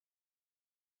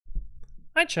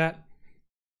Hi chat.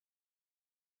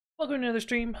 Welcome to another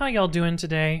stream. How y'all doing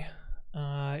today?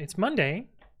 It's Monday,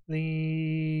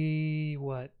 the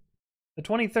what? The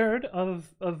 23rd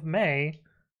of May.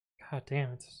 God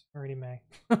damn, it's already May.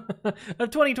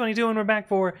 Of 2022, and we're back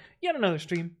for yet another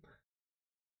stream.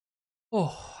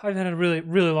 Oh, I've had a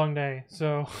really long day,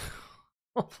 so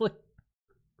hopefully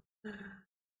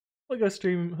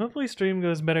hopefully stream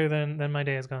goes better than my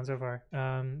day has gone so far.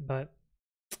 But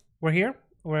we're here.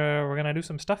 We're gonna do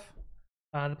some stuff.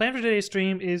 The plan for today's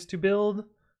stream is to build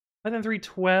Python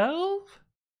 3.12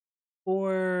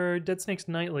 for deadsnakes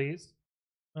nightlies,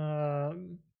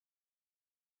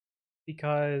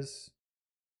 because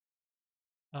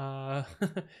because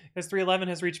 3.11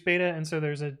 has reached beta, and so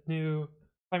there's a new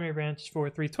primary branch for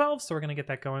 3.12. So we're gonna get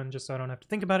that going, just so I don't have to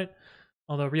think about it.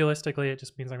 Although realistically, it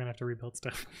just means I'm gonna have to rebuild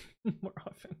stuff more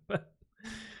often. But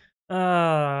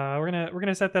we're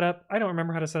gonna set that up. I don't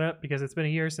remember how to set it up because it's been a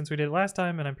year since we did it last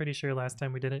time, and I'm pretty sure last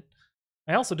time we did it,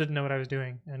 I also didn't know what I was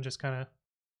doing and just kind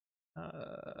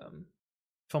of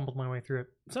fumbled my way through it.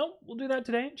 So we'll do that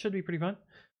today. It should be pretty fun.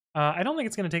 I don't think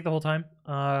it's gonna take the whole time.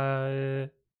 I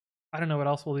don't know what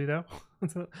else we'll do though.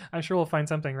 I'm sure we'll find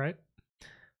something, right?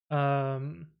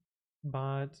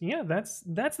 But yeah, that's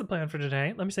the plan for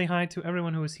today. Let me say hi to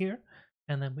everyone who is here,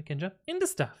 and then we can jump into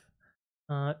stuff.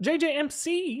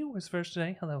 JJMC was first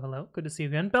today. Hello. Good to see you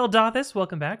again. Bell Dothis,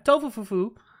 welcome back. Tofu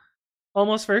Fufu,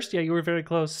 almost first. Yeah, you were very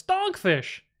close.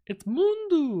 Stogfish, it's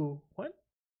Mundu. What?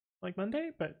 Like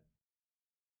Monday? But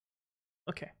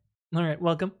okay. All right,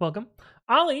 welcome.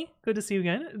 Ali, good to see you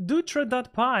again.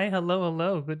 Dutra.py,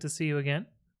 hello. Good to see you again.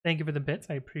 Thank you for the bits.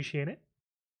 I appreciate it.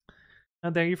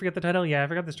 There, you forget the title? Yeah, I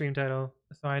forgot the stream title,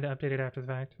 so I had to update it after the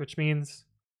fact, which means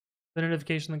the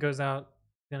notification that goes out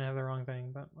is going to have the wrong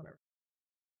thing, but whatever.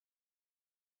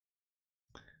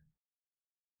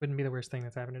 Wouldn't be the worst thing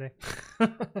that's happened today.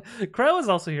 Crow is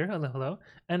also here. Hello.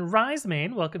 And Rise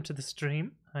Main, welcome to the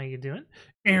stream. How you doing?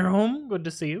 Arom, good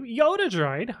to see you. Yoda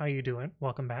Droid, how you doing?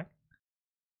 Welcome back.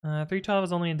 3.12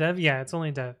 is only in dev? Yeah, it's only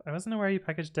in dev. I wasn't aware you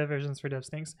package dev versions for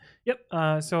deadsnakes. Yep,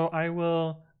 so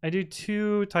I do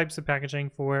two types of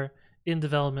packaging for in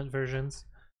development versions.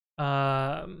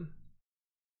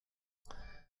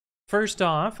 First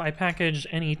off, I package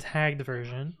any tagged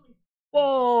version.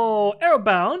 Whoa, Arrow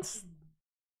Bounce!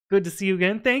 Good to see you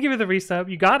again. Thank you for the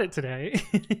resub. You got it today.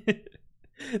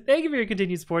 Thank you for your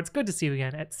continued support. It's good to see you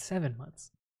again at 7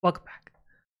 months. Welcome back.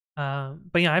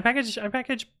 But yeah, I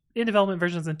package in development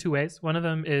versions in two ways. One of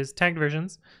them is tagged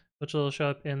versions, which will show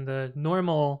up in the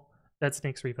normal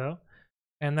deadsnakes repo.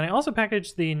 And then I also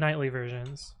package the nightly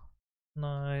versions.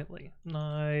 Nightly.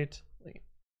 And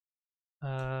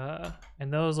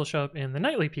those will show up in the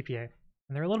nightly PPA. And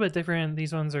they're a little bit different.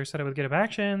 These ones are set up with GitHub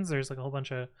Actions. There's like a whole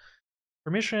bunch of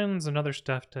permissions and other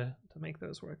stuff to make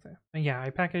those work there. And yeah,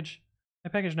 I package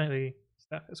nightly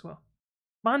stuff as well.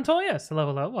 Montoya,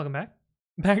 hello, welcome back.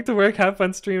 Back to work, have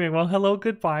fun streaming. Well, hello,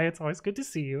 goodbye. It's always good to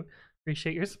see you.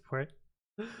 Appreciate your support.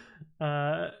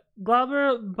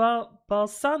 Glauber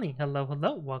Balsani, hello,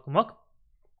 welcome. But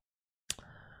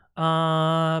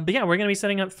yeah, we're gonna be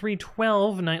setting up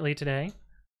 3.12 nightly today.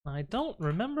 I don't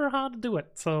remember how to do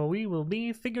it, so we will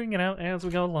be figuring it out as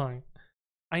we go along.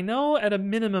 I know at a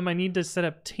minimum I need to set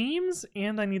up teams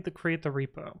and I need to create the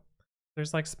repo.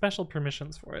 There's like special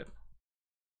permissions for it.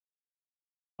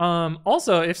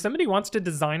 Also, if somebody wants to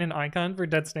design an icon for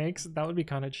deadsnakes, that would be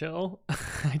kind of chill.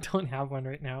 I don't have one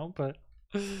right now, but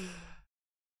I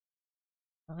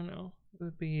don't know. It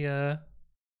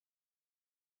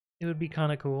would be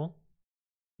kind of cool.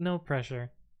 No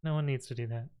pressure. No one needs to do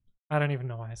that. I don't even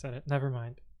know why I said it. Never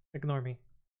mind. Ignore me.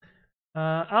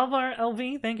 Alvar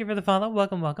LV, thank you for the follow.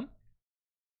 Welcome.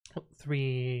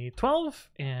 3.12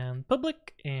 and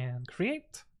public and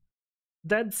create.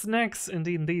 Deadsnakes,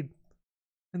 indeed.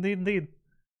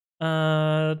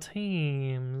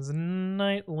 Teams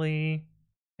nightly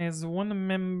has one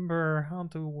member. How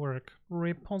to work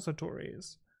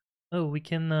repositories. Oh, we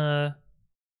can how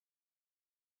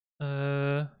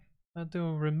to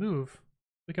remove.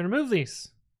 We can remove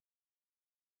these.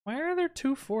 Why are there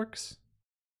two forks?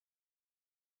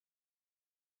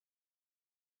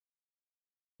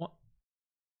 What?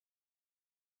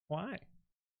 Why?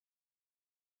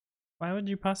 Why would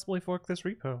you possibly fork this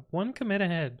repo? One commit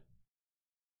ahead.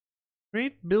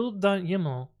 Create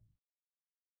build.yaml.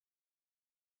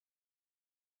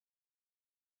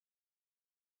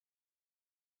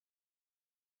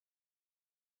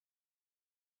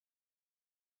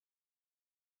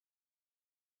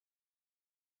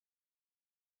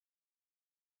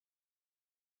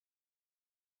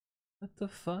 What the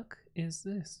fuck is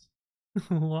this?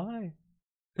 Why?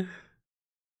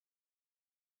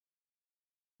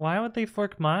 Why would they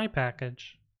fork my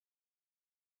package?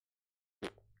 I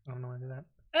don't know why I do that.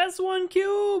 S1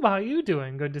 Cube, how you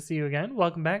doing? Good to see you again.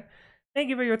 Welcome back. Thank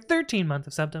you for your 13 months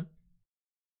of septum.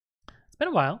 It's been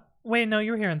a while. Wait, no,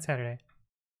 you were here on Saturday.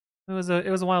 It was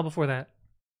a while before that.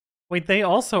 Wait, they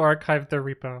also archived their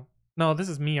repo. No, this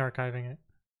is me archiving it.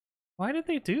 Why did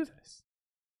they do this?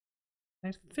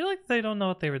 I feel like they don't know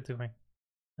what they were doing.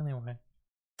 Anyway.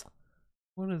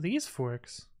 What are these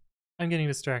forks? I'm getting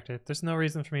distracted. There's no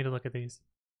reason for me to look at these.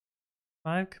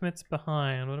 5 commits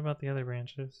behind. What about the other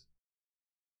branches?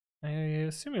 I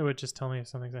assume it would just tell me if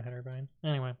something's ahead or behind.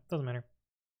 Anyway, doesn't matter.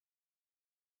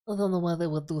 I don't know why they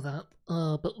would do that.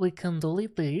 But we can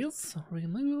delete these.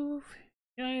 Remove.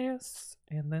 Yes.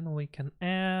 And then we can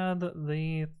add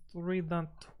the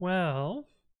 3.12.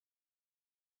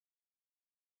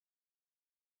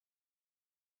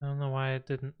 I don't know why it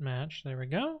didn't match. There we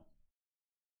go.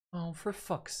 Oh, for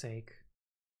fuck's sake.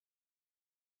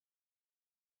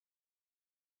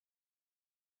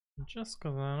 Just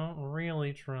because I don't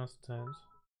really trust it.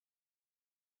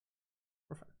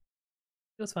 We're fine.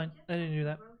 It was fine. I didn't do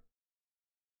that.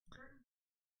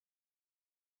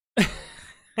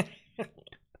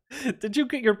 Did you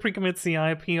get your pre-commit CI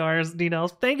PRs,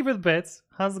 DDoS? Thank you for the bits.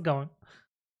 How's it going?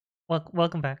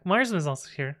 Welcome back. Marsman is also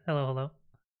here. Hello, hello.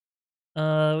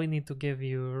 We need to give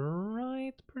you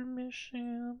write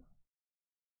permission.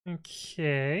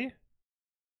 Okay.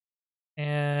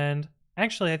 And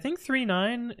actually, I think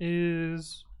 3.9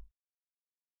 is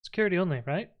security only,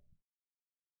 right?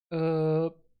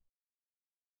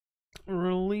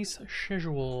 Release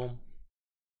schedule.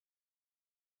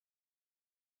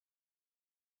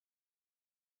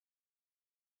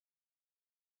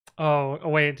 Oh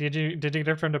wait, did you get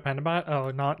it from Dependabot?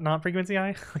 Oh, not frequency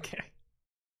I? Okay.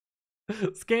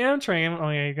 Scam train. Oh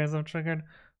yeah, you guys have triggered.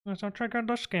 You guys have triggered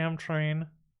the scam train.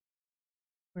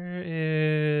 Where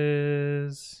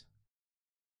is?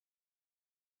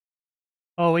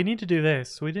 Oh, we need to do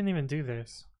this. We didn't even do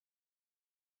this.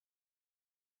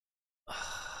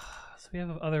 So we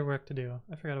have other work to do.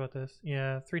 I forgot about this.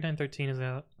 Yeah, 3.9.13 is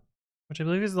out, which I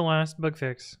believe is the last bug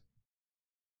fix.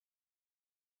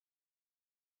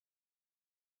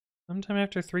 Sometime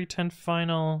after 3.10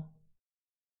 final.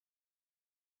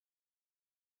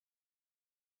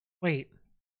 Wait.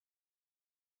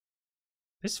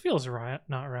 This feels right,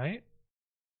 not right.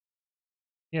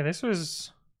 Yeah, this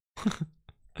was...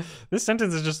 This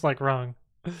sentence is just, like, wrong.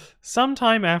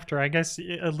 Sometime after, I guess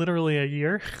literally a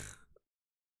year.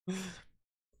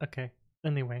 Okay,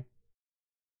 anyway.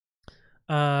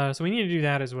 So we need to do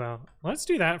that as well. Let's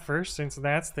do that first, since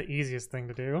that's the easiest thing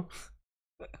to do.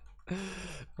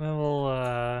 Then we'll,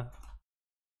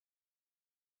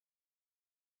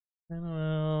 Then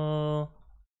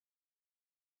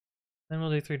we'll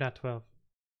do 3.12.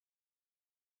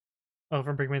 Oh,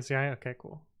 from Frequency I? Okay,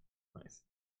 cool. Nice.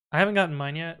 I haven't gotten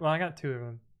mine yet. Well, I got 2 of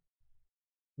them.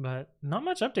 But not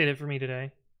much updated for me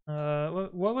today.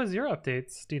 What was your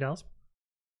updates, DDoS?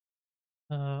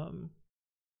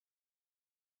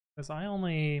 Because I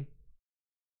only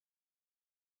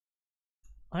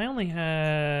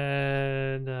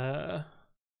had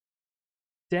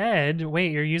dead.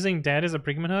 Wait, you're using dead as a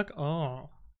Brigman hook? Oh.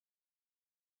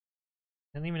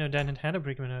 I didn't even know dead had a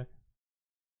Brigman hook.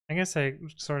 I guess I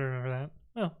sort of remember that.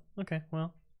 Oh, okay,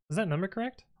 well. Is that number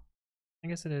correct? I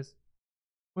guess it is.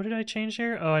 What did I change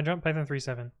here? Oh, I dropped Python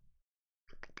 3.7.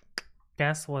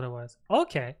 Guess what it was.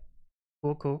 Okay.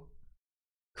 Cool, cool.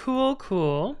 Cool,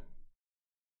 cool.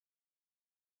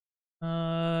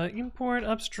 Import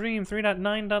upstream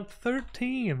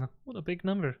 3.9.13. What a big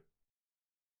number.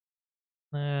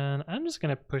 And I'm just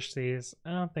gonna push these.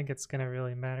 I don't think it's gonna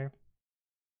really matter.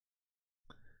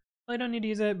 I don't need to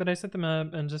use it, but I set them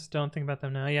up and just don't think about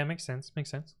them now. Yeah, makes sense.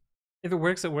 Makes sense. If it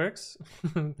works, it works.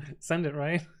 Send it,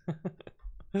 right?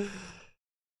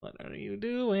 What are you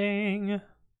doing?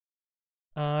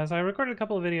 So I recorded a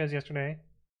couple of videos yesterday.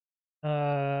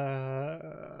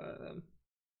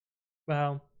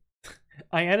 Well,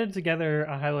 I added together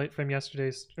a highlight from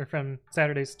from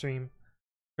Saturday's stream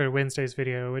for Wednesday's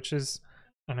video, which is,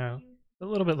 I don't know, a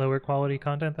little bit lower quality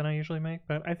content than I usually make,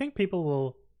 but I think people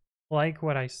will like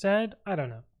what I said. I don't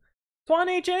know. Twan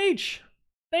HH!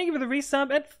 Thank you for the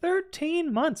resub at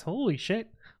 13 months. Holy shit.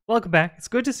 Welcome back. It's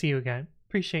good to see you again.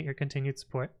 Appreciate your continued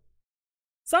support.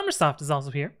 Summersoft is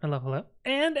also here. Hello, hello.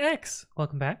 And X.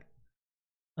 Welcome back.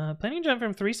 Planning to jump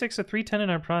from 3.6 to 3.10 in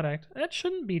our product. That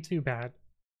shouldn't be too bad.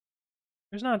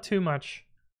 There's not too much.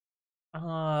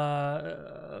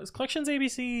 Is collections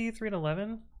ABC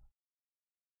 3.11? Or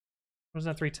was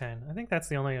that 3.10? I think that's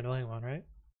the only annoying one, right?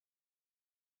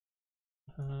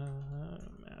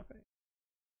 Mapping.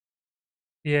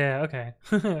 Yeah, okay.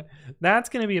 That's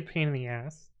gonna be a pain in the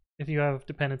ass if you have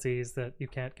dependencies that you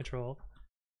can't control.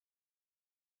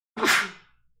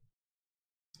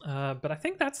 But I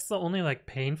think that's the only like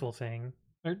painful thing.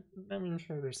 I'm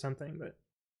sure there's something, but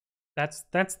that's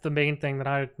the main thing that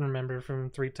I remember from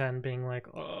 310 being like,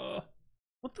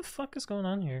 what the fuck is going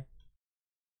on here?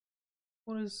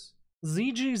 What is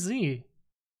ZGZ?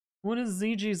 What is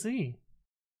ZGZ?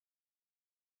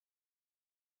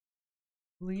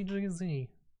 ZGZ.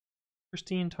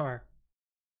 Christine Tar.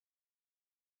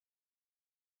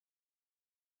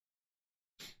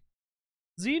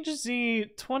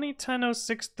 ZGZ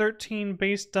 2010-06-13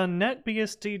 based on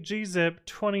NetBSD gzip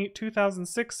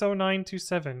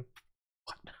 2006-0927.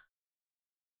 What?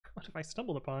 What have I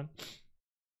stumbled upon?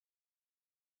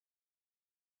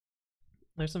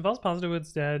 There's some false positive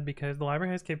instead because the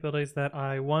library has capabilities that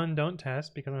I, 1, don't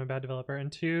test because I'm a bad developer,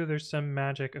 and 2, there's some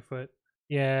magic afoot.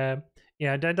 Yeah,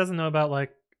 Dad doesn't know about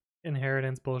like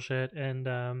inheritance bullshit and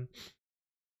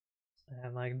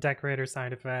like decorator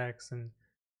side effects and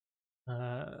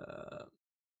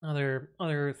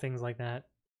other things like that.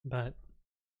 But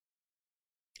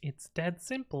it's dead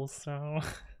simple, so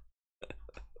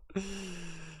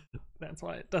that's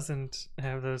why it doesn't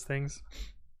have those things.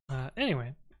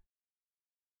 Anyway.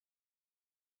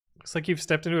 Looks like you've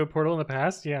stepped into a portal in the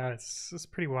past. Yeah, it's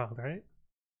pretty wild, right?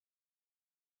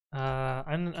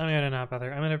 I'm gonna not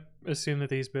bother. I'm gonna assume that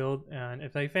these build, and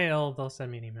if they fail, they'll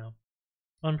send me an email.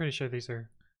 I'm pretty sure these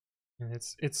are. And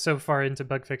it's so far into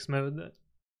bug fix mode that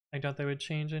I doubt they would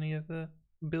change any of the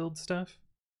build stuff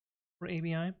for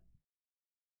ABI.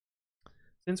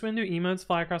 Since when do emotes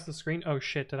fly across the screen? Oh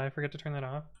shit! Did I forget to turn that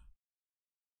off?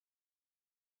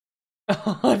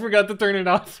 I forgot to turn it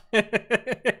off.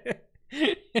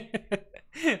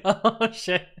 Oh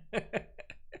shit.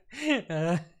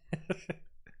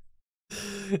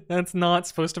 That's not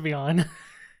supposed to be on.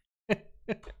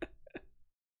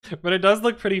 But it does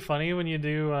look pretty funny when you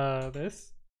do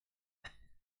this.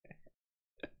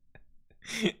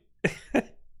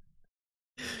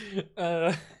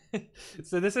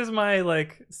 So this is my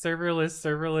like serverless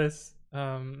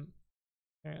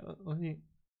here, let me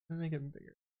make it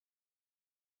bigger.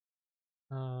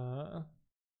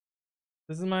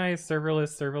 This is my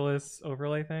serverless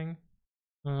overlay thing.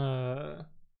 Let's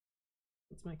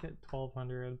make it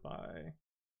 1200 by.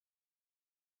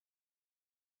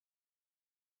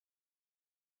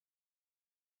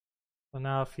 So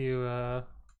now if you now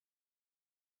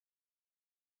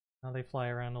they fly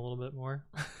around a little bit more.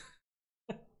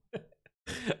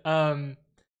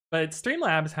 But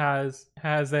Streamlabs has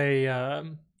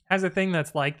a thing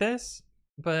that's like this,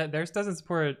 but theirs doesn't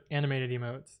support animated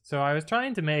emotes. So I was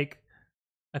trying to make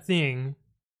a thing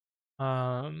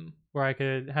where I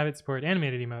could have it support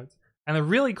animated emotes. And the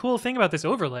really cool thing about this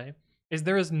overlay is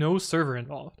there is no server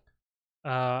involved.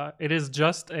 It is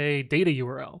just a data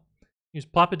URL. You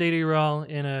just plop a data URL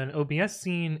in an OBS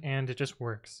scene and it just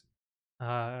works.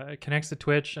 It connects to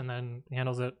Twitch and then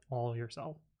handles it all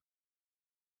yourself,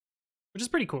 which is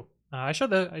pretty cool. I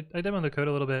showed I demoed the code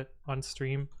a little bit on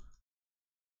stream.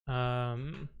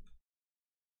 Last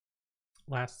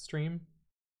stream.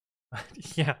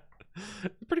 Yeah,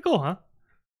 pretty cool, huh?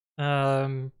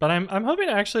 But I'm hoping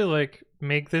to actually like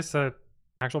make this a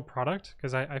actual product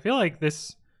because I feel like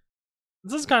this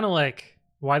is kind of like,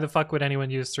 why the fuck would anyone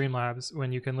use Streamlabs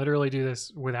when you can literally do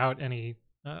this without any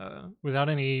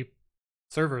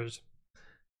servers?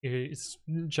 It's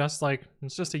just like,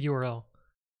 it's just a URL.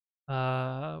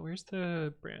 Where's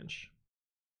the branch?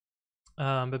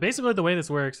 But basically the way this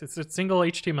works, it's a single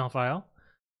HTML file,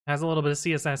 has a little bit of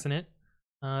CSS in it.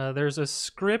 There's a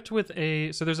script with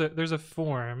a, so there's a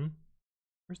form.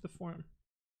 Where's the form?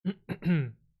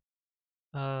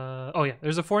 Oh yeah,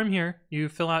 there's a form here. You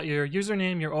fill out your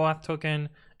username, your OAuth token,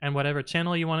 and whatever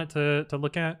channel you want it to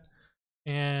look at,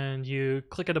 and you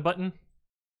click at a button,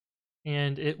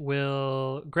 and it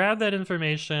will grab that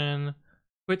information,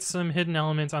 put some hidden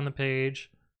elements on the page,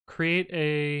 create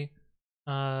a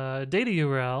data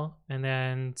URL, and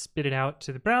then spit it out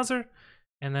to the browser.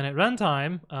 And then at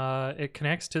runtime, it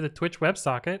connects to the Twitch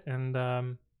WebSocket,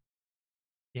 and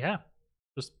yeah,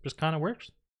 just kind of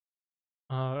works.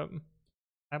 I'll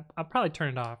probably turn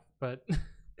it off, but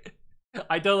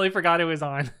I totally forgot it was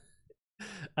on.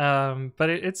 But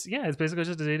it's basically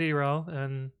just a data URL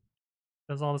and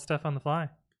does all the stuff on the fly,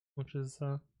 which is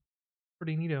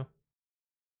pretty neato.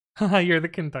 You're the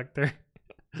conductor.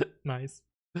 Nice,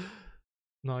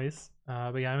 nice.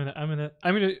 But yeah, I'm gonna.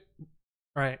 All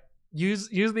right. Use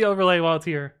the overlay while it's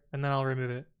here, and then I'll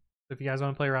remove it. So if you guys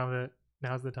want to play around with it,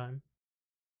 now's the time.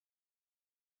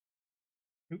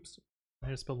 Oops. I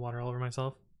just spilled water all over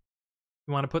myself.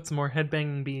 You want to put some more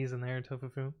headbanging bees in there,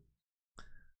 Tofufu.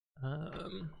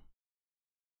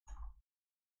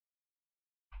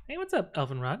 Hey, what's up,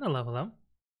 Elvenrod? Hello, hello.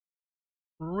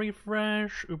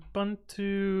 Refresh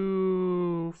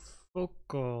Ubuntu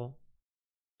Focal.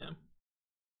 Yeah.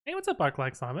 Hey, what's up,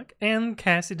 Arclight Slavic? And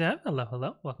Cassie Dev. Hello,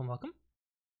 hello. Welcome, welcome.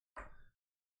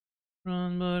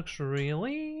 Runbooks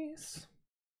release.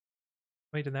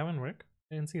 Wait, did that one work?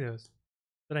 I didn't see those.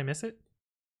 Did I miss it?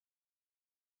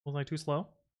 Was I too slow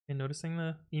in noticing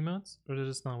the emotes? Or did it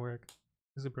just not work?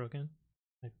 Is it broken?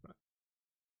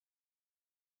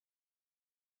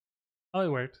 Oh, it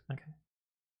worked. Okay.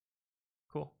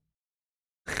 Cool.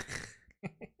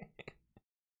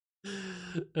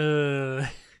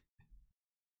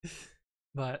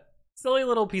 But silly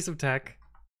little piece of tech.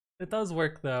 It does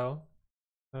work though.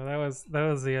 So that was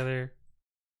the other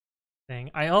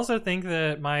thing. I also think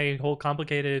that my whole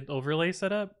complicated overlay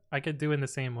setup I could do in the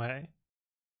same way,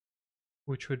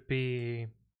 which would be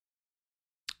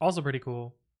also pretty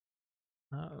cool.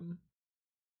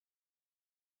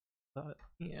 But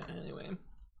yeah, anyway.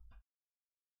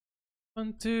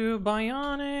 Ubuntu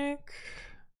Bionic.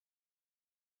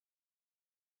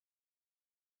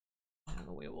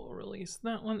 And we will release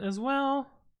that one as well.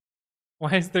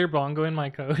 Why is there bongo in my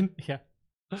code? Yeah.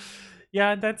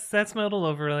 Yeah, that's my little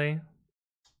overlay.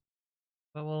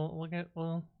 But we'll get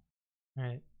alright.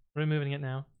 We're removing it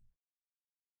now.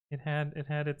 It had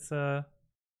its fun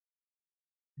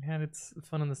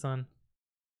in the sun.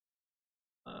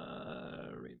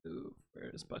 Remove,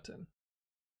 where's button?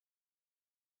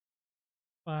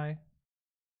 Bye.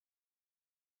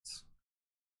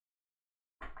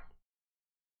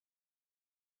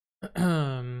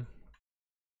 The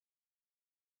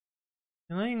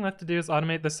only thing left to do is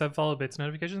automate the subfollow bits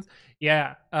notifications.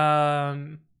 Yeah.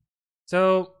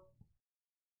 So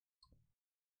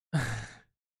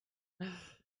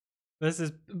this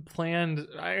is planned.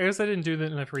 I guess I didn't do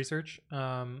enough research.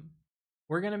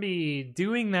 We're gonna be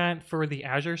doing that for the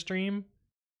Azure stream,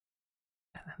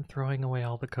 and then throwing away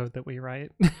all the code that we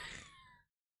write.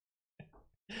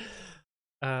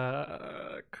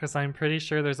 Because I'm pretty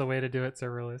sure there's a way to do it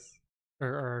serverless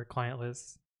or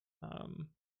clientless,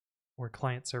 or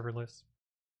client serverless,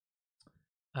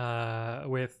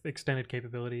 with extended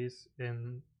capabilities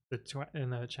in the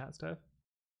chat stuff.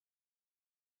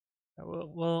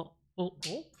 Well, oh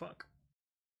fuck.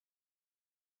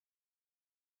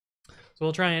 So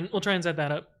we'll try and set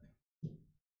that up.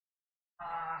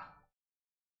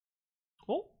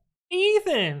 Oh,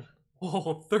 Ethan!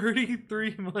 Oh,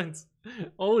 33 months.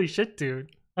 Holy shit,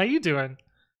 dude. How you doing?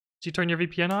 Did you turn your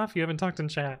VPN off? You haven't talked in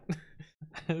chat.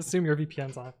 I assume your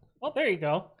VPN's off. Oh, there you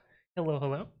go. Hello,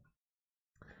 hello.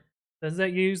 Does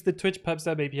that use the Twitch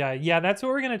PubSub API? Yeah, that's what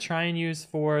we're gonna try and use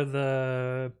for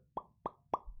the...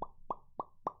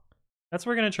 That's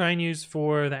what we're gonna try and use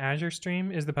for the Azure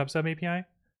stream, is the PubSub API.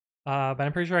 But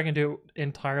I'm pretty sure I can do it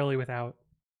entirely without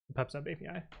the PubSub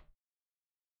API.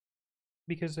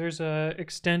 Because there's a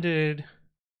extended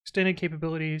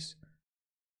capabilities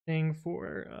thing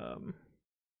for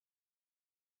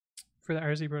the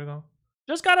RZ protocol.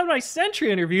 Just got out my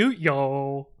Sentry interview.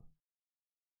 Yo.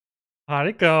 How'd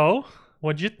it go?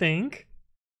 What'd you think?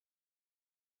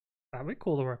 That'd be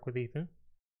cool to work with Ethan.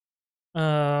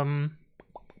 Okay,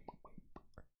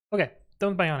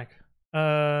 done with Bionic.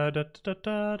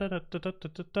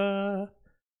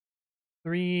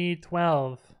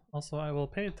 312. Also, I will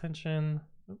pay attention.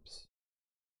 Oops.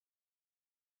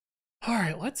 All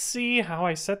right, let's see how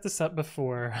I set this up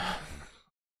before.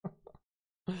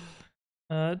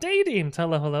 Daydream,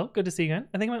 hello, hello. Good to see you again.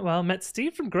 I think it went well. Met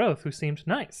Steve from Growth, who seemed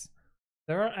nice.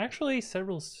 There are actually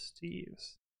several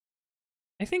Steves.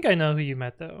 I think I know who you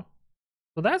met, though.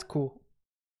 So that's cool.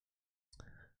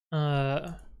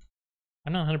 I'm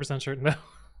not 100% certain, though.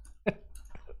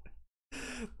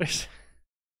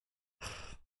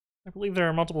 I believe there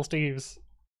are multiple Steves.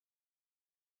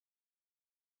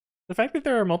 The fact that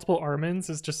there are multiple Armins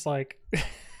is just like...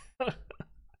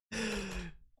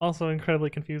 also incredibly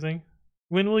confusing.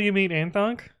 When will you meet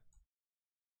Anthonk?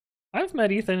 I've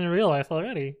met Ethan in real life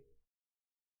already.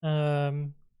 At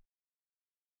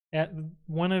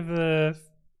one of the...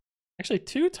 Actually,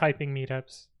 2 typing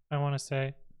meetups, I want to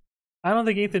say. I don't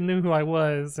think Ethan knew who I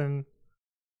was, and...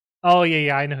 Oh,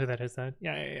 yeah, I know who that is then.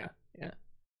 Yeah.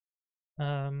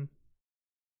 I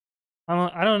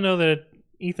don't know that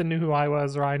Ethan knew who I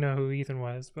was, or I know who Ethan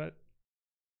was, but...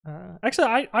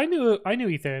 actually, I knew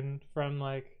Ethan from,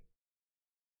 like...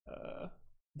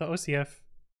 the OCF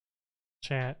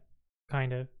chat,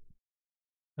 kind of.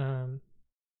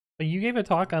 But you gave a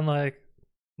talk on like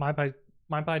MyPy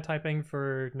typing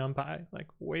for NumPy, like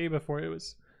way before it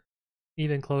was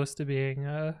even close to being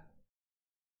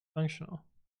functional.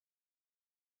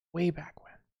 Way back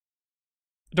when.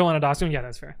 Don't want to dox him. Yeah,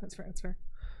 that's fair. That's fair. That's fair.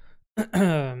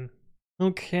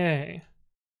 Okay.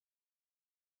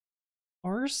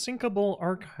 Rsyncable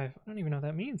archive. I don't even know what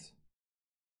that means.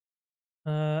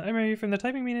 I remember you from the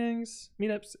typing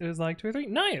meetups. It was like 2 or 3.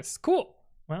 Nice, cool.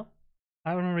 Well,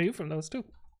 I remember you from those too.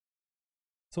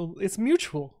 So it's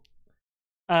mutual.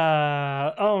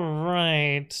 All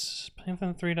right.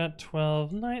 Python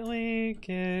 3.12 nightly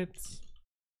get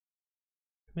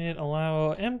commit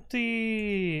allow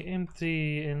empty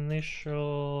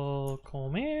initial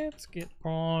commit get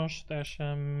branch dash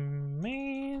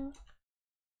main.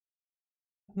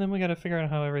 And then we got to figure out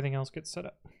how everything else gets set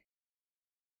up.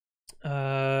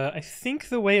 I think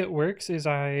the way it works is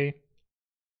I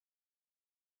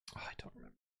don't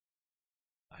remember.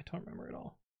 I don't remember at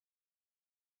all.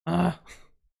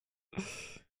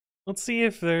 Let's see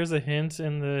if there's a hint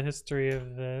in the history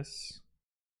of this.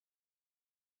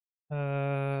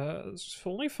 There's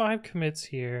only 5 commits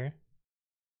here.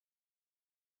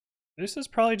 This is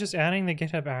probably just adding the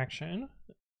GitHub action.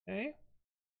 Okay.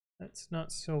 That's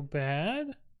not so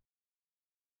bad.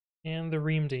 And the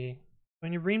reamd.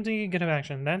 When you reamd GitHub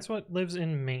action, that's what lives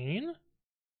in main.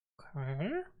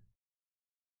 Okay.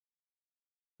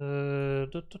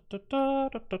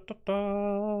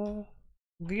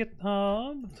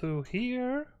 GitHub to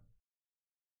here.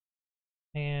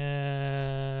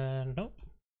 And nope.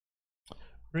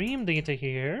 Reamd to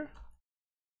here.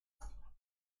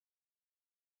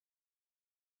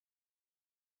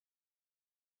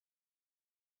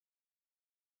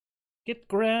 Git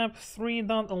grab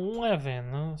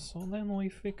 3.11. So then we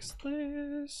fix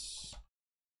this.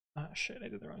 Ah, shit, I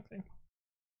did the wrong thing.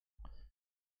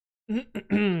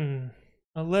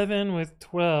 11 with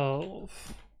 12.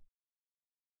 Is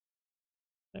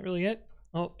that really it?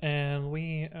 Oh, and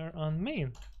we are on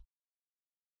main.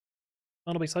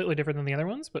 That'll be slightly different than the other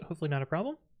ones, but hopefully not a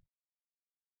problem.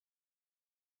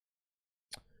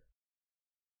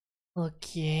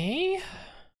 Okay.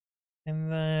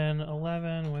 And then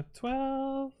 11 with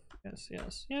 12. Yes,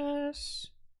 yes, yes.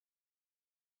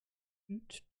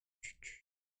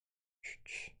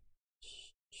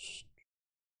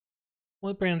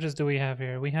 What branches do we have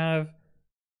here? We have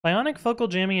Bionic, Focal,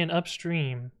 Jammy, and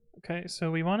Upstream. Okay,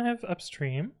 so we want to have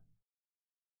Upstream,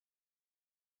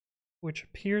 which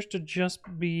appears to just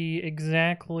be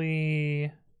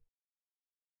exactly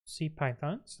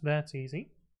CPython, so that's easy.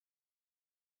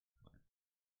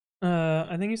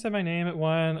 I think you said my name at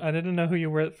 1. I didn't know who you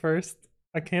were at first.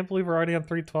 I can't believe we're already on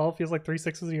 3.12. Feels like 3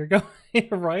 6s a year ago.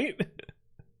 Right?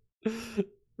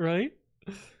 Right?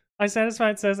 I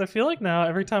Satisfied says, I feel like now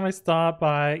every time I stop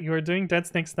by, you are doing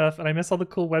deadsnake stuff and I miss all the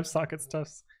cool WebSocket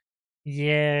stuff.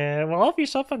 Yeah, well, I'll be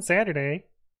shop on Saturday.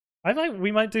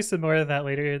 We might do some more of that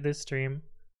later this stream.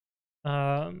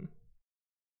 Because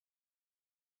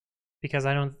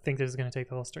I don't think this is going to take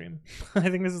the whole stream. I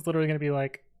think this is literally going to be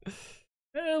like,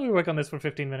 we work on this for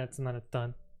 15 minutes and then it's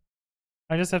done.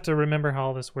 I just have to remember how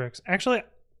all this works. Actually,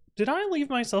 did I leave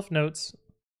myself notes?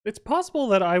 It's possible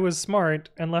that I was smart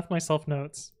and left myself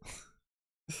notes.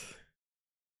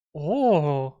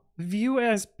 Oh, view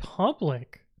as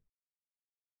public.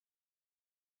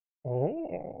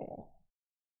 Oh,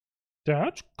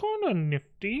 that's kind of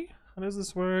nifty. How does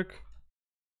this work?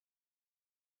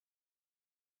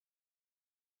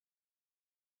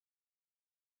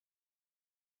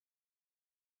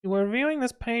 You are viewing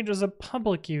this page as a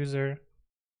public user.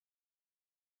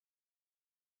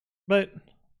 But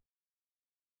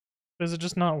does it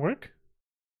just not work?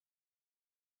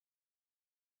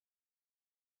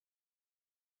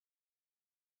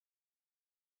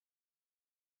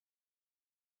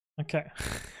 Okay.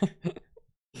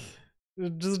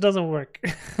 It just doesn't work.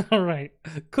 Alright.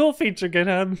 Cool feature,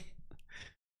 GitHub.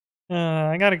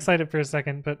 I got excited for a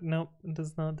second, but nope, it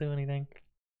does not do anything.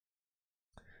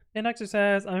 And Dexter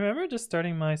says, I remember just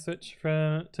starting my switch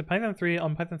to Python 3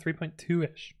 on Python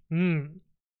 3.2-ish.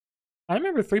 I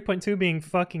remember 3.2 being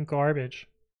fucking garbage.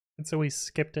 And so we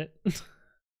skipped it.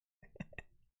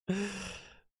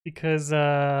 Because,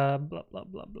 blah, blah,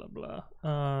 blah, blah, blah.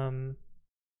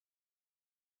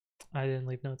 I didn't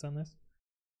leave notes on this.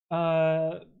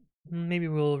 Maybe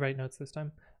we'll write notes this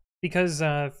time. Because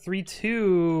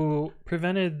 3.2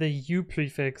 prevented the U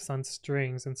prefix on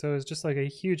strings, and so it was just like a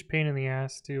huge pain in the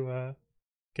ass to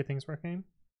get things working.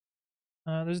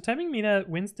 There's a typing meetup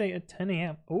Wednesday at 10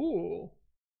 a.m. Oh,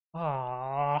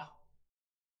 ah,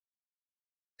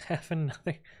 I have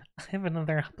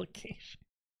another application.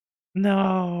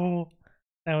 No,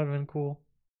 that would have been cool.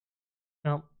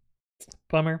 No,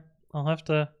 bummer. I'll have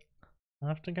to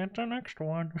get the next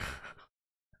one.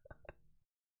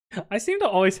 I seem to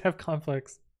always have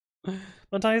conflicts.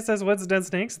 Matthias says, what's dead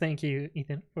snakes? Thank you,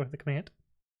 Ethan, for the command.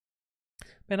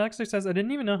 Panoxer says, I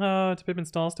didn't even know how to pip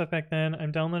install stuff back then.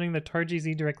 I'm downloading the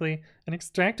targz directly and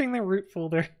extracting the root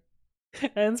folder.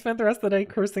 And spent the rest of the day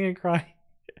cursing and crying.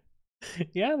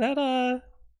 Yeah, that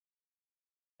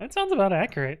sounds about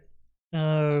accurate.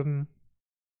 Wait,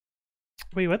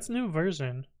 what's new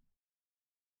version?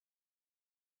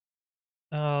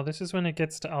 Oh, this is when it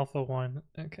gets to Alpha 1.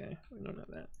 Okay, we don't know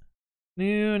that.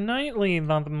 New nightly,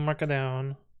 not the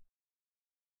markdown.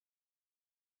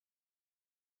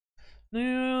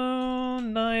 New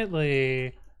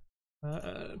nightly.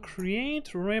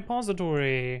 Create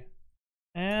repository.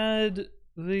 Add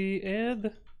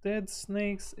dead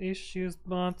snakes issues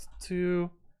bot to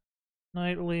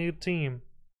nightly team.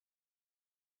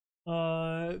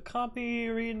 Copy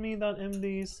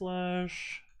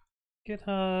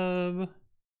readme.md/github.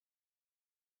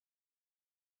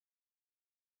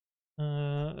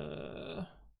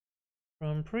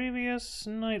 From previous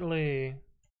nightly.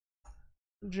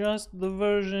 Just the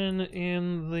version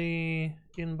in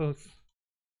both.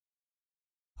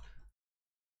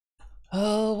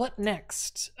 What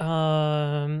next?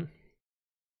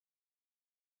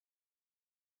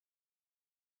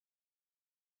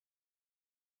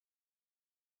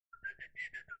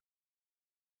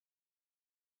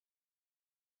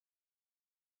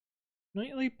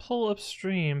 Nightly pull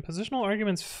upstream. Positional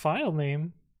arguments file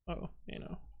name. Oh, you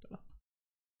know.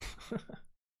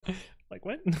 Like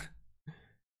what?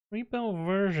 Repo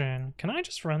version. Can I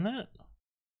just run that?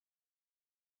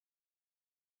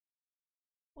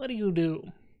 What do you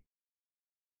do?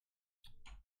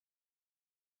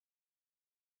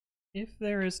 If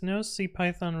there is no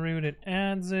CPython root, it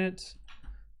adds it.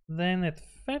 Then it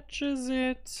fetches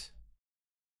it.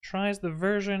 Tries the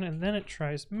version, and then it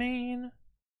tries main.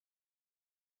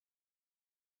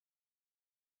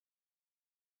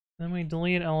 Then we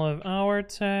delete all of our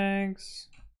tags.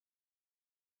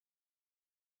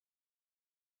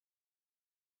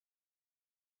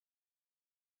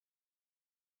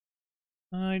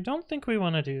 I don't think we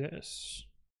want to do this.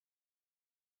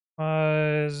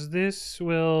 Because this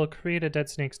will create a dead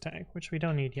snakes tag, which we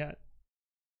don't need yet.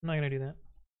 I'm not going to do that.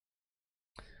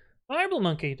 Fireball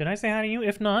Monkey, did I say hi to you?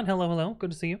 If not, hello, hello.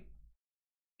 Good to see you.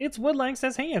 It's Woodlang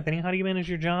says, hey Anthony, how do you manage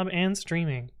your job and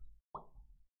streaming?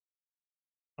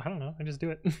 I don't know, I just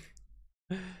do it.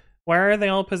 Why are they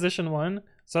all position 1?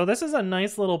 So this is a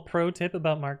nice little pro tip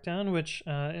about Markdown, which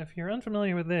if you're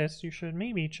unfamiliar with this, you should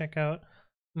maybe check out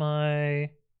my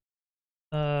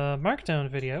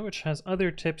Markdown video, which has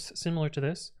other tips similar to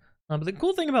this. But the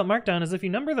cool thing about Markdown is if you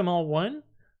number them all 1,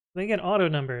 they get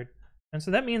auto-numbered. And so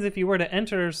that means if you were to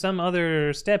enter some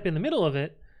other step in the middle of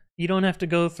it, you don't have to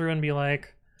go through and be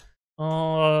like,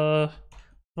 oh,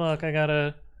 fuck, I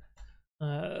gotta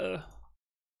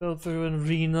go through and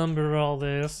renumber all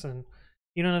this, and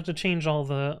you don't have to change all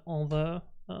the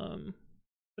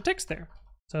text there.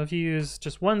 So if you use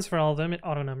just ones for all of them, it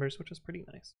auto numbers, which is pretty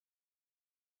nice.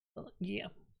 Yeah.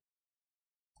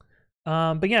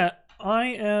 But yeah, I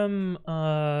am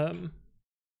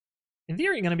in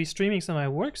theory going to be streaming some of my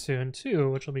work soon too,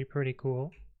 which will be pretty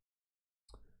cool.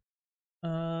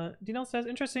 Dinell says,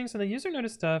 interesting, so the user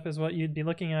notice stuff is what you'd be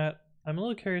looking at. I'm a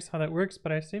little curious how that works,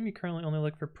 but I assume you currently only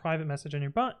look for private message on your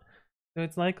bot, so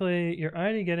it's likely you're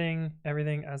already getting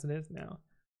everything as it is now.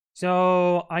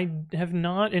 So I have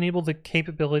not enabled the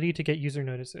capability to get user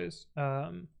notices.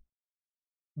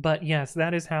 But yes,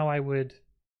 that is how I would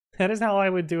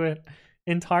do it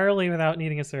entirely without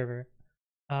needing a server.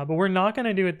 But we're not going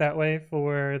to do it that way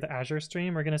for the Azure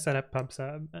stream. We're going to set up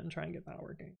PubSub and try and get that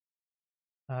working.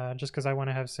 Just because I want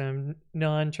to have some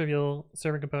non-trivial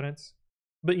server components.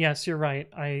 But yes, you're right.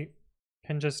 I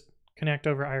can just connect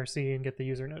over IRC and get the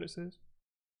user notices.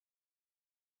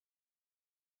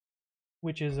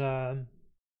 Which is,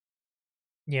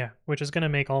 yeah, which is going to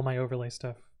make all my overlay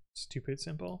stuff stupid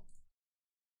simple.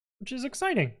 Which is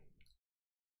exciting.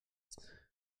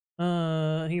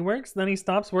 He works, then he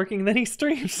stops working, then he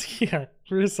streams. Yeah,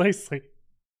 precisely.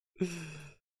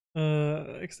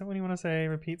 Except when you want to say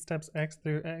repeat steps X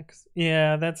through X.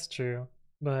 Yeah, that's true.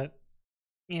 But,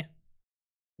 yeah.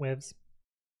 Webs.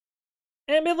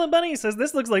 And Ambivalent Bunny says,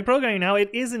 this looks like programming now. It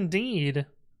is indeed.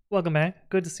 Welcome back.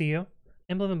 Good to see you.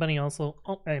 Ambivalent Bunny also...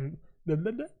 Oh,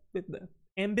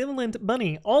 Ambivalent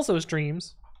Bunny also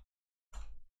streams.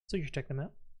 So you should check them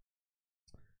out.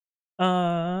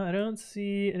 I don't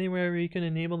see anywhere where you can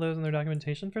enable those in their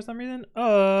documentation for some reason.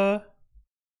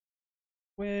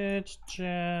 Which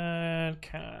chat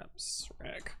caps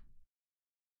rec?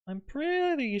 I'm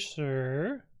pretty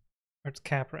sure... Or it's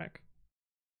cap rec.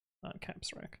 Not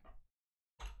caps rec.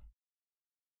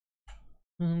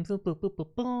 Boom, boom, boom, boom,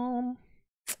 boom,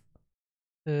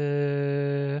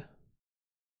 boom.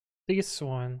 This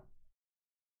one.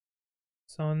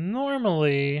 So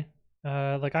normally,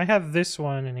 like I have this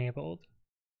one enabled.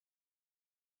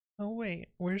 Oh wait,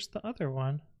 where's the other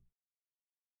one?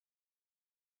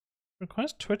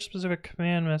 Request Twitch specific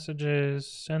command messages,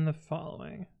 send the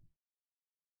following.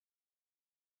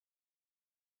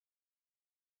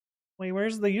 Wait,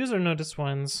 where's the user notice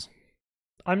ones?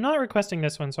 I'm not requesting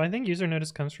this one, so I think user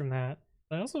notice comes from that.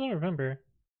 But I also don't remember.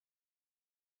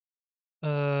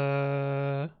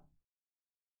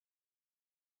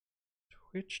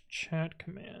 Twitch chat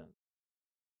command.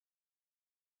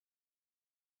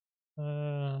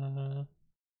 Oh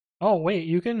wait,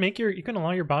 you can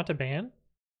allow your bot to ban?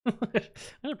 I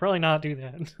should probably not do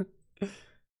that.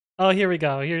 Oh, here we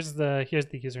go. Here's the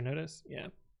user notice. Yeah.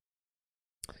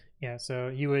 Yeah, so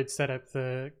you would set up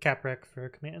the caprec for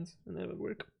commands and that would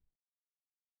work.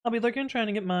 I'll be looking, trying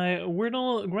to get my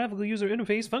Wordle graphical user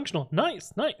interface functional.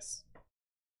 Nice, nice.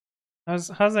 How's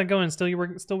that going?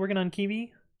 Still working on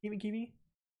Kiwi? Kiwi?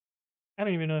 I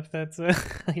don't even know if that's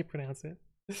how you pronounce it.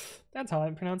 That's how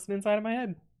I pronounce it inside of my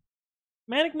head.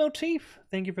 Manic Motif,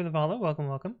 thank you for the follow. Welcome,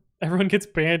 welcome. Everyone gets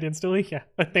banned instantly. Yeah,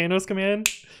 a Thanos command,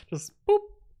 just boop.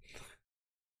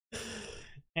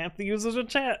 Half the users of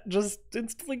chat just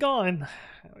instantly gone.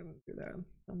 I wouldn't do that.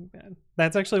 I'm bad.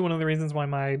 That's actually one of the reasons why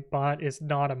my bot is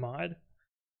not a mod.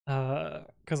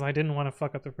 Because I didn't want to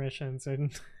fuck up the permissions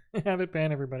and have it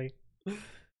ban everybody.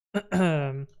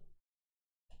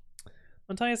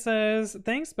 Matthias says,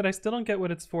 thanks, but I still don't get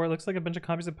what it's for. It looks like a bunch of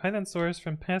copies of Python source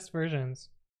from past versions.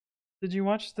 Did you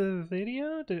watch the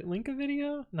video? Did it link a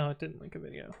video? No, it didn't link a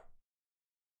video.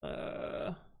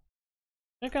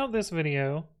 Check out this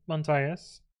video,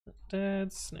 Matthias.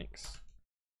 Deadsnakes.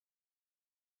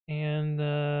 And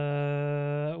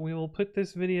we will put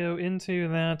this video into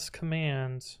that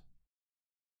command.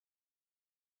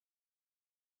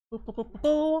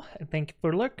 And thank you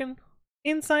for lurking.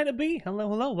 Inside a bee. Hello,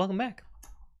 hello, welcome back.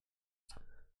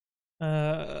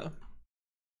 Where's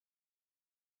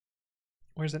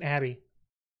it, Abby? Is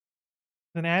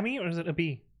it Abby or is it a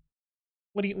bee?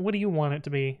 What do you want it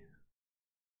to be?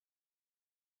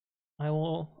 I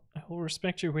will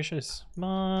respect your wishes.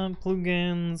 Mom,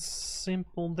 plugins,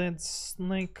 simple dead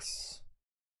snakes.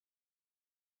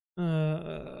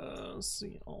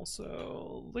 See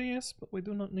also this, but we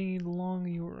do not need long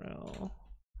URL.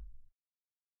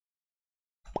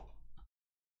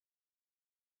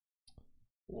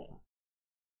 Cool.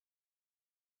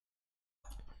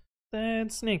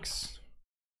 Dead snakes.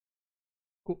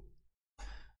 Cool.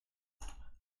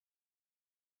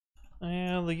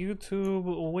 And the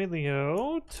YouTube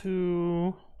video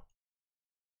to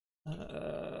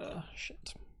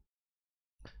shit.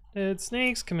 Dead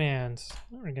snakes command.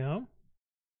 There we go.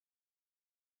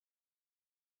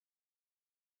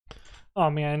 Oh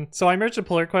man, so I merged a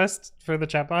pull request for the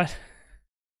chatbot.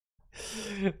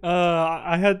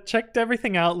 I had checked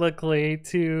everything out luckily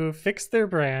to fix their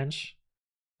branch.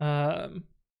 And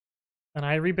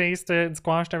I rebased it and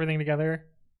squashed everything together.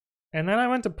 And then I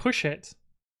went to push it.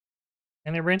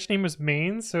 And their branch name was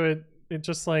main, so it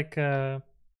just like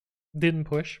didn't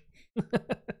push.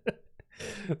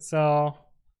 So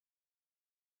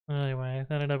anyway,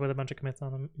 I ended up with a bunch of commits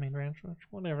on the main branch, which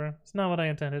whatever. It's not what I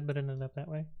intended, but it ended up that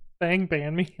way. Bang,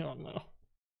 ban me. Oh no.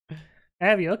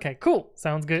 Abby, okay, cool.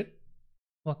 Sounds good.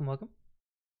 Welcome, welcome.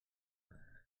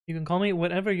 You can call me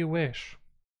whatever you wish.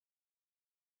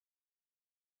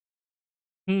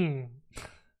 Now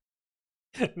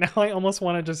I almost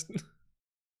want to just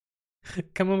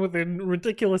come up with a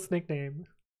ridiculous nickname.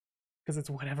 Because it's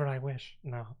whatever I wish.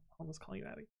 No, I'll just call you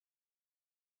Abby.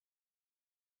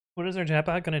 What is our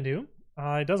chatbot gonna do?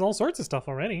 It does all sorts of stuff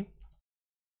already.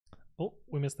 Oh,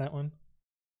 we missed that one.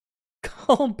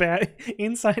 Call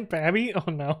inside Babby?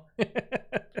 Oh no.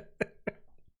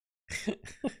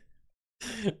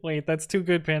 Wait, that's too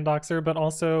good, Pandoxer, but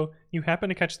also you happen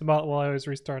to catch the bot while I was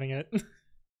restarting it.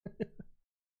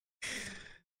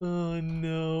 Oh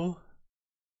no.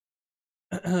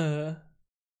 Her,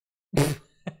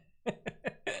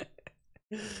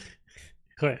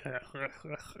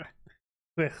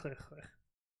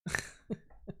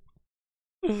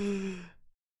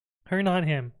 not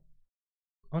him.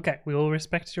 Okay, we will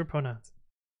respect your pronouns.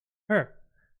 Her.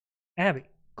 Abby.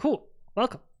 Cool.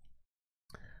 Welcome.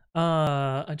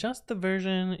 Adjust the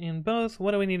version in both.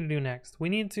 What do we need to do next? We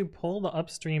need to pull the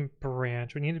upstream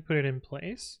branch. We need to put it in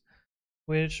place,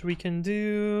 which we can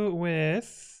do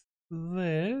with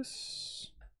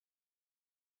this.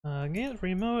 Git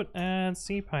remote add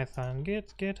CPython.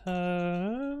 Git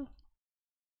GitHub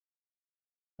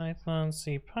Python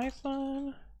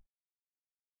CPython.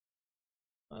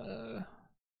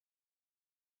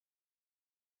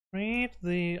 create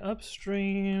the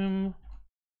upstream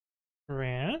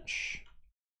branch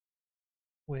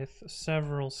with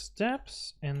several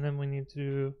steps, and then we need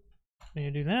to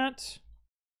do that.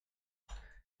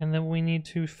 And then we need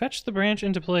to fetch the branch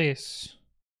into place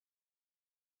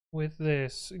with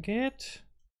this git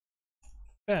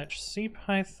fetch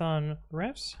cpython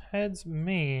refs heads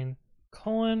main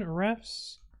colon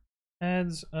refs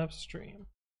heads upstream.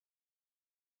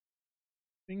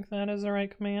 Think that is the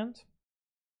right command?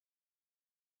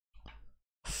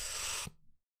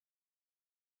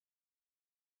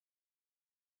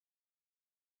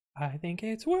 I think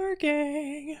it's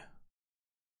working.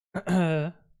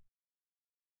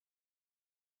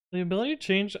 The ability to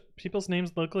change people's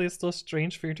names locally is still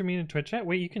strange for you to me in Twitch chat.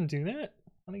 Wait, you can do that?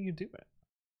 How do you do it?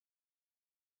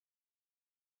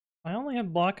 I only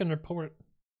have block and report.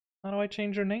 How do I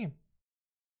change your name?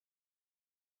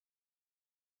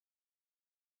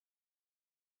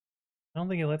 I don't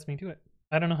think it lets me do it.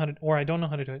 I don't know how to, or I don't know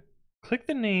how to do it. Click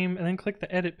the name and then click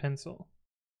the edit pencil.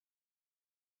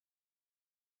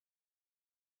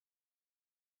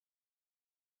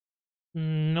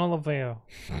 No lo veo.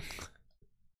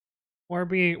 or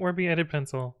be edit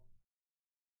pencil.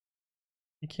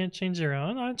 You can't change your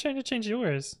own? I'm trying to change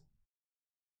yours.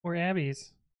 Or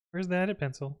Abby's. Where's the edit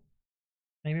pencil?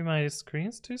 Maybe my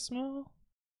screen's too small?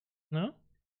 No?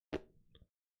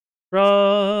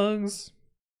 Shrugs!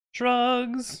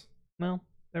 Shrugs! Well,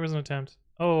 there was an attempt.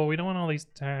 Oh, we don't want all these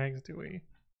tags, do we?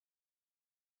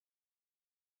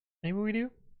 Maybe we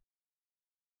do?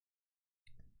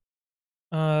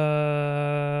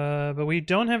 But we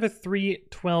don't have a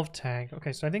 312 tag.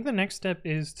 Okay, so I think the next step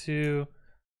is to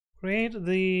create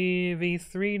the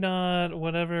v3 dot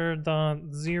whatever dot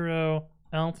 0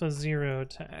 alpha 0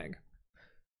 tag.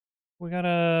 We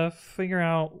gotta figure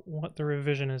out what the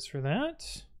revision is for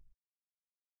that.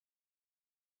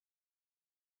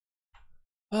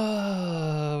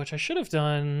 Which I should have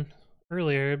done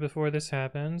earlier before this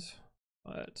happened,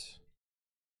 but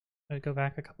I'd go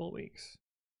back a couple of weeks.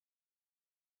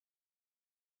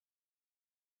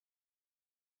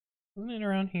 Wasn't it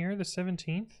around here, the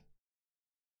 17th?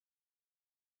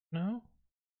 No?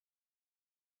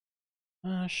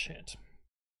 Ah, shit.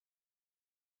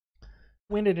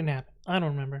 When did it happen? I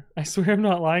don't remember. I swear I'm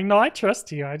not lying. No, I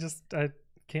trust you. I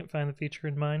can't find the feature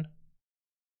in mine.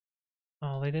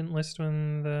 Oh, they didn't list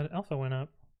when the alpha went up.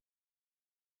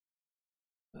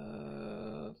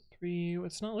 3,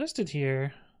 it's not listed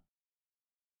here.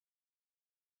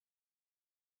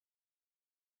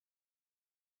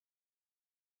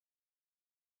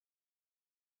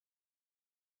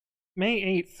 May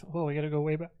 8th. Oh, we gotta go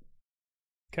way back.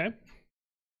 Okay.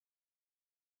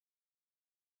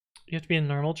 You have to be in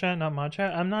normal chat, not mod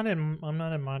chat. I'm not in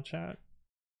mod chat.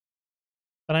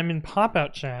 But I'm in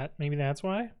pop-out chat. Maybe that's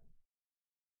why.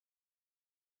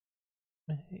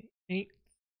 May 8th.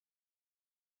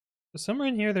 So somewhere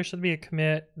in here there should be a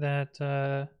commit that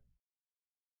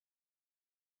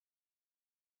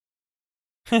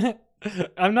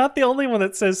I'm not the only one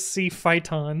that says C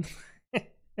Phyton.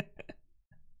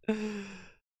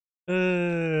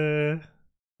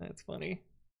 That's funny.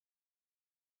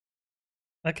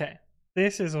 Okay,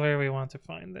 this is where we want to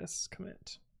find this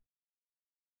commit.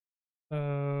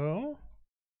 So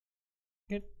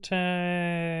git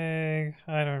tag.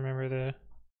 I don't remember the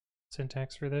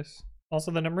syntax for this.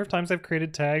 Also, the number of times I've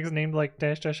created tags named like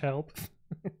dash dash help.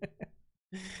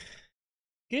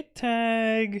 Git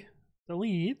tag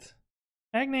delete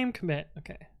tag name commit.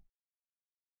 Okay.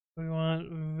 We want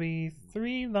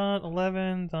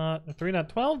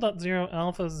v3.11.3.12.0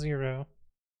 alpha 0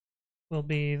 will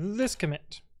be this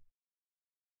commit.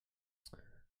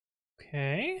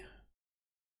 Okay.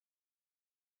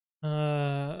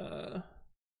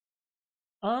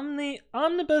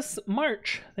 Omnibus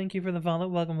March. Thank you for the follow.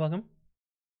 Welcome, welcome.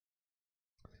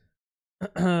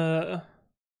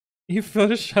 You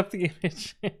photoshopped the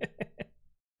image.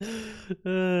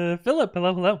 Philip,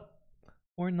 hello, hello.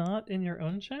 Or not in your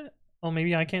own chat? Oh,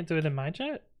 maybe I can't do it in my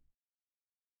chat?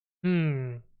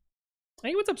 Hey,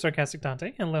 what's up, Sarcastic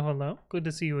Dante? Hello, hello. Good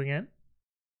to see you again.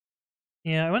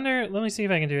 Yeah, I wonder, let me see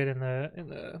if I can do it in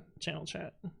the channel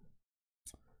chat.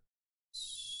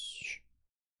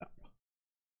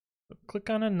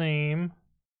 Click on a name.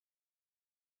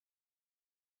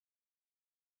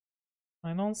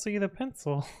 I don't see the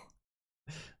pencil.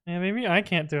 Yeah, maybe I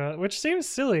can't do it, which seems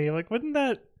silly. Like, wouldn't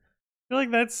that... I feel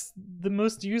like that's the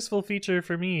most useful feature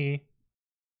for me,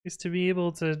 is to be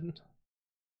able to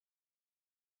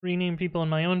rename people in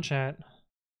my own chat.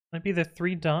 Might be the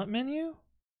 3-dot menu?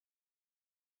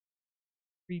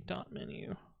 3-dot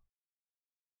menu.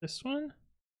 This one?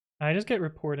 I just get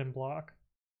report and block.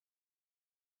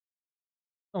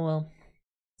 Oh well,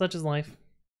 such is life.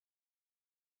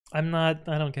 I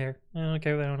don't care. I don't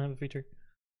care that I don't have a feature.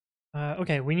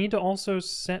 Okay, we need to also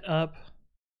set up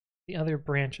the other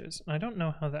branches. I don't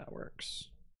know how that works.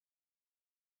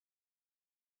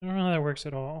 I don't know how that works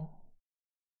at all.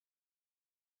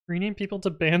 Rename people to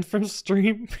banned from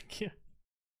stream? Yeah.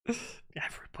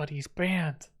 Everybody's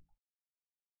banned.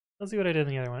 Let's see what I did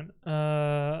in the other one.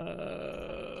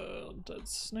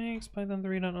 Deadsnakes, Python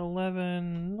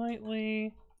 3.11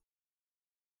 nightly.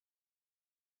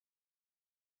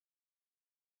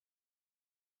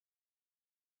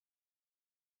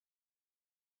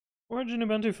 Origin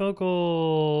Ubuntu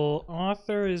Focal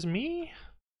author is me?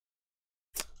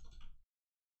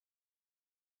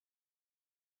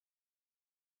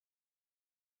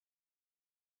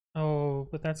 Oh,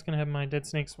 but that's gonna have my Dead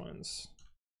Snakes ones.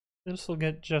 This will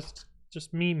get just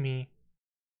me. Me.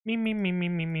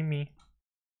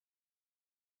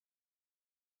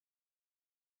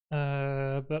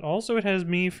 But also it has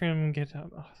me from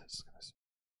GitHub. Oh, this is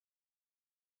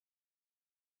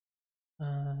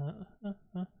gonna...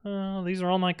 these are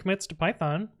all my commits to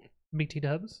Python. BT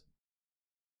dubs.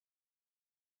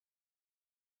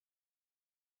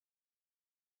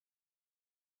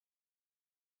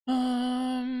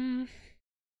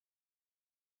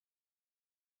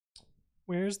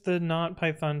 Where's the not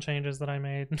Python changes that I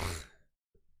made?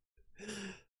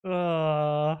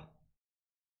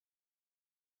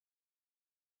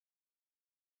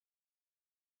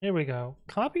 Here we go.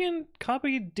 Copy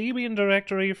Debian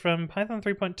directory from Python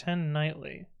 3.10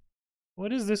 nightly.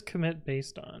 What is this commit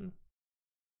based on?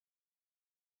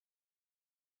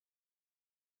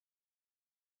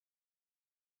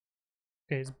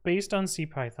 Okay, it's based on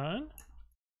CPython.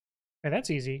 Okay,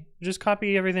 that's easy. Just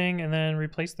copy everything and then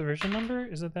replace the version number?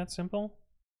 Is it that simple?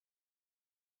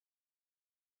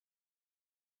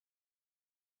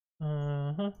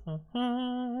 Here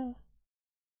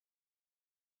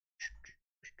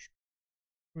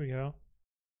we go.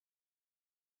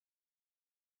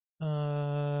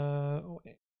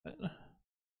 Wait.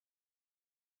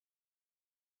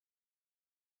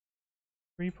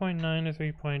 3.9 to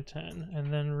 3.10,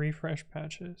 and then refresh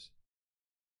patches.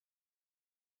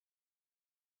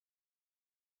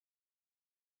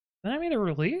 Then I made a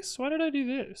release? Why did I do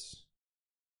this?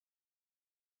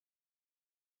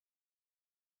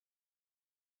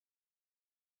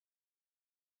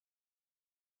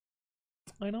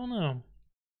 I don't know.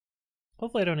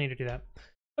 Hopefully I don't need to do that.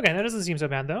 Okay, that doesn't seem so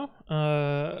bad though.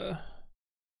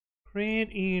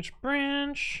 Create each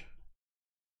branch.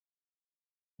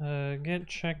 Get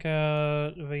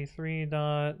checkout v3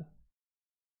 dot.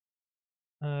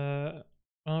 Well,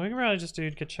 we can probably just do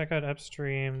get checkout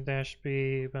upstream dash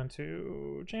b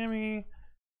ubuntu jammy,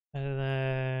 and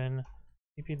then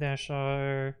ep dash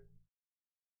r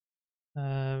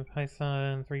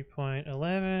python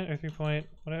 3.11 or 3 point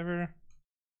whatever.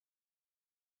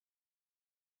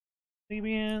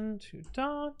 Debian to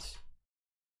dot.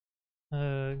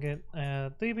 Get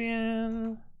add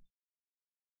Debian.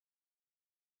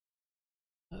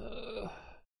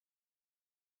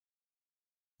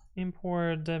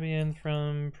 Import Debian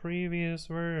from previous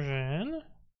version.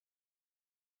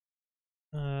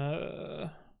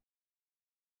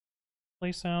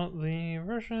 Place out the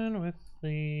version with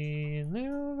the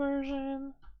new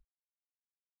version.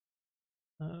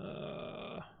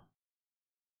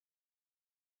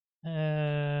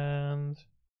 And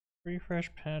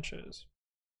refresh patches.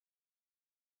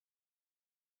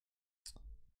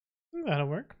 That'll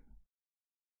work.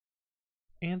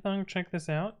 Anthon, check this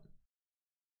out.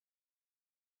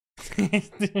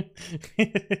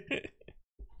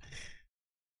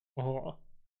 Oh.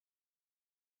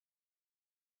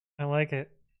 I like it.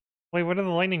 Wait, what are the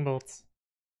lightning bolts?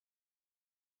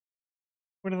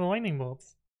 What are the lightning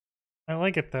bolts? I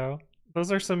like it though.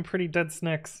 Those are some pretty dead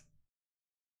snakes.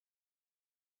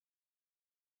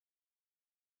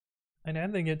 I'd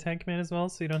add the get tag command as well,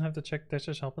 so you don't have to check dash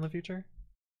help in the future.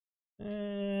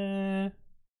 I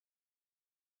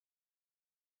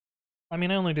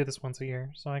mean, I only do this once a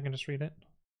year, so I can just read it.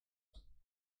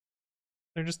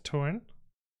 They're just torn.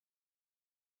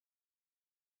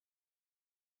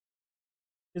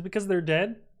 Is it because they're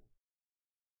dead?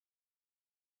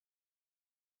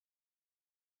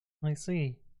 I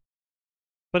see.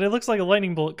 But it looks like a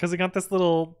lightning bolt because it got this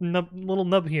little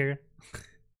nub here.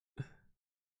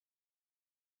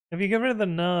 If you get rid of the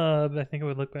nub, I think it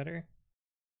would look better.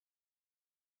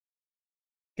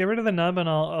 Get rid of the nub and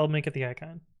I'll make it the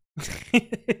icon.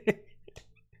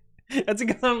 That's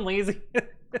because I'm lazy.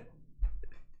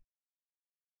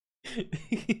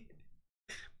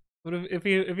 But if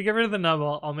you get rid of the nub,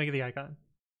 I'll make it the icon.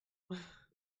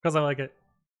 Because I like it.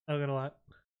 I like it a lot.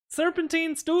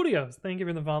 Serpentine Studios, thank you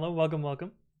for the follow. Welcome,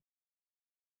 welcome.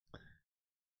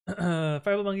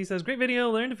 Fireball Monkey says, great video,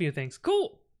 learned a few things.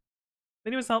 Cool.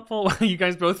 Video was helpful. You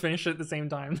guys both finished it at the same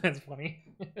time. That's funny.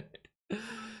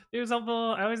 It was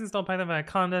helpful. I always install Python via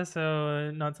Conda,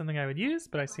 so not something I would use,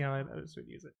 but I see how others would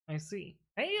use it. I see.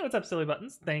 Hey, what's up, Silly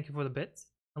Buttons? Thank you for the bits.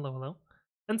 Hello, hello.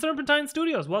 And Serpentine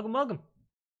Studios, welcome, welcome.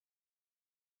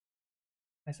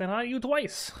 I said hi to you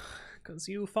twice, because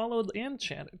you followed and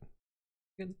chatted.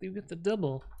 You get the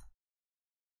double.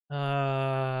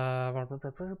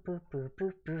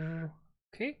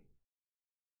 Okay.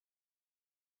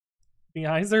 The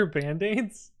eyes are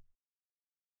band-aids?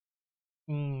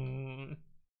 I mean,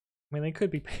 they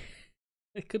could be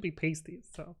pasties,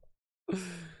 so.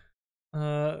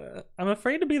 I'm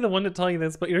afraid to be the one to tell you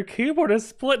this, but your keyboard is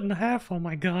split in half. Oh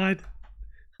my god.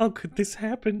 How could this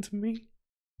happen to me?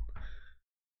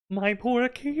 My poor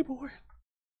keyboard.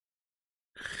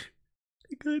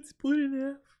 It got split in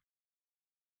half.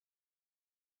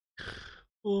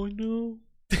 Oh no.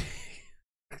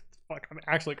 Fuck, I'm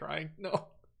actually crying. No.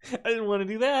 I didn't want to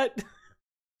do that.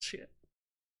 Shit.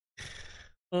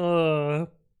 Now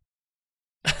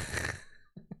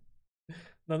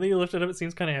that you lift it up, it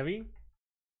seems kind of heavy.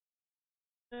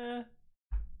 Yeah,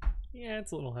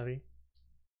 it's a little heavy.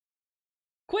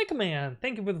 Quick Man,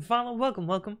 thank you for the follow. Welcome,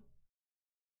 welcome.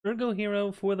 Ergo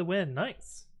Hero for the win.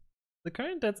 Nice. The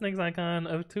current deadsnakes icon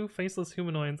of two faceless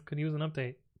humanoids could use an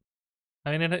update.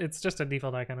 I mean, it's just a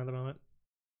default icon at the moment.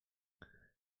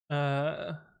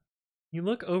 You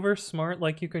look over smart,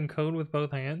 like you can code with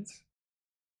both hands.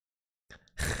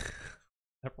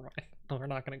 Never mind. No, we're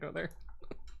not gonna go there.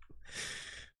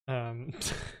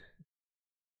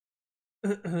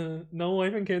 No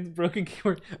wife and kids, broken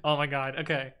keyboard. Oh my god.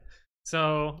 Okay,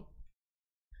 so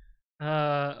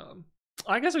I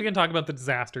guess we can talk about the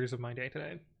disasters of my day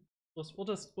today. We'll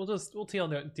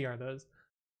TLDR those.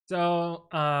 So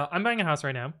I'm buying a house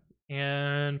right now,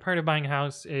 and part of buying a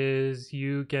house is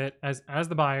you get, as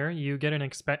the buyer, you get an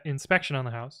inspection on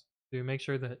the house to make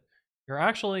sure that you're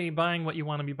actually buying what you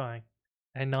want to be buying,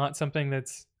 and not something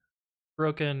that's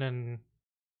broken and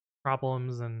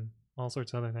problems and all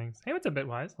sorts of other things. Hey, what's up,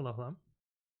 Bitwise? Hello,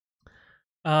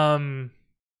 hello.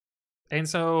 And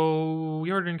so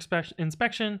we ordered an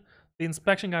inspection. The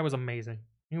inspection guy was amazing.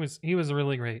 He was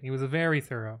really great. He was very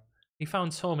thorough. He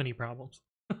found so many problems.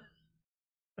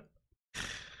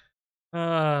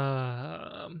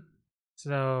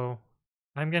 So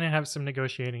I'm gonna have some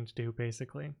negotiating to do,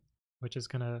 basically, which is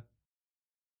gonna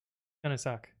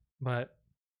suck, but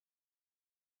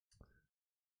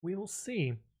we will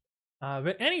see.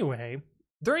 But anyway,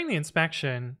 during the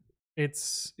inspection,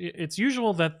 it's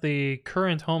usual that the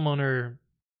current homeowner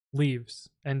leaves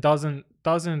and doesn't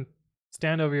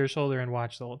stand over your shoulder and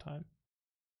watch the whole time.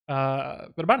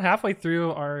 But about halfway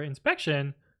through our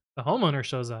inspection, the homeowner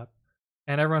shows up,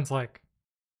 and everyone's like,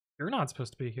 "You're not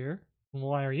supposed to be here.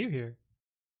 Why are you here?"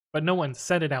 But no one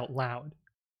said it out loud.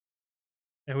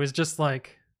 It was just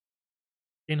like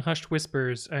in hushed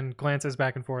whispers and glances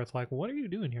back and forth, like, "What are you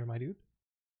doing here, my dude?"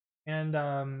 And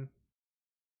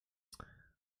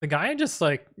the guy just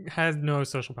like has no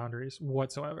social boundaries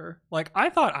whatsoever. Like, I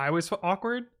thought I was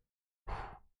awkward.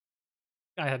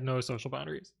 I had no social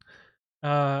boundaries.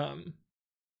 So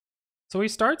he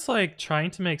starts like trying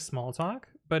to make small talk,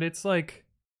 but it's like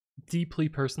deeply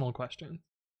personal questions.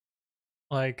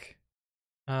 Like,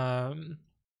 well,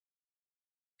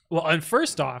 and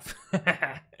first off,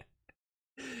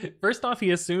 he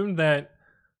assumed that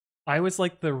I was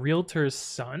like the realtor's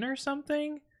son or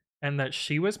something, and that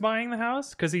she was buying the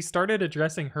house, because he started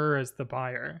addressing her as the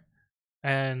buyer.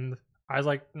 And I was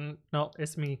like, no,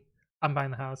 it's me. I'm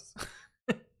buying the house.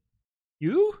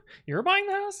 You're buying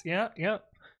the house? Yeah.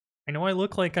 I know I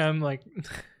look like I'm like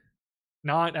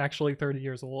not actually 30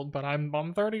 years old, but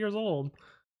I'm 30 years old.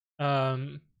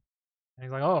 And he's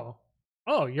like, oh,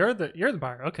 you're the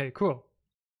buyer. Okay, cool.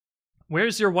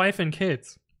 Where's your wife and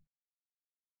kids?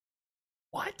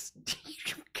 What?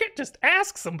 You can't just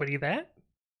ask somebody that.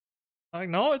 Like,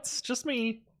 no, it's just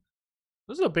me.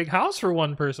 This is a big house for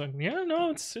one person. Yeah,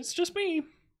 no, it's just me.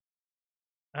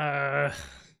 Like,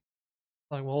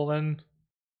 well then,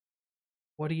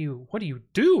 what do you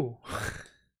do?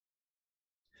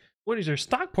 What is your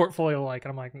stock portfolio like?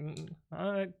 And I'm like,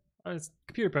 I was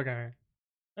computer programmer.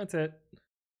 That's it.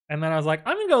 And then I was like,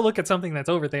 I'm gonna go look at something that's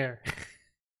over there.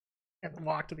 And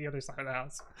walk to the other side of the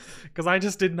house, because I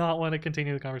just did not want to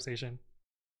continue the conversation.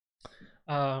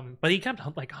 But he kept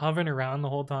like hovering around the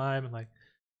whole time, and like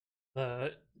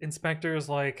the inspector's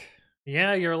like,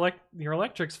 yeah, your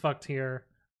electric's fucked here.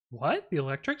 What? The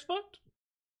electric's fucked?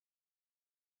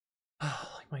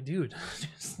 Like, my dude,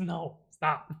 just no,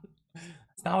 Stop.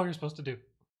 That's not what you're supposed to do.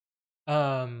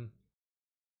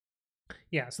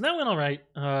 Yeah, so that went all right.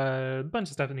 A bunch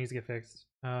of stuff that needs to get fixed.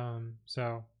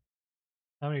 So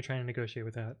I'm gonna try and negotiate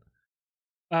with that.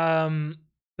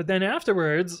 But then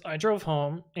afterwards, I drove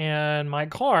home and my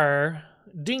car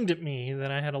dinged at me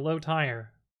that I had a low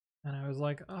tire, and I was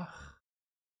like, "Ugh,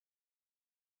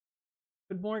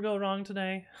 could more go wrong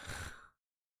today?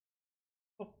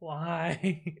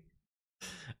 Why?"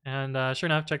 And sure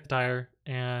enough, checked the tire,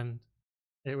 and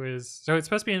it was so it's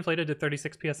supposed to be inflated to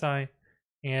 36 psi,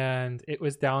 and it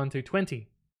was down to 20.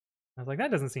 I was like,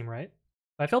 that doesn't seem right.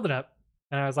 I filled it up,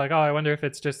 and I was like, oh, I wonder if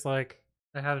it's just like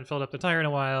I haven't filled up the tire in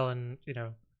a while, and you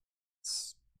know,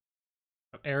 it's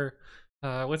air.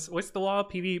 What's the law?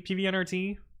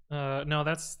 PVNRT? No,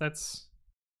 that's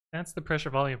the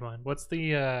pressure volume one. What's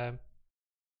the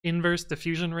inverse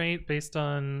diffusion rate based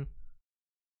on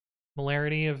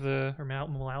molarity of the or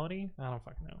molality? I don't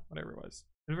fucking know. Whatever it was.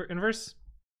 Inverse.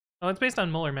 Oh, it's based on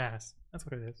molar mass. That's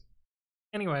what it is.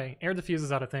 Anyway, air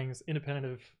diffuses out of things independent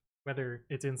of whether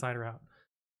it's inside or out.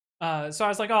 So I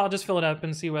was like, oh, I'll just fill it up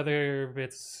and see whether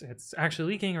it's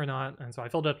actually leaking or not. And so I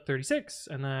filled it up to 36,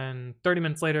 and then 30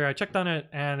 minutes later I checked on it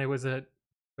and it was at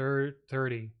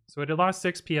 30. So it had lost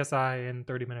 6 psi in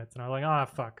 30 minutes, and I was like, oh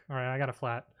fuck, all right, I got a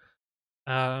flat.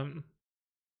 And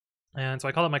so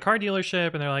I called up my car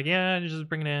dealership, and they're like, yeah, you just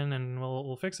bring it in and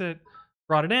we'll fix it.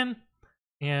 Brought it in,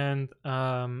 and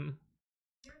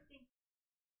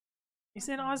is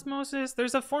it osmosis?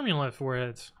 There's a formula for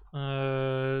it.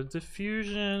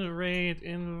 Diffusion rate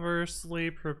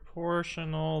inversely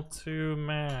proportional to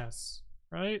mass,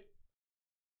 right?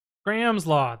 Graham's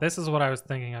law. This is what I was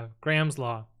thinking of. Graham's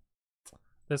law.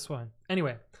 This one.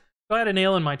 Anyway, so I had a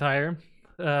nail in my tire.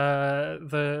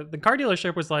 The car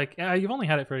dealership was like, yeah, you've only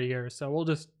had it for a year, so we'll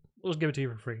just give it to you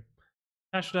for free.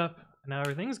 Patched it up, and now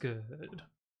everything's good.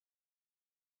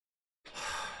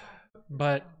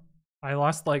 But I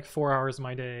lost like 4 hours of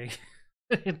my day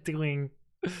doing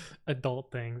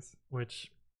adult things,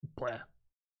 which blah.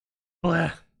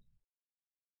 Blah.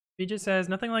 He just says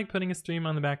nothing like putting a stream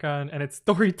on the background and it's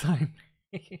story time.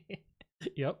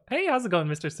 Yep. Hey, how's it going,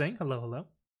 Mr. Singh? Hello, hello.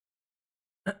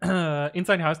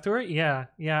 Inside house tour? Yeah.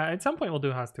 At some point we'll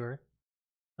do a house tour.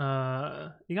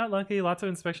 You got lucky. Lots of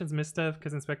inspections missed stuff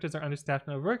because inspectors are understaffed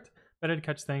and overworked. Better to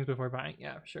catch things before buying.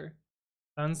 Yeah, for sure.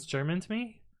 Sounds German to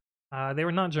me. They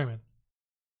were not German.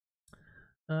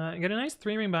 I got a nice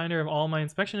 3-ring binder of all my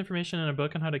inspection information and a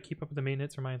book on how to keep up with the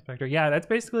maintenance for my inspector. Yeah, that's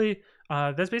basically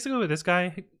what this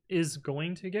guy is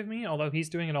going to give me, although he's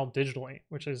doing it all digitally,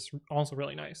 which is also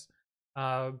really nice.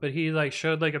 But he like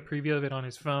showed like a preview of it on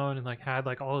his phone and like had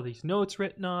like all of these notes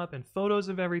written up and photos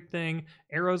of everything,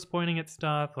 arrows pointing at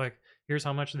stuff, like here's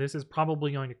how much this is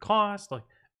probably going to cost. Like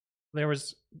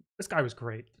this guy was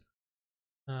great.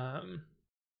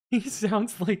 He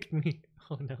sounds like me.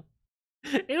 Oh no.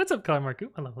 Hey, what's up, Color Marku?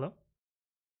 Hello.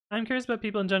 I'm curious about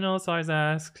people in general, so I always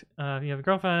ask, if you have a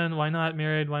girlfriend, why not?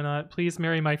 Married, why not? Please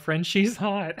marry my friend, she's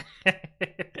hot.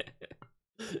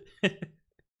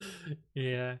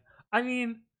 Yeah. I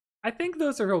mean, I think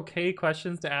those are okay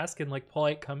questions to ask in like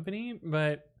polite company,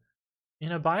 but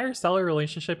in a buyer-seller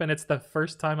relationship and it's the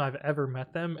first time I've ever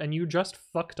met them and you just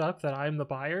fucked up that I'm the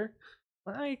buyer,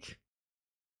 like,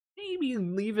 maybe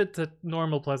leave it to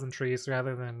normal pleasantries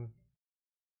rather than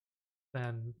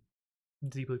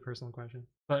deeply personal questions.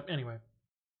 But anyway.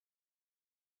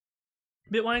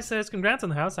 Bitwise says, congrats on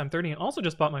the house. I'm 30 and also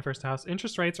just bought my first house.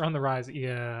 Interest rates are on the rise.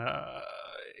 Yeah.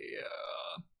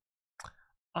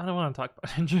 I don't want to talk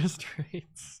about interest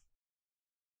rates.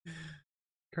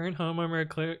 Current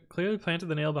homeowner clearly planted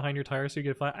the nail behind your tire so you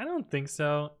get flat. I don't think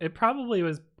so. It probably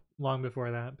was long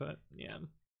before that, but yeah.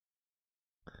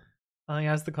 He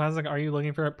asked the classic, are you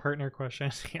looking for a partner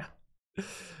question? Yeah.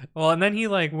 Well, and then he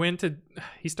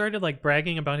started like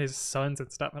bragging about his sons and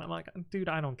stuff, and I'm like, dude,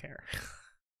 I don't care.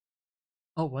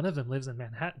 Oh, one of them lives in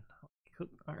Manhattan.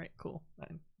 All right, cool.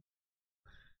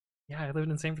 Yeah, I lived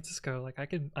in San Francisco. Like,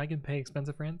 I can pay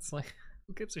expensive rents. Like,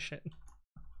 who gives a shit?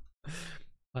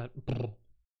 But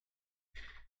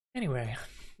anyway,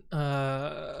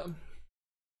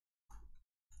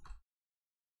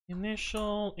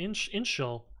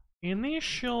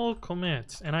 initial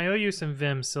commit, and I owe you some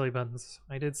Vim, silly buttons.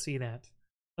 I did see that.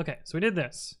 Okay, so we did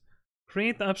this.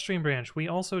 Create the upstream branch. We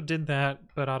also did that,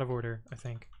 but out of order, I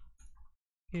think.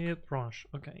 Hit branch.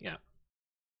 Okay, yeah.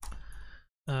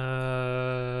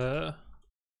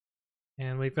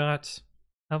 And we've got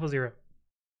Alpha 0.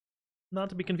 Not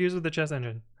to be confused with the chess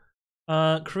engine.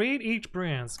 Create each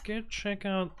branch. Git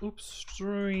checkout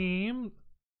upstream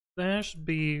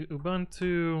 -b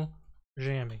Ubuntu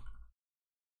Jammy.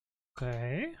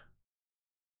 Okay.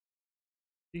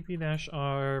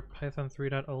 cp-r python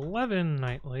 3.11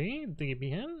 nightly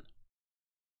debian.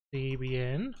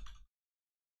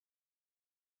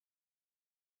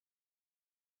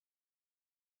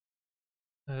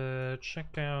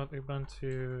 Check out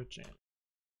Ubuntu Jam.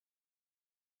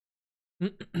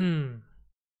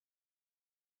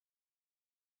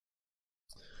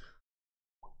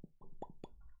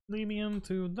 Debian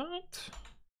to dot.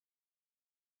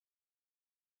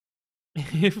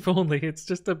 If only it's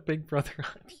just a big brother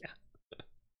on, yeah.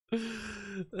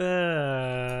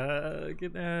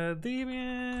 Get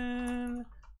Debian,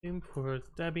 import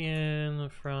Debian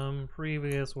from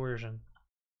previous version.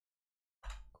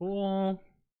 Cool.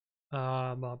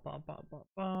 Ba ba ba ba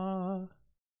ba.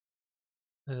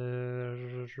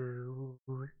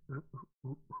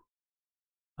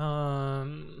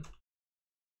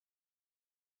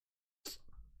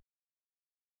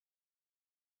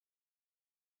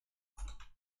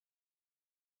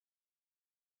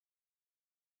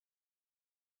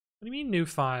 What do you mean new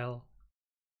file?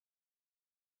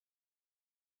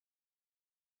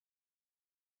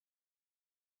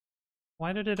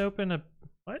 Why did it open a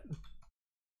what?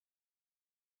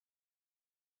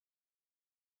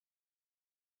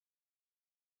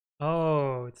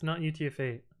 Oh, it's not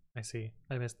UTF-8. I see.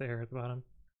 I missed the error at the bottom.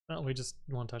 No, we just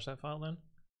won't touch that file then.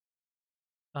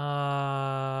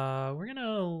 We're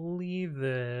gonna leave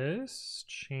this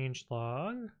change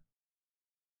log.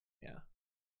 Yeah.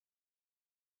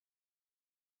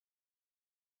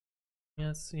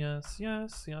 Yes, yes,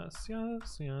 yes, yes,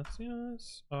 yes, yes,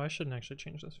 yes. Oh, I shouldn't actually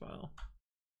change this file.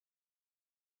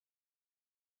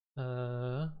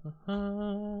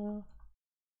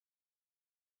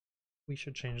 We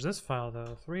should change this file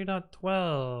though.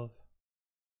 3.12.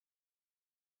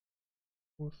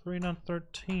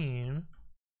 3.13.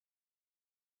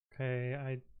 Okay,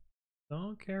 I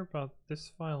don't care about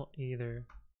this file either.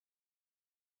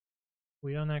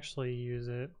 We don't actually use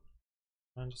it.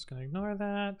 I'm just gonna ignore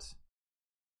that.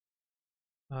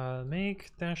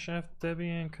 Make -f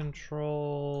Debian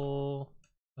control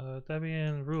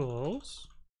Debian rules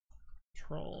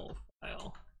control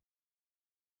file.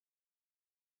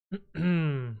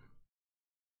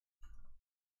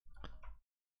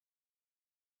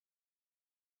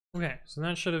 Okay, so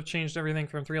that should have changed everything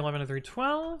from 3.11 to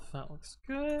 3.12. That looks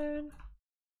good.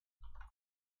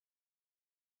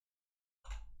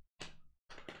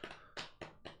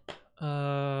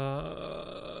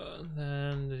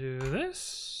 Then do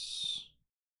this.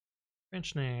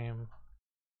 Branch name.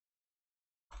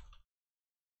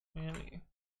 Annie.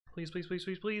 Please, please, please,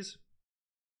 please, please.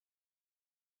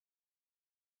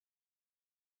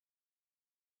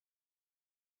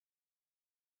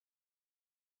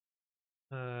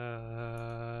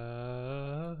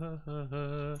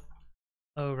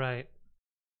 Oh, right.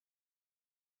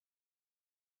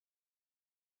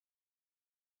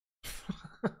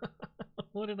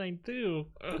 What did I do?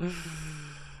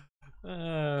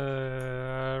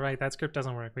 Right, that script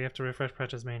doesn't work. We have to refresh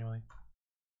patches manually.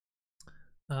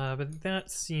 But that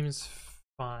seems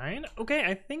fine. Okay,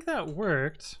 I think that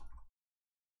worked.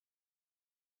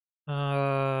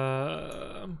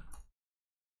 Now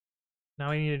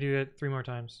we need to do it 3 more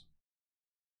times.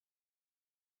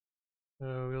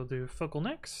 So we'll do focal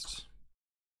next.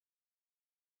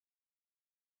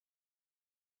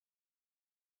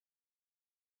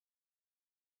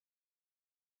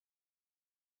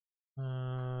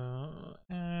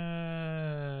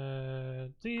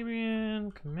 Add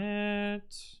Debian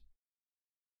commit.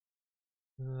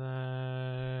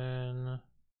 Then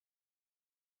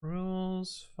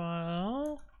rules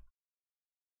file.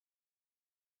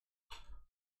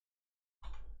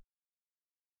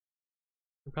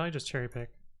 We'll probably just cherry pick.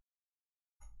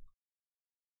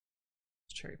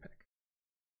 Cherry pick.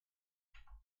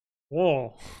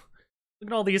 Whoa. Look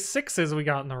at all these 6s we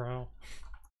got in a row.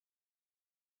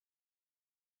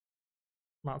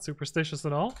 Not superstitious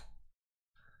at all.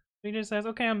 He just says,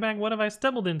 okay, I'm back. What have I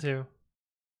stumbled into?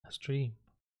 A stream.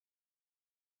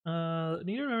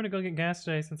 Need to remember to go get gas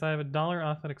today since I have $1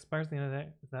 off that expires at the end of the day.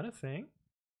 Is that a thing?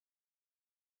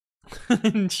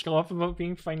 And show off about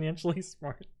being financially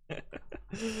smart.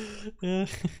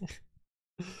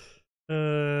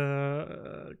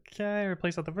 Okay,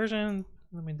 replace out the version.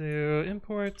 Let me do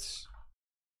import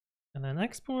and then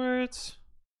export.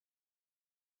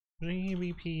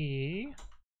 GBP.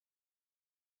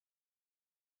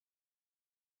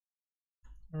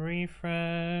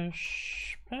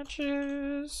 Refresh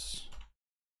patches.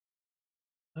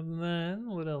 And then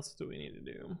what else do we need to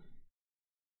do?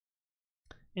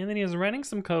 And then he is writing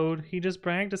some code. He just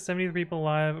bragged to 73 people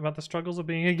live about the struggles of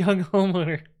being a young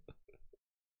homeowner.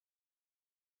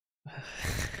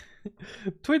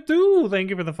 Twidu, thank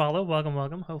you for the follow. Welcome,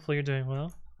 welcome. Hopefully you're doing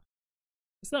well.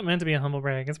 It's not meant to be a humble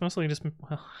brag. It's mostly just,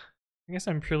 well, I guess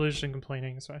I'm privileged and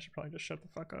complaining, so I should probably just shut the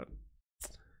fuck up.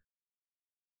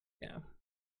 Yeah.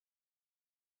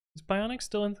 Is Bionic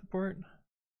still in support?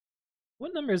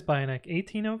 What number is Bionic?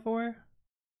 1804?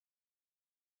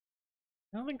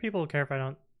 I don't think people will care if I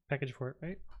don't package for it,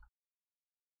 right?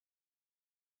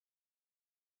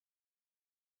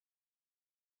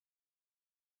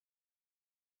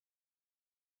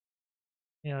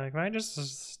 Yeah, like if I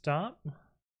just stop,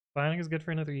 Bionic is good for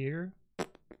another year.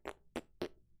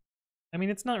 I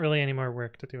mean, it's not really any more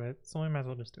work to do it, so I might as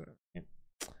well just do it. Right?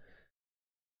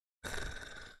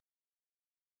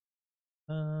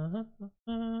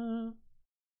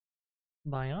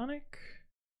 Bionic.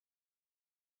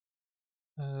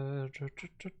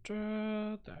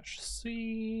 Dash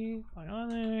C.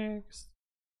 Bionics.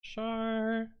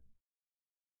 Char.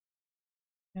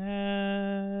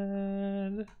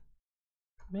 Add.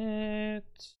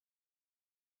 Commit.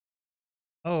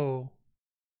 Oh.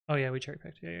 Oh yeah, we cherry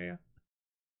picked. Yeah.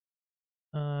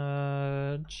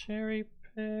 Cherry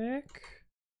pick.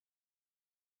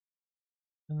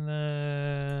 And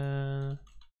then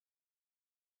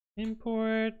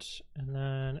import, and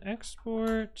then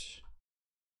export.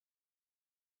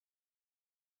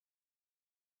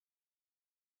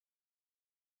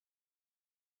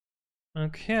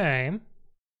 Okay. I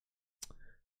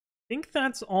think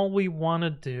that's all we want to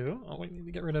do. Oh, we need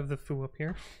to get rid of the foo up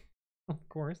here. Of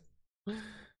course.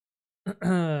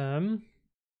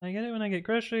 I get it when I get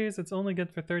groceries. It's only good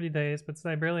for 30 days, but since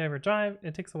I barely ever drive,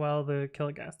 it takes a while to kill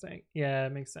a gas tank. Yeah,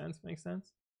 it makes sense. Makes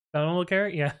sense. That one will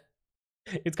carry? Yeah.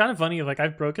 It's kind of funny. Like,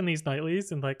 I've broken these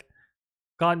nightlies and, like,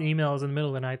 gotten emails in the middle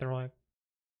of the night. They're like,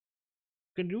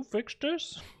 can you fix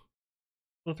this?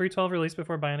 Will 3.12 release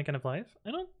before Bionic End of Life?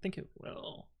 I don't think it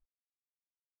will.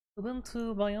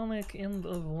 Ubuntu Bionic End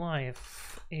of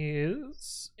Life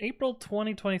is April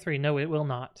 2023. No, it will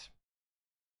not.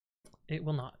 It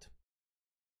will not.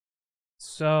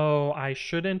 So I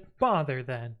shouldn't bother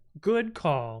then. Good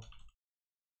call.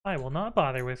 I will not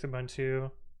bother with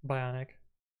Ubuntu Bionic,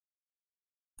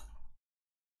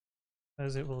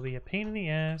 as it will be a pain in the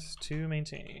ass to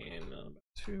maintain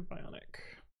Ubuntu Bionic.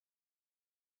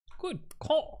 Good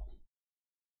call.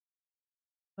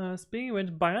 Speaking of which,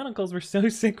 Bionicles were so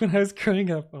sick when I was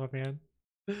growing up. Oh man.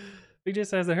 BJ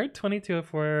says, I heard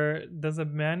 2204 does a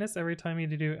madness every time you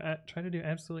try to do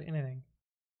absolutely anything.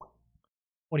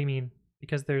 What do you mean?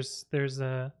 Because there's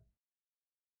a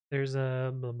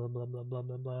blah blah blah blah blah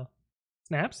blah blah.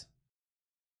 Snaps?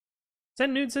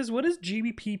 Send Nude says, what is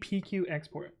GBP PQ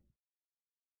export?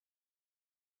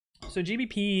 So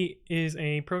GBP is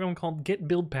a program called Git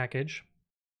Build Package.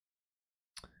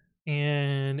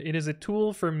 And it is a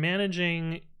tool for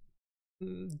managing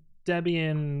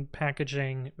Debian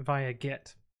packaging via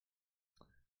Git.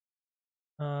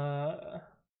 Yeah.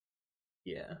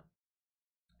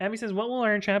 Abby says, what will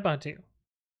our chatbot do?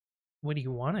 What do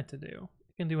you want it to do?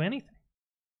 It can do anything.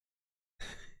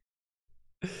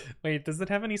 Wait, does it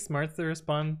have any smarts that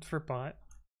respond for bot?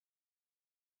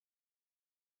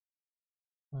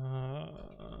 Do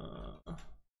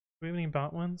we have any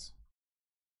bot ones?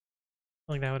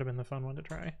 I think that would have been the fun one to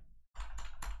try.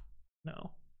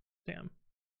 No. Damn.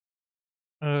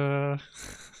 I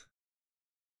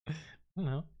don't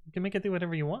know. You can make it do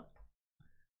whatever you want.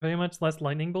 Very much less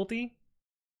lightning bolty.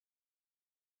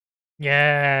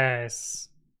 Yes.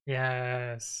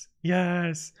 Yes.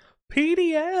 Yes.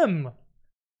 PDM.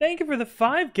 Thank you for the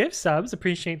 5 gift subs.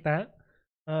 Appreciate that.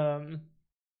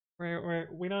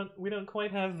 We don't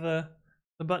quite have the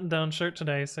button-down shirt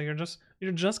today, so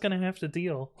you're just gonna have to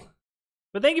deal.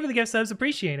 But thank you for the gift subs.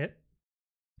 Appreciate it.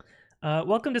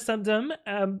 Welcome to Subdom,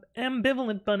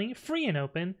 Ambivalent Bunny, Free and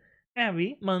Open,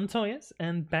 Abby, Montoyas,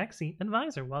 and Backseat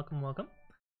Advisor. Welcome, welcome.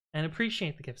 And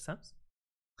appreciate the gift subs.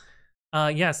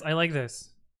 Yes, I like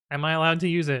this. Am I allowed to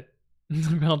use it?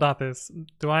 Mail.this.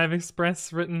 Do I have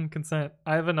express written consent?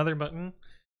 I have another button.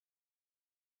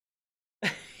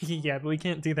 Yeah, but we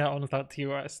can't do that one without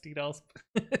TOS details.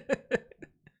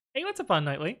 Hey, what's up on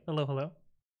Nightly? Hello, hello.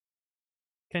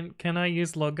 Can I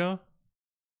use logo?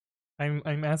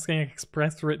 I'm asking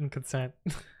express written consent.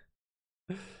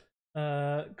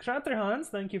 Krater Hans,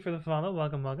 thank you for the follow.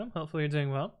 Welcome, welcome. Hopefully you're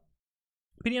doing well.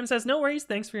 PDM says, no worries,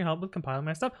 thanks for your help with compiling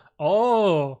my stuff.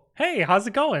 Oh, hey, how's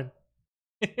it going?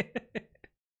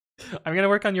 I'm gonna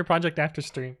work on your project after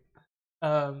stream.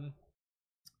 Are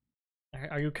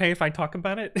you okay if I talk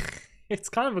about it? It's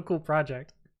kind of a cool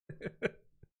project.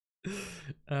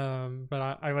 But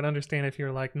I would understand if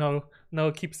you're like, no,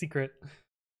 keep secret.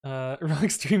 Wrong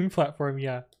streaming platform,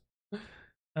 yeah.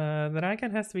 That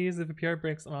icon has to be used if a PR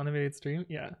breaks on animated stream.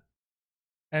 Yeah.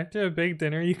 After a big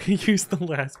dinner, you can use the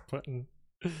last button.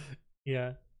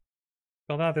 Yeah.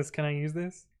 Filled out this. Can I use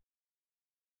this?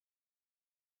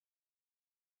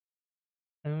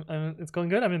 It's going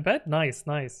good. I'm in bed. Nice,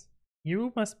 nice.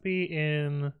 You must be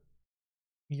in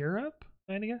Europe,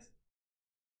 I guess.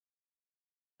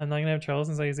 I'm not gonna have trouble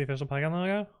since I use the official Python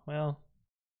logo. Well,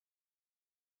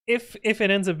 if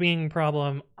it ends up being a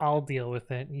problem, I'll deal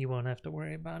with it. You won't have to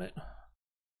worry about it.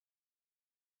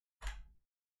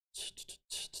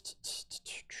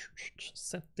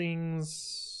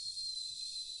 Settings.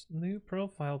 New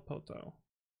profile photo.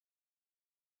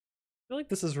 I feel like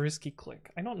this is risky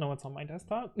click. I don't know what's on my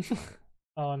desktop.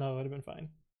 Oh no, it would have been fine.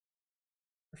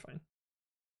 We're fine.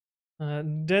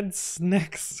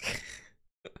 Deadsnakes.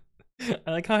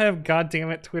 I like how I have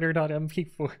goddammit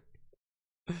twitter.mp4.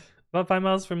 About 5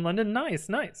 miles from London. Nice,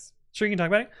 nice. Sure you can talk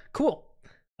about it? Cool.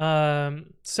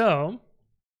 So.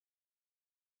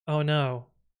 Oh no.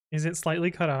 Is it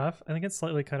slightly cut off? I think it's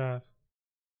slightly cut off.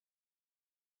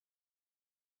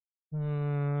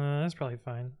 That's probably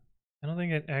fine. I don't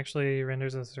think it actually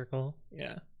renders a circle.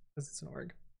 Yeah, because it's an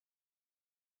org.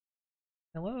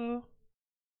 Hello?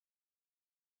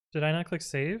 Did I not click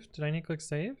save? Did I need to click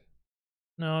save?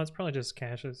 No, it's probably just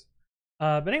caches.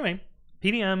 But anyway,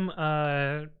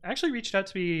 PDM actually reached out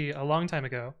to me a long time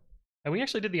ago. And we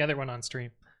actually did the other one on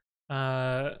stream.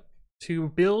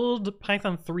 To build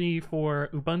Python 3 for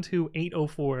Ubuntu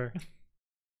 8.04.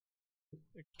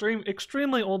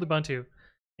 Extremely old Ubuntu.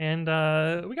 And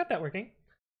we got that working.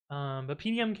 But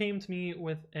PDM came to me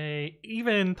with a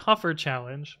even tougher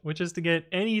challenge, which is to get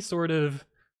any sort of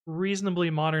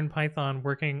reasonably modern Python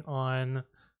working on.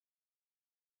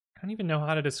 I don't even know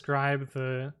how to describe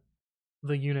the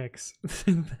Unix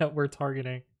that we're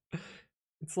targeting.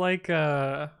 It's like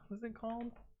what's it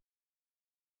called?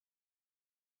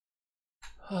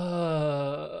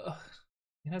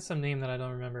 It has some name that I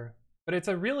don't remember, but it's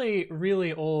a really,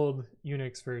 really old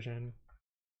Unix version.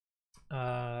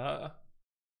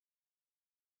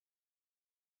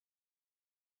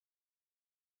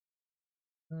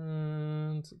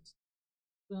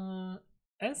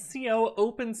 SCO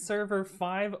Open Server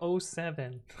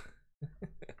 507,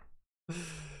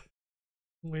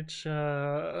 which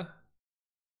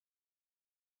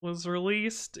was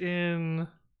released in.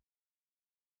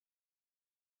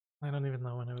 I don't even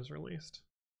know when it was released.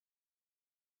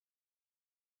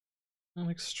 An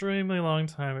extremely long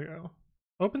time ago.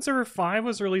 Open Server 5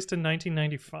 was released in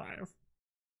 1995.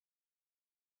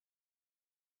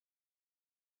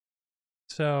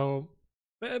 So,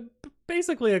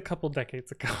 basically a couple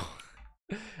decades ago.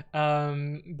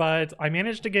 But I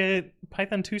managed to get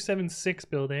Python 2.7.6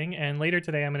 building, and later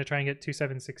today I'm going to try and get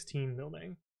 2.7.16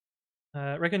 building.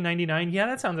 Reckon 99? Yeah,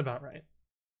 that sounds about right.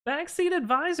 Backseat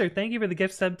Advisor, thank you for the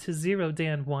gift sub to Zero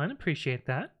Dan 1. Appreciate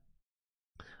that.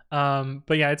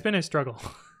 But yeah, it's been a struggle.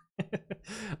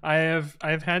 I've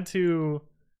had to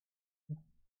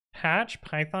patch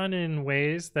Python in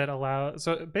ways that allow.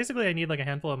 So basically, I need like a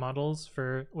handful of modules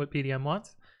for what PDM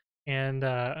wants, and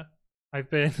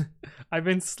I've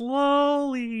been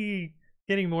slowly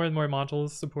getting more and more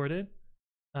modules supported,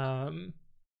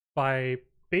 by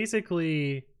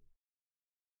basically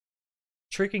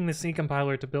tricking the C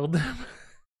compiler to build them.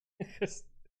 Because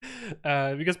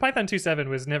Python 2.7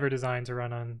 was never designed to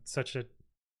run on such a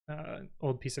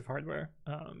old piece of hardware,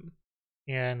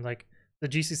 and like the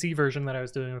GCC version that I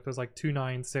was doing with was like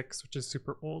 2.9.6, which is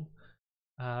super old.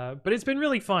 But it's been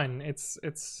really fun. It's I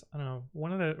don't know,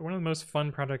 one of the most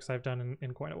fun projects I've done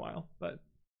in quite a while. But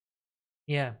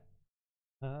yeah,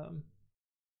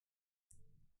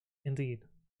 indeed.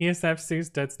 ESF sues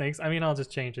deadsnakes. I mean, I'll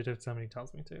just change it if somebody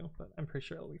tells me to, but I'm pretty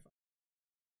sure it'll be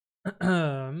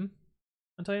fine.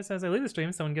 Antonio says, I leave the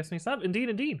stream, someone gifts me sub. Indeed,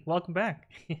 indeed. Welcome back.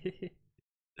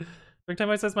 Every time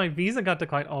I says my visa got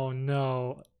declined. Oh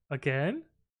no. Again?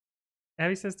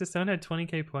 Abby says Distone had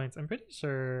 20k points. I'm pretty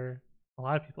sure a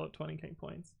lot of people have 20k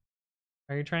points.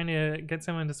 Are you trying to get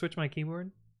someone to switch my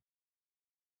keyboard?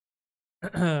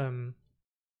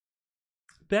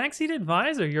 Backseat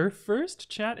Advisor, your first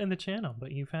chat in the channel,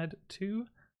 but you've had two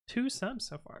subs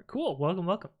so far. Cool. Welcome,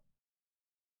 welcome.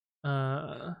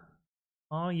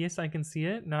 Oh, yes, I can see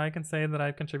it. Now I can say that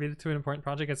I've contributed to an important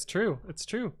project. It's true. It's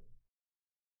true.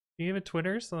 Do you have a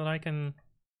Twitter so that I can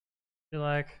be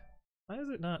like, why is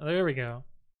it not? There we go.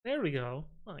 There we go.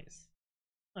 Nice.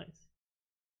 Nice.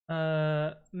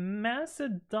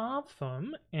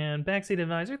 Macedophem and Backseat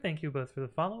Advisor, thank you both for the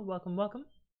follow. Welcome, welcome.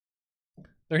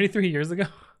 33 years ago?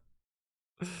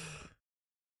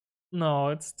 No,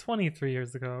 it's 23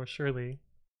 years ago, surely.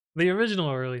 The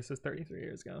original release is 33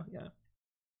 years ago, yeah.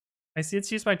 I see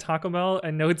it's used by Taco Bell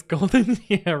and know it's golden.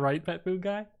 Yeah, right, pet food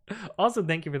guy. Also,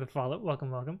 thank you for the follow.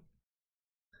 Welcome, welcome.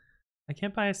 I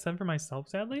can't buy a sub for myself,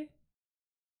 sadly.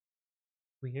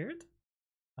 Weird.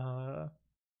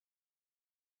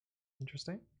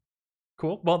 Interesting.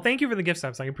 Cool. Well, thank you for the gift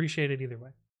subs. I appreciate it either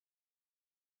way.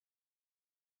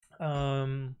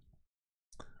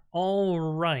 All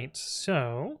right.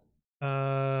 So,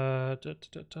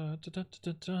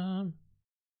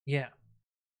 yeah.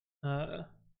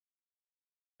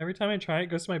 Every time I try, it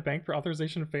goes to my bank for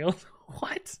authorization failed.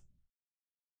 What?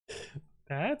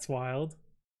 That's wild.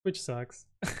 Twitch sucks.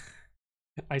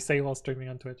 I say while streaming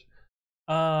on Twitch.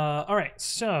 All right.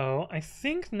 So I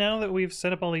think now that we've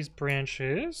set up all these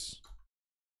branches,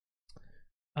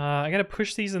 I gotta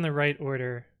push these in the right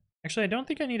order. Actually, I don't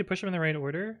think I need to push them in the right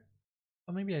order.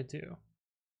 Oh, maybe I do.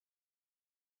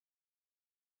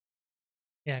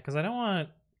 Yeah, because I don't want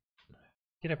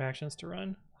GitHub Actions to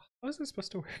run. How is this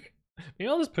supposed to work? Maybe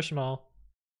I'll just push them all.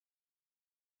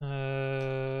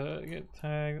 Get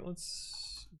tag.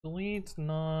 Let's delete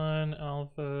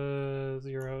non-alpha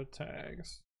 0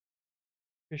 tags.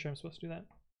 Pretty sure I'm supposed to do that.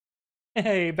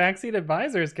 Hey, Backseat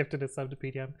Advisors gifted a sub to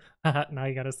PDM. Now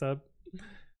you got a sub.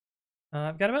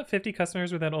 I've got about 50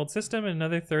 customers with that old system and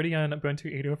another 30 on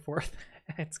Ubuntu 804.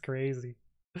 That's crazy.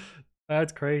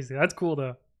 That's crazy. That's cool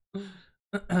though.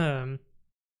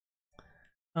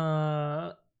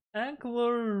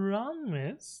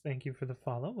 Agloromus, thank you for the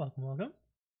follow. Welcome, welcome.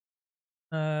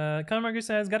 Conor Marcus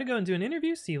says, gotta go and do an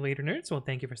interview. See you later, nerds. Well,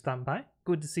 thank you for stopping by.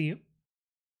 Good to see you.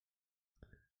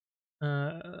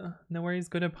 No worries,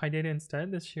 go to PyData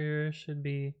instead. This year should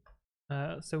be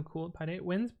so cool at PyData.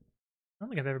 When's I don't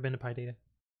think I've ever been to PyData.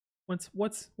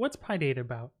 What's PyData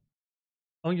about?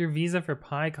 Oh, your visa for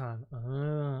PyCon.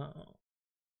 Oh.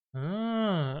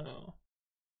 Oh.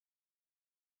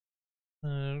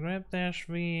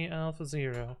 Grep-v alpha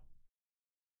 0.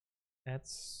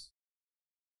 That's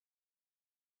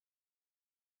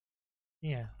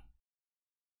yeah.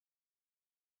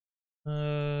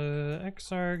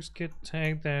 Xargs get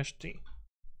tag -d.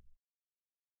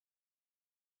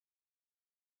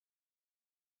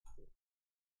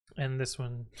 And this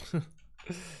one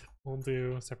we'll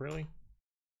do separately.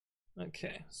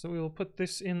 Okay, so we will put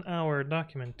this in our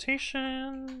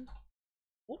documentation.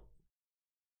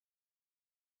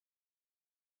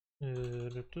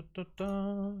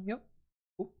 Yep.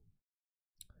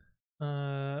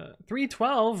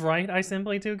 312, right? I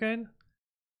simply too good.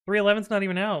 311's not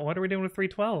even out. What are we doing with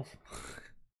 312?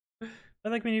 I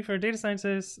like me for data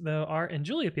scientists, though Art and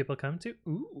Julia people come to.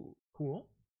 Ooh, cool.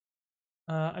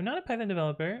 I'm not a Python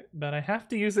developer, but I have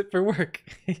to use it for work.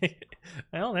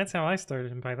 Well, that's how I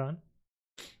started in Python.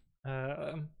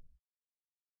 Darn,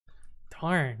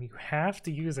 you have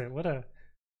to use it. What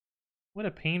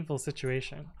a painful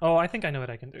situation. Oh, I think I know what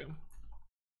I can do.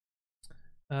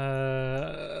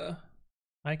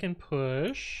 I can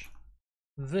push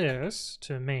this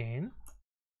to main.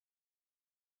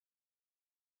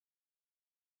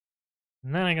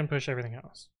 And then I can push everything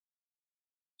else.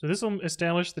 So this will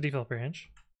establish the default branch.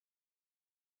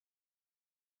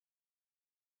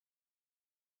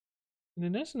 The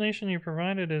destination you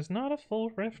provided is not a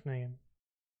full ref name.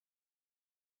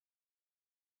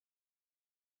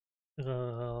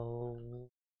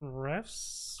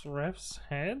 Refs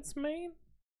heads main?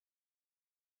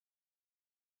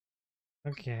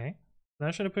 Okay.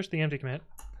 That should have pushed the empty commit.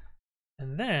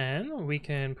 And then we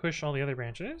can push all the other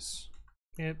branches.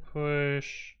 Git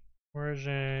push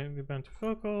origin, Ubuntu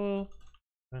focal,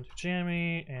 Ubuntu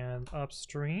jammy, and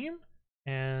upstream,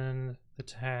 and the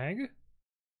tag.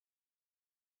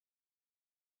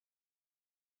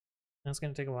 That's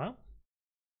gonna take a while.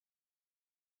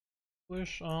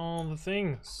 Push all the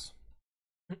things.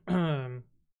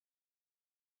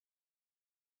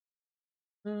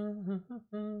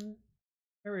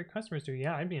 Every customers do.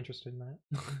 Yeah, I'd be interested in that.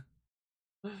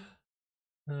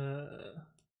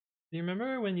 Do you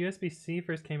remember when USB-C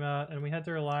first came out and we had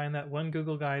to rely on that one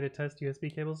Google guy to test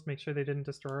USB cables to make sure they didn't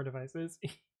destroy our devices?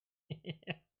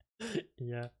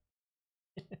 Yeah.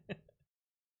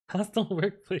 Hostile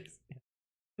workplace.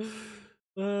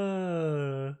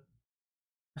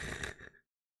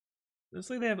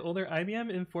 Mostly they have older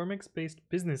IBM Informix-based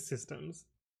business systems.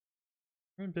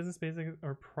 Business Basic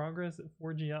or Progress at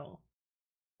 4GL.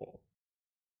 Oh.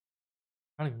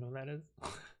 I don't even know what that is.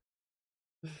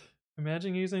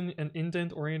 Imagine using an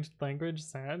indent-oriented language,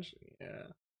 Sag. Yeah.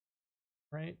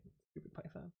 Right? Stupid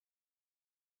Python.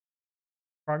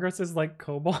 Progress is like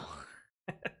COBOL.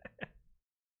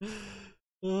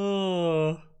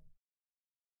 Oh.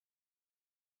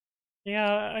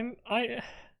 Yeah, I've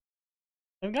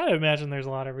got to imagine there's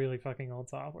a lot of really fucking old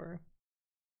software.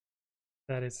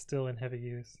 that is still in heavy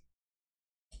use.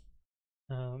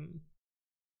 But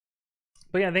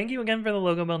yeah, thank you again for the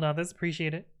logo build out. This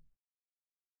appreciate it.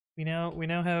 We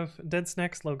now have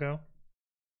deadsnakes logo.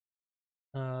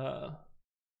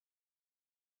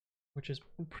 Which is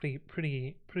pretty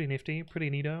nifty, pretty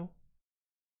neato.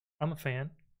 I'm a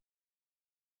fan.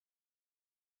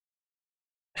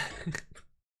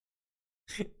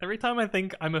 Every time I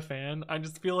think I'm a fan, I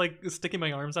just feel like sticking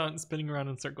my arms out and spinning around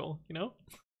in a circle, you know?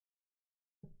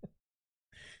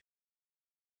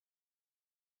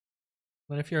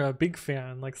 But if you're a big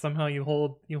fan, like somehow you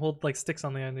hold like sticks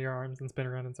on the end of your arms and spin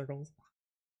around in circles.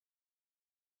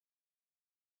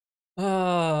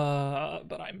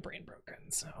 But I'm brain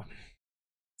broken, so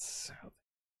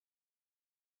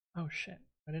oh shit.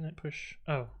 I didn't push.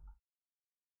 Oh.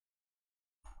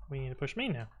 We need to push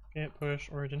main now. Get push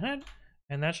origin head,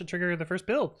 and that should trigger the first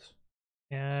build.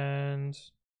 And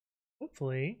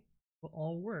hopefully will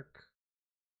all work.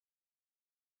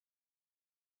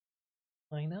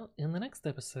 Find out in the next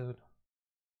episode.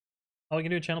 Oh, we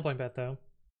can do a channel point bet though.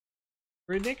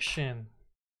 Prediction.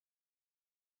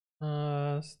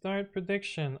 Start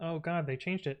prediction. Oh god, they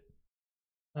changed it.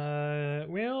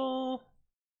 Will,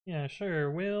 yeah,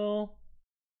 sure, will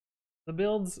the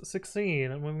builds succeed?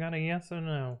 And we've got a yes or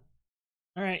no.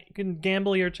 Alright, you can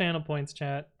gamble your channel points,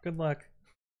 chat. Good luck.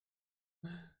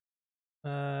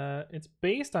 It's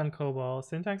based on COBOL.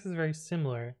 Syntax is very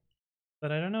similar.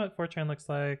 But I don't know what Fortran looks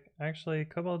like. Actually,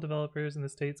 COBOL developers in the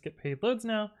States get paid loads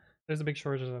now. There's a big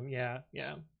shortage of them. Yeah.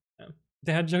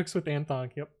 Dad jokes with Anthon.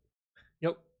 Yep.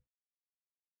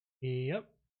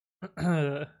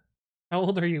 How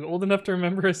old are you? Old enough to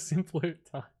remember a simpler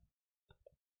time.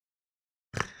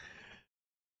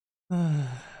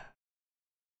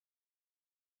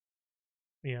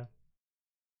 Yeah.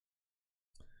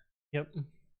 Yep.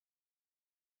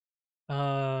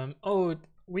 Oh,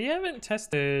 we haven't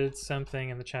tested something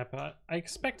in the chatbot. I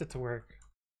expect it to work.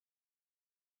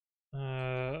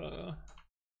 But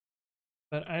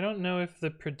I don't know if the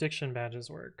prediction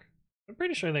badges work. I'm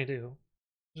pretty sure they do.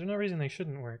 There's no reason they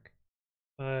shouldn't work.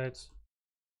 But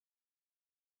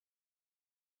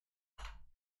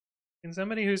can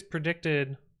somebody who's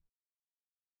predicted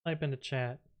type into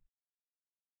chat?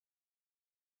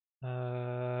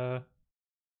 Well,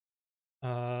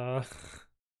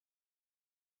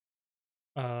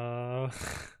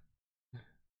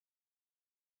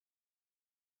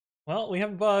 we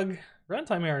have a bug.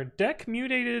 Runtime error. Deck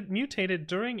mutated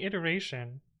during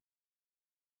iteration.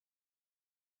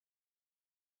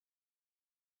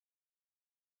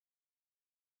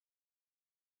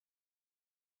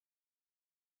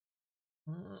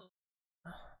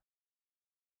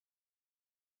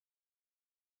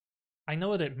 I know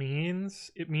what it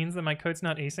means. It means that my code's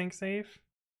not async safe,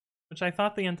 which I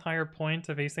thought the entire point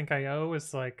of async IO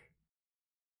was like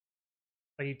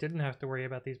you didn't have to worry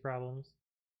about these problems.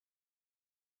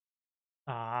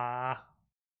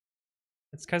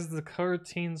 It's because the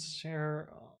coroutines share.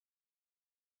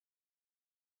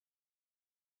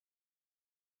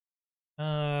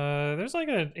 There's like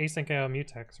an async IO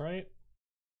mutex, right?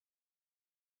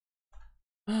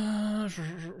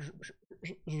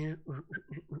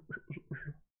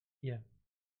 Yeah.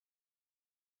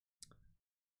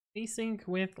 Async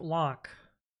with lock.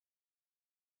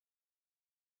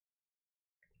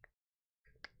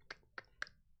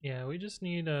 Yeah, we just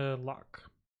need a lock.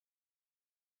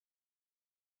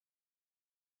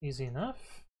 Easy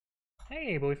enough.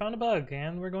 Hey, but we found a bug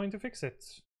and we're going to fix it.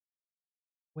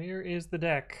 Where is the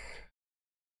deck?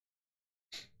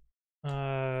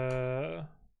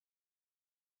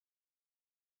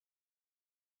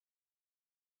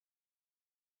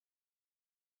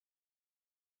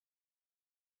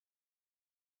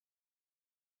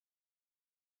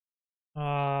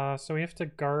 So we have to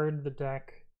guard the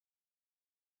deck.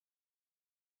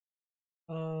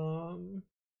 What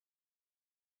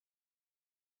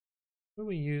do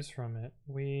we use from it?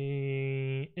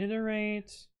 We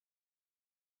iterate.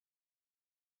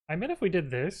 I bet if we did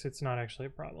this, it's not actually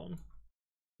a problem.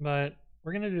 But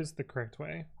we're gonna do this the correct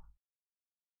way.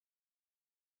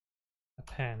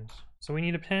 Append. So we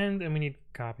need append and we need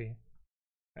copy.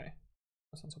 Okay.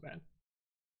 That's not so bad.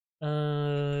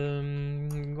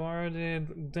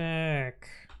 Guarded deck.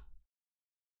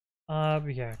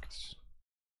 Object.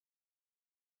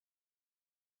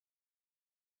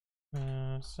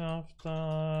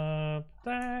 Self.deck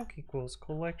equals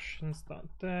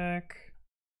collections.deck.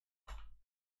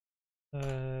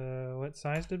 What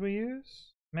size did we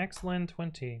use? Max len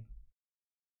 20.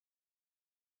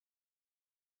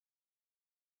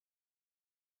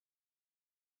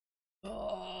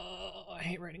 Oh, I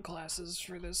hate writing classes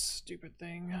for this stupid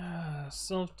thing.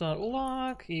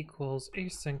 Self.lock equals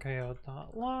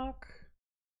asyncio.lock.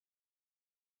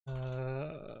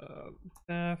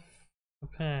 Def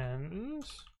append.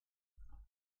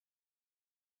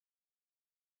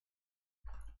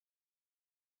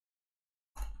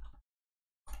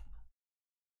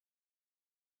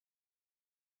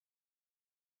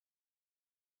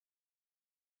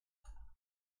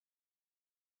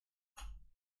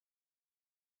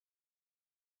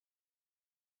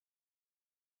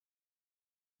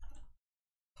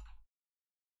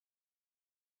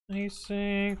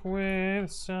 Async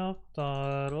with self.lock.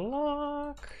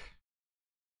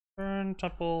 Turn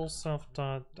tuple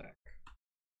self.deck.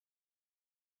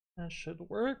 That should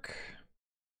work.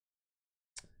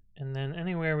 And then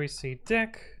anywhere we see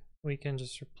deck, we can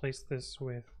just replace this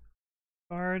with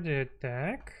guarded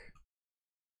deck.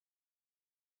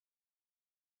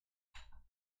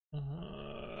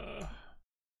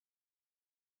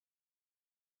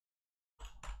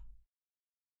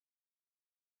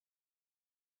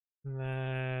 And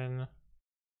then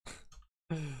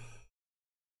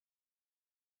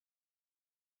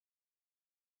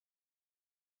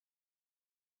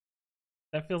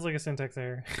that feels like a syntax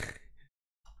error.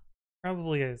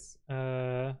 Probably is.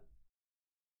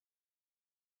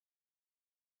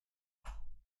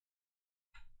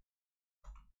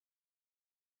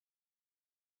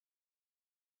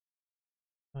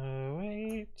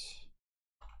 Wait.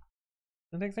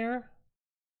 Syntax error?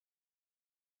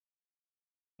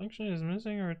 Function is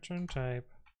missing a return type.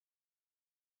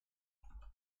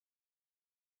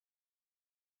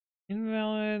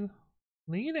 Invalid.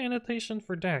 Lead annotation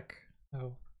for deck.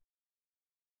 Oh.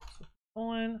 So,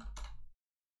 colon.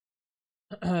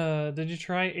 Did you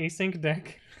try async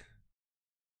deck?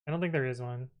 I don't think there is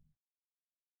one.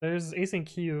 There's async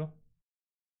queue,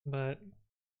 but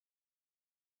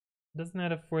doesn't that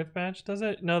have fourth batch, does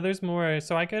it? No, there's more.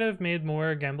 So I could have made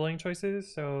more gambling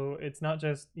choices, so it's not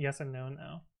just yes and no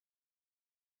now.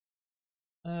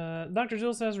 Dr.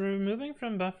 Jill says removing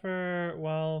from buffer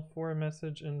while for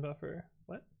message in buffer.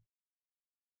 What?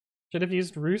 Should have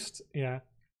used roost? Yeah.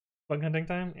 Bug hunting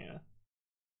time? Yeah.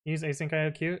 Use async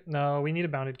IOQ? No, we need a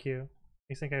bounded queue.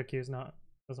 Async IOQ is not,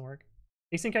 doesn't work.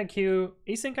 Async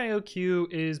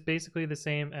IOQ is basically the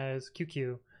same as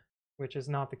QQ, which is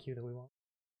not the queue that we want.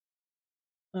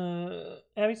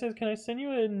 Abby says, can I send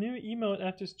you a new emote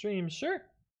after stream? Sure.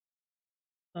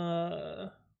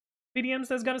 BDM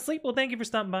says, gotta sleep. Well, thank you for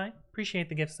stopping by. Appreciate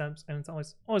the gift subs, and it's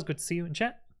always good to see you in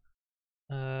chat.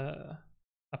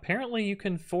 Apparently you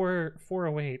can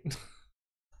 408.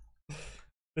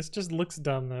 This just looks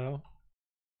dumb though.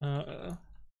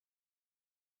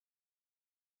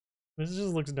 This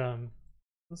just looks dumb.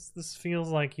 This feels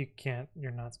like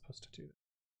you're not supposed to do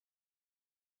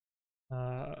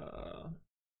that.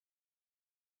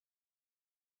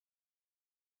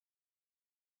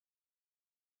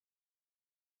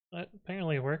 But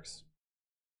apparently it works.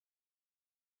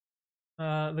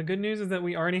 The good news is that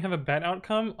we already have a bet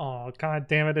outcome. Oh, god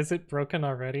damn it, is it broken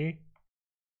already?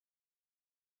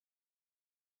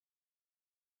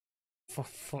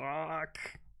 Fuck.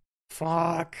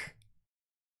 Fuck.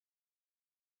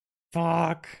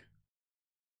 Fuck.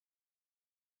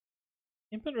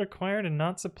 Input required and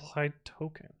not supplied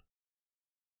token.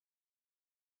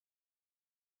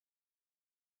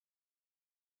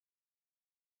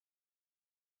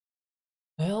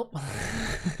 Well,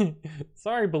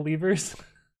 sorry, believers.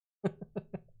 You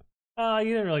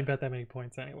didn't really bet that many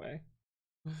points anyway.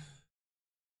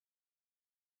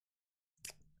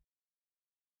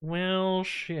 Well,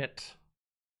 shit.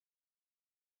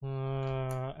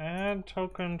 Add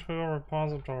token to a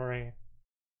repository.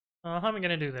 How am I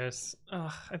gonna do this?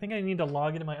 I think I need to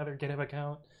log into my other GitHub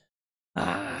account.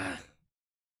 I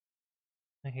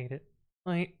hate it.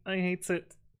 I hates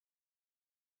it.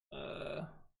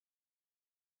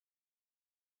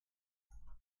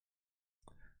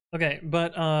 Okay,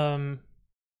 but can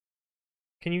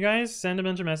you guys send a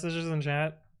bunch of messages in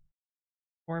chat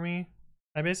for me?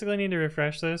 I basically need to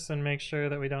refresh this and make sure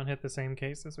that we don't hit the same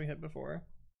case as we hit before.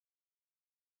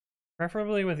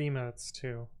 Preferably with emotes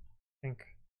too. I think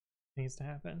needs to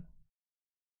happen.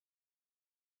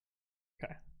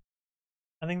 Okay.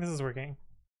 I think this is working.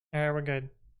 Alright, we're good.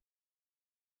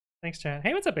 Thanks, chat.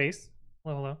 Hey, what's up, Ace?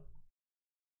 Hello, hello.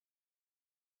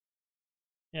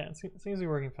 Yeah, it seems to be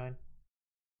working fine.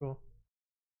 Cool.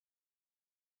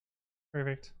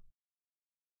 Perfect.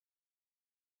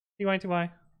 TY.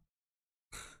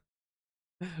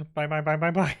 Bye, bye, bye,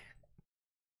 bye, bye.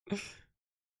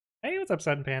 Hey, what's up,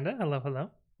 Sudden Panda? Hello,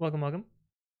 hello. Welcome, welcome.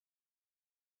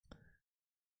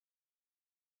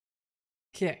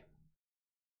 Okay.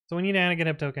 So we need to add a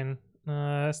GitHub token.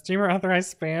 Streamer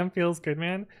authorized spam feels good,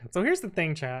 man. So here's the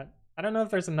thing, chat. I don't know if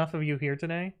there's enough of you here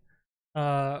today.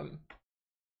 But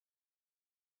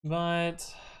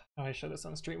oh, I show this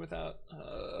on stream without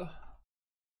let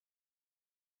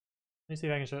me see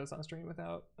if I can show this on stream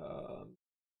without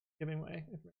giving away.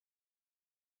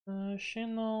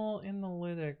 Channel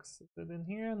analytics. Is it in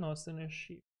here? No, it's in a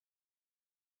sheet.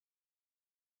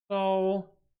 So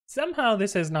somehow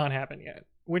this has not happened yet,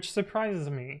 which surprises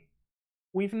me.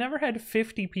 We've never had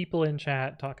 50 people in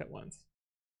chat talk at once,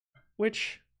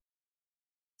 which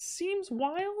seems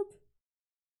wild.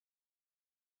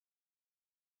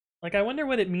 Like, I wonder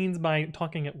what it means by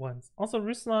talking at once. Also,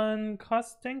 Ruslan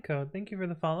Kostenko, thank you for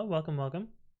the follow. Welcome, welcome.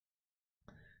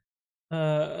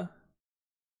 Add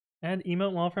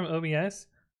emote wall from OBS.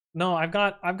 No, I've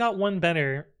got one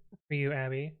better for you,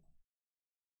 Abby.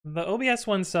 The OBS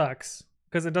one sucks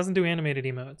because it doesn't do animated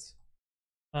emotes.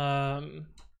 That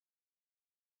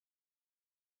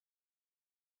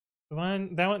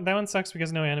one sucks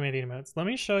because no animated emotes. Let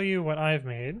me show you what I've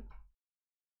made.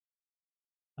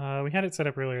 We had it set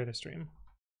up earlier this stream.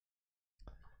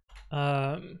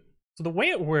 So the way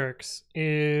it works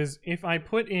is if I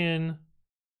put in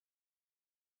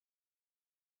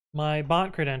my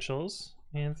bot credentials,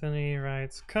 Anthony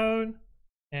writes code,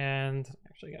 and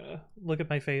actually gotta look at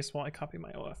my face while I copy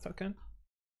my OAuth token.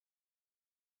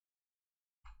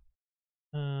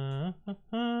 And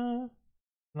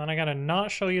then I gotta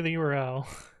not show you the URL.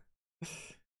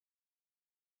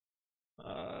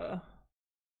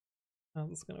 How's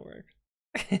this gonna work?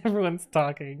 Everyone's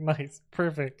talking. Nice.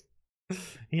 Perfect.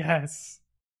 Yes.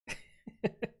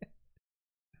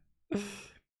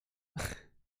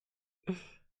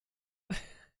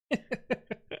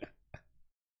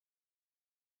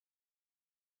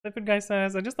 Stupid guy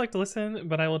says, I just like to listen,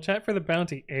 but I will chat for the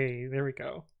bounty. Hey, there we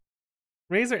go.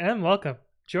 Razor M, welcome.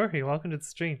 Jorge, welcome to the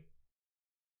stream.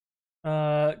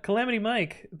 Calamity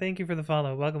Mike, thank you for the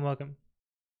follow. Welcome, welcome.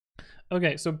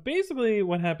 Okay, so basically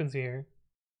what happens here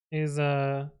is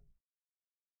I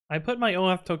put my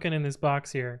OAuth token in this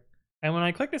box here, and when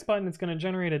I click this button, it's going to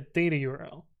generate a data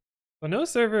URL. So no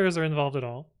servers are involved at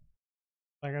all.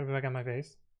 I gotta be back on my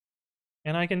face.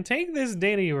 And I can take this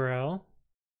data URL,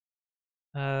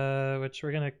 which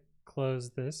we're gonna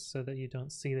close this so that you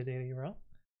don't see the data URL.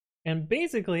 And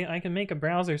basically, I can make a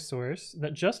browser source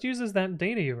that just uses that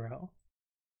data URL.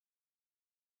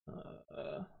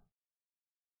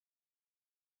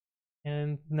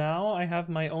 And now I have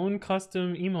my own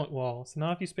custom emote wall. So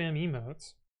now if you spam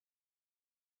emotes,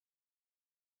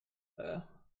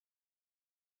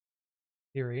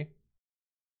 theory.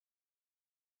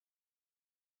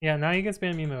 Yeah, now you can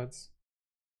spam emotes.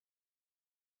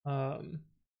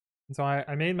 So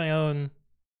I made my own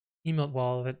emote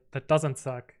wall that doesn't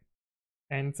suck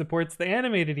and supports the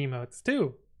animated emotes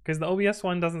too, because the OBS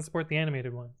one doesn't support the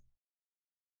animated ones.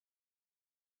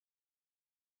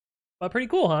 But pretty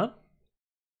cool, huh?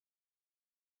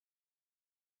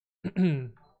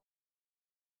 Pan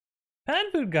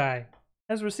Food Guy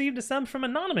has received a sub from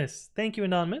Anonymous. Thank you,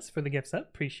 Anonymous, for the gift sub.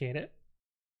 Appreciate it.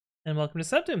 And welcome to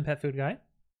sub to him, Pet Food Guy.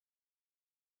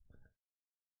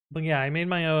 But yeah, I made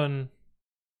my own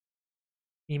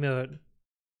emote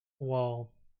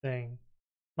wall thing.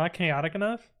 Not chaotic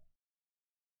enough?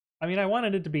 I mean, I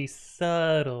wanted it to be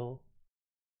subtle,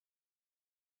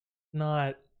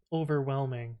 not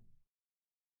overwhelming.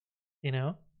 You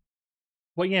know?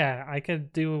 Well, yeah, I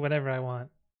could do whatever I want.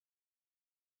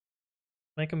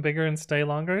 Make them bigger and stay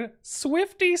longer.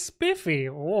 Swifty Spiffy!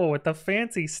 Whoa, with the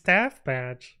fancy staff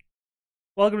badge.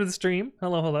 Welcome to the stream.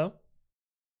 Hello, hello.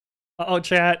 Uh-oh,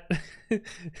 chat.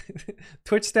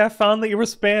 Twitch staff found that you were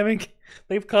spamming.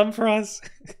 They've come for us.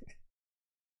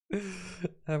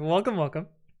 Welcome, welcome.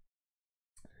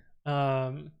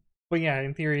 But yeah,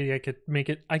 in theory, I could make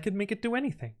it do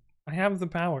anything. I have the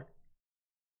power.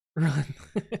 Run.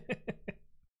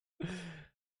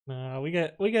 No, we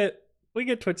get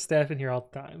Twitch staff in here all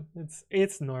the time.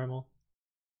 It's normal.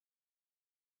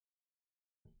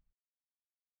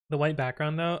 The white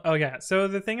background though? Oh yeah. So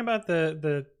the thing about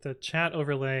the chat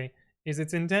overlay is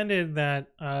it's intended that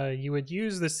you would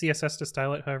use the CSS to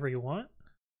style it however you want.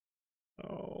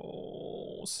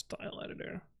 Oh, style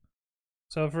editor.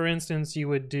 So for instance, you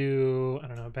would do, I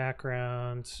don't know,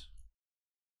 background.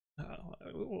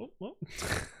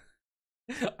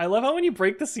 I love how when you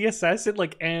break the CSS, it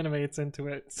like animates into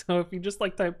it. So if you just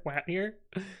like type WAT here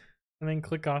and then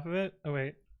click off of it. Oh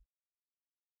wait,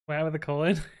 WAT with a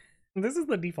colon. This is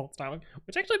the default styling,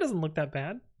 which actually doesn't look that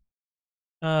bad.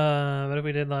 But if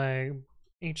we did like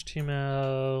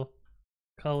HTML,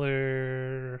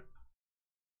 color,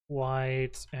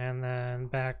 white, and then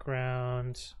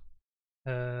background,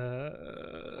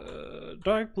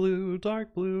 Dark blue,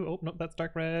 dark blue. Oh, no, that's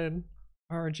dark red.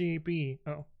 RGB.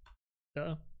 Oh,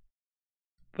 duh.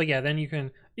 But yeah, then you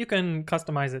can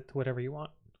customize it to whatever you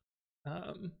want.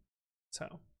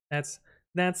 So that's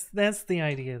the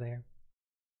idea there.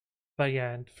 But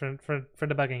yeah, for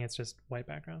debugging, it's just white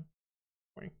background.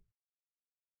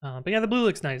 But yeah, the blue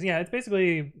looks nice. Yeah, it's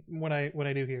basically what I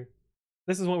do here.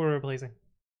 This is what we're replacing.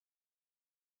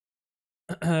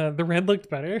 The red looked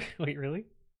better. Wait, really?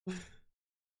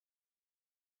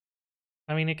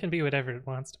 I mean, it can be whatever it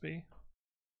wants to be.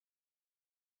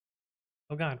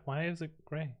 Oh god, why is it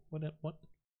gray? What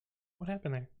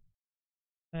happened there?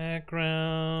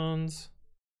 Backgrounds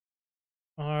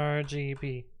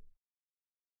RGB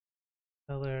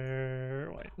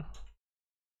color white.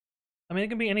 I mean, it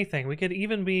can be anything. We could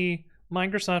even be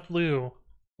Microsoft Blue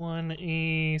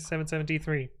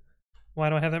 1E773. Why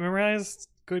do I have that memorized?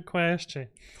 Good question.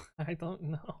 I don't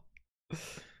know.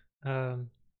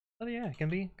 But yeah, it can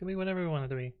be whatever we want it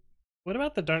to be. What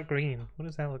about the dark green? What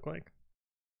does that look like?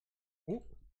 Ooh.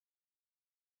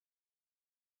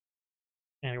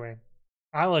 Anyway,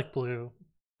 I like blue,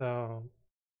 so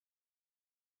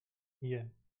yeah.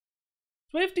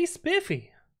 Swifty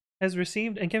Spiffy has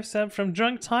received a gift sub from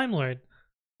Drunk Time Lord.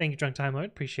 Thank you, Drunk Time Lord.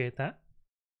 Appreciate that.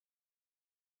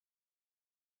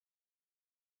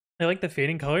 I like the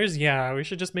fading colors. Yeah, we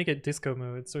should just make it disco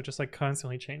mode, so it just like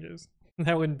constantly changes.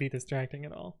 That wouldn't be distracting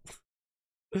at all.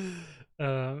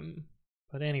 But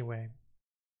anyway,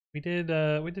 we did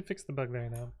fix the bug there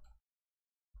now.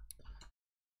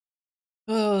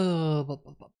 Oh,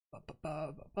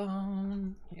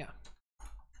 yeah.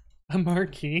 A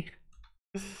marquee.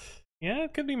 Yeah,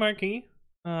 it could be marquee.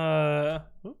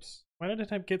 Oops. Why did I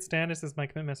type get status as my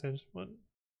commit message? What?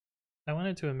 I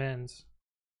wanted to amend.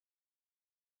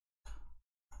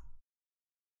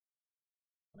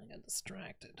 I got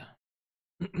distracted.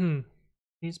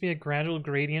 Needs to be a gradual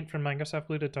gradient from Microsoft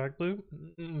Blue to dark blue.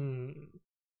 Channel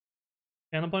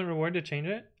point reward to change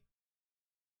it?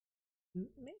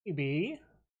 Maybe.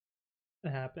 It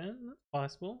happen. That's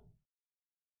possible.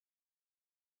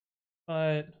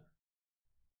 But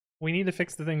we need to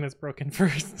fix the thing that's broken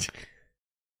first.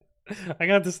 I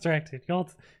got distracted. Y'all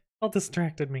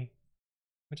distracted me,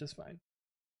 which is fine.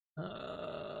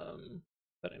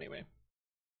 But anyway.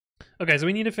 Okay, so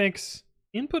we need to fix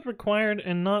input required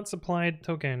and not supplied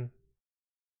token.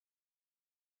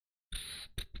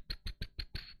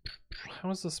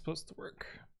 How is this supposed to work?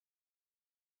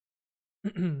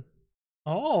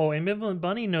 Oh, Ambivalent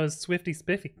Bunny knows Swifty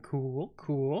Spiffy. Cool,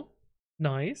 cool.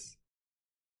 Nice.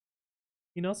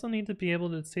 You'd also need to be able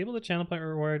to disable the channel point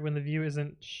reward when the view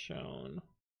isn't shown.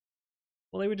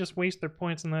 Well, they would just waste their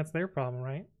points and that's their problem,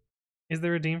 right? Is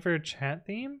there a theme for a chat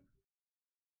theme?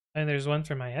 And there's one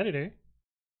for my editor.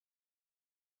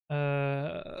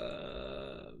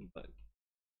 But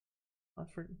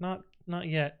not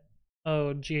yet.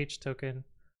 Oh, GH token.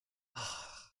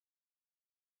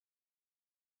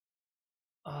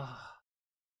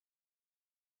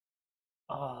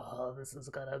 Oh, this is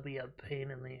gonna be a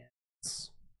pain in the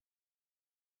ass.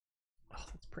 Oh,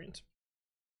 let's print. This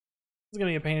is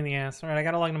gonna be a pain in the ass. Alright, I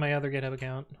gotta log into my other GitHub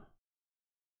account.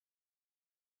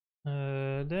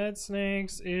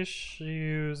 Deadsnakes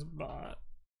issues bot.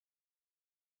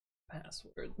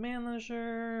 Password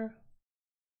manager.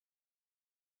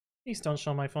 Please don't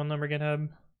show my phone number, GitHub.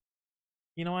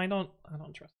 You know, I don't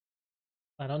trust.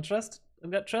 I don't trust.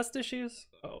 I've got trust issues.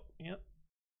 Oh, yep.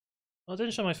 Well, it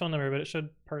didn't show my phone number, but it showed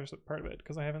part of it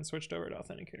because I haven't switched over to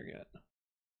Authenticator yet.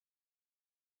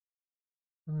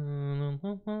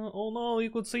 Oh no,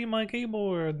 you could see my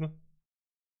keyboard.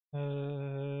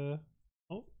 Oh,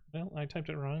 well, I typed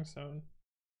it wrong, so it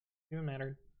even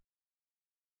mattered.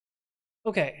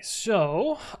 Okay,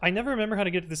 so I never remember how to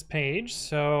get to this page,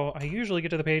 so I usually get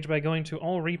to the page by going to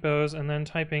all repos and then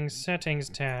typing settings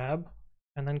tab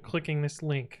and then clicking this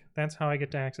link. That's how I get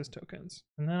to access tokens.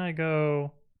 And then I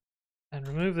go and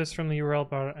remove this from the URL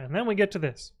bar, and then we get to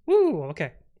this. Woo,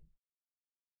 okay.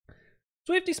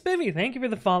 Swifty Spivvy, thank you for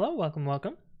the follow. Welcome,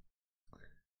 welcome.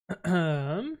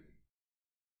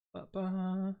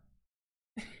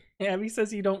 Abby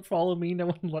says you don't follow me, no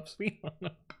one loves me.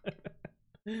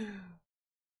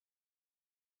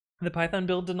 The Python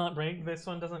build did not break. This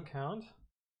one doesn't count.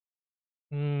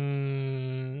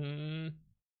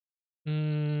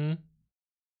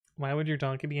 Why would your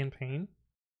donkey be in pain?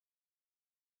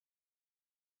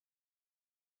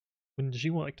 Wouldn't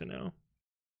you like to know?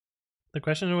 The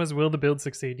question was, will the build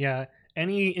succeed? Yeah,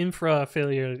 any infra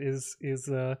failure is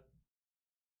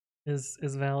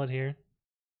valid here.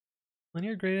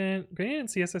 Linear gradient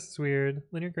CSS is weird.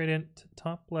 Linear gradient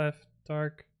top left,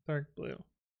 dark blue.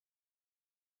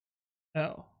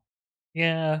 Oh.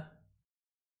 Yeah.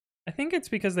 I think it's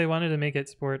because they wanted to make it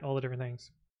support all the different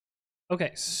things.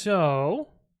 Okay, so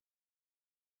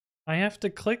I have to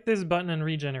click this button and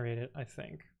regenerate it, I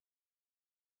think.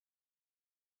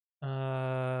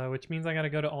 Which means I gotta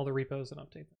go to all the repos and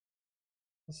update them.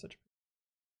 That's such.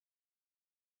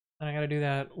 And I gotta do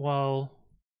that while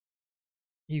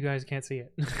you guys can't see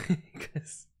it.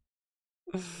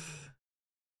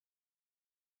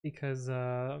 because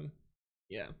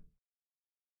yeah.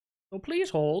 So please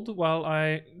hold while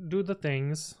I do the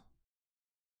things.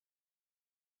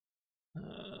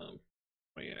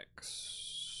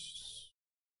 X.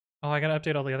 Oh, I gotta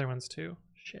update all the other ones too.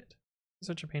 Shit.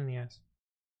 Such a pain in the ass.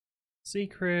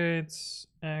 Secrets,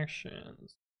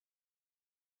 actions.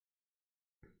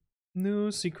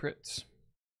 New secrets.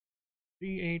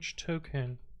 DH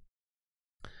token.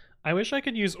 I wish I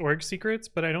could use org secrets,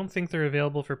 but I don't think they're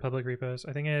available for public repos.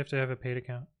 I think I have to have a paid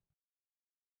account,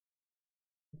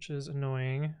 which is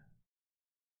annoying.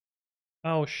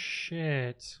 Oh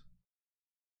shit.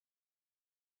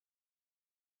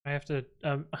 I have to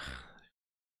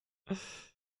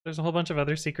there's a whole bunch of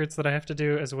other secrets that I have to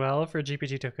do as well for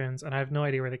GPG tokens, and I have no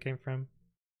idea where they came from.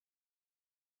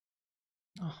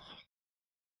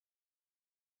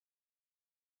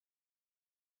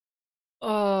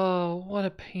 Oh, what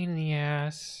a pain in the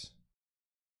ass.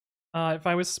 If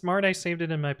I was smart, I saved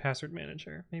it in my password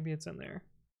manager. Maybe it's in there.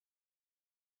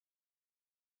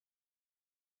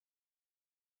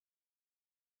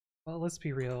 Well, let's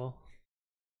be real.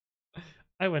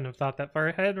 I wouldn't have thought that far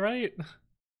ahead, right?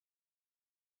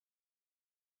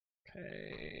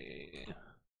 Okay.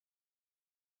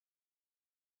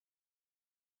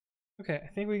 Okay, I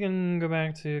think we can go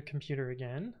back to computer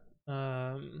again.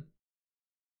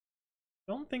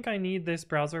 Don't think I need this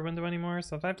browser window anymore,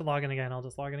 so if I have to log in again, I'll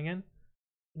just log in again.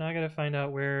 Now I gotta find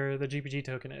out where the GPG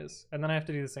token is, and then I have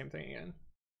to do the same thing again.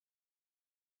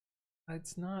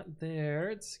 It's not there.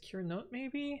 It's secure note,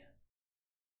 maybe?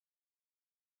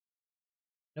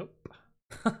 Nope.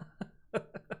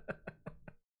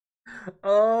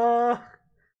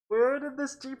 Where did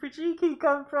this GPG key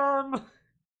come from?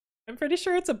 I'm pretty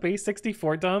sure it's a base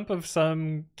 64 dump of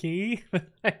some key, but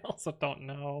I also don't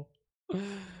know.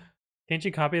 Can't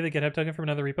you copy the GitHub token from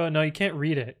another repo? No, you can't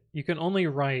read it. You can only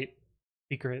write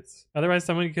secrets. Otherwise,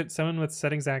 someone with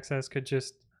settings access could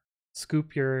just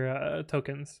scoop your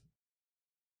tokens.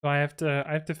 So I have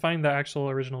to find the actual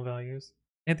original values.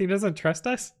 Anthony doesn't trust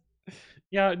us?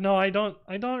 Yeah, no, I don't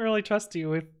really trust you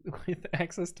with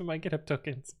access to my GitHub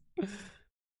tokens.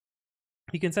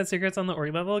 You can set secrets on the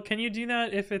org level. Can you do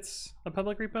that if it's a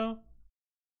public repo?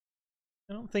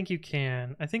 I don't think you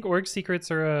can. I think org secrets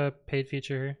are a paid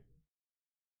feature.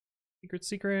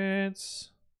 Secrets.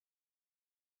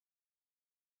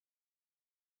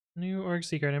 New org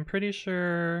secret. I'm pretty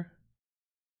sure.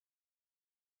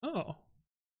 Oh.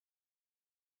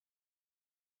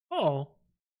 Oh.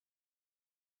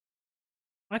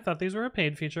 I thought these were a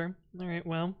paid feature. Alright,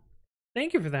 well.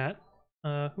 Thank you for that.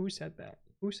 Who said that?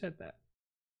 Who said that?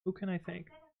 Who can I thank?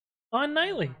 On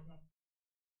Nightly.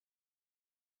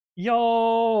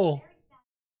 Yo!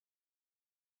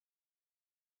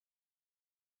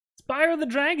 Spire the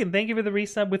Dragon, thank you for the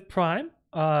resub with Prime.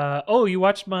 Oh, you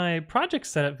watched my project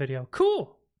setup video.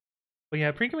 Cool. Well,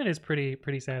 yeah, pre-commit is pretty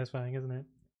satisfying, isn't it?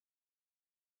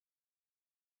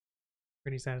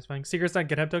 Pretty satisfying.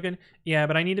 Secrets.github token. Yeah,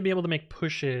 but I need to be able to make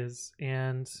pushes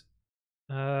and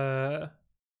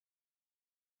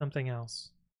something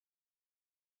else.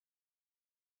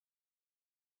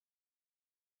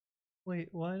 Wait,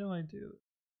 why do I do?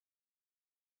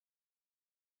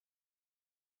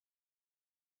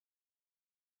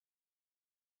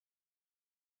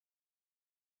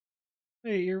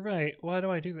 Wait, you're right. Why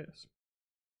do I do this?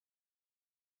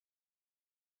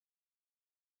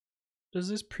 Does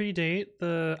this predate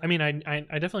the? I mean, I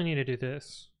definitely need to do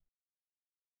this.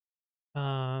 But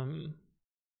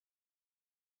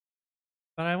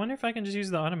I wonder if I can just use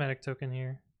the automatic token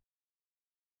here.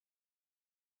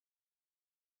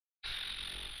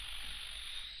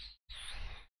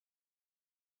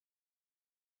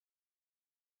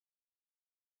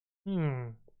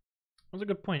 That's a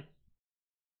good point.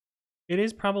 It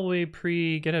is probably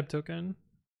pre-GitHub token.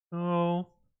 Oh,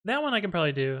 that one I can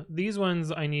probably do. These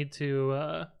ones I need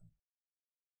to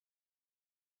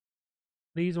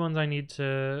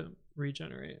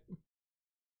regenerate.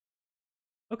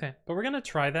 Okay, but we're gonna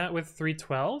try that with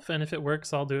 312, and if it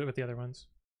works, I'll do it with the other ones.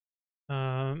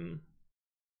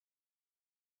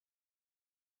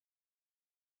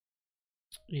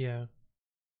 Yeah.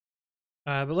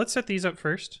 But let's set these up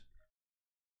first.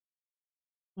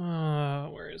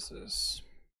 Where is this?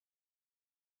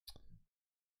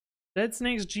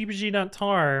 deadsnakes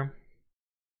gbg.tar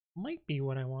might be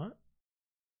what I want.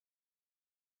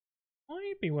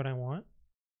 Might be what I want.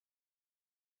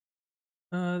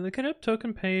 The GitHub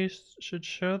token paste should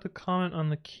show the comment on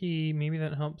the key. Maybe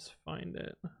that helps find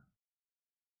it.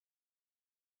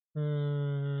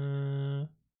 I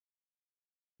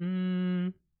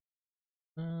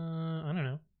don't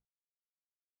know.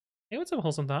 Hey, what's up,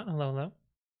 Wholesome Thought? Hello, hello.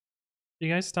 Do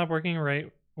you guys stop working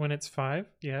right when it's 5?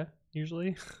 Yeah,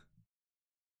 usually.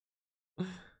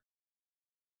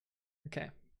 Okay.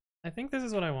 I think this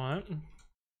is what I want.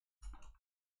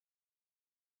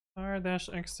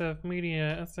 r-xf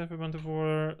media sf ubuntu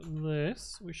for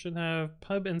this. We should have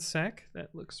pub and sec.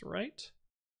 That looks right.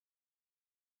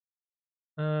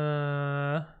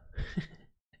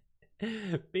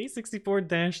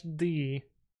 base64-d.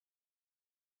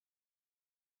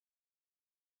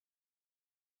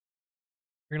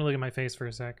 You're gonna look at my face for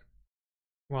a sec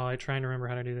while I try and remember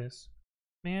how to do this.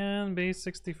 Man,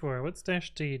 base64. What's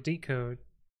 -d? Decode.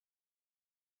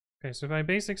 Okay, so if I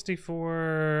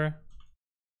base64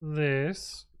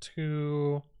 this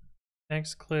to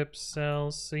xclip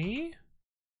cell C,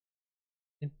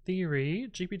 in theory,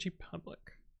 GPG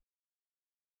public.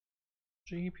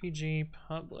 GPG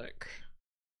public.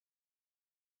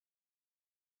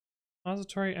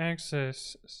 Repository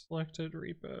access, selected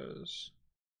repos.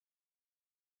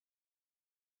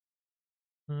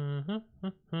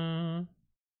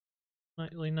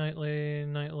 Nightly, nightly,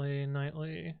 nightly,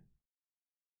 nightly.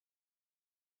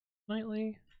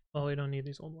 Nightly? Oh, we don't need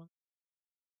these old ones.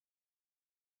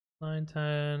 9,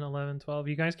 10, 11, 12.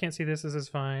 You guys can't see this. This is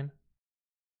fine.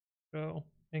 Go.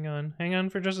 Hang on. Hang on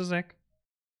for just a sec.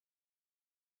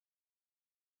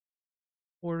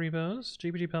 4 repos.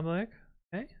 GPG public.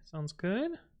 Okay, sounds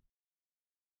good.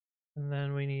 And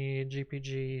then we need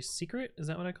GPG secret. Is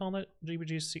that what I call it?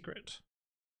 GPG secret.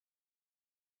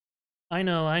 I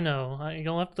know.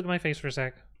 You'll have to look at my face for a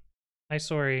sec. I'm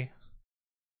sorry.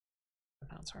 I'm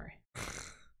not sorry.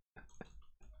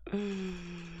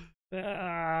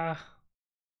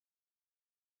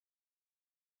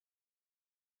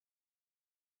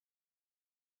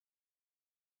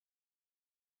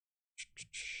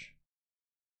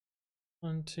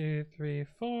 One, 2, 3,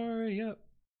 4. Yep.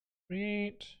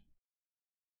 Create.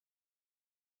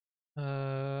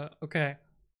 Okay.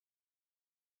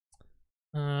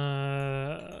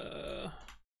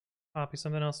 Copy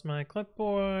something else to my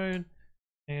clipboard,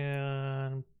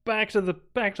 and back to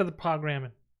the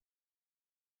programming.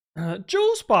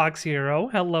 Juicebox Hero,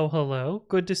 hello, hello.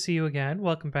 Good to see you again.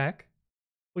 Welcome back.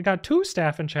 We got 2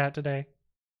 staff in chat today.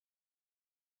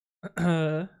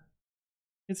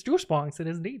 It's Juicebox, it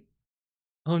is indeed.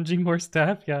 OMG, more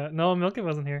staff? Yeah. No, Milky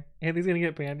wasn't here. Haley's gonna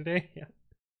get banned today. Yeah.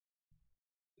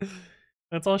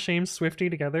 That's all Shame Swifty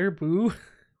together. Boo.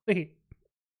 Wait.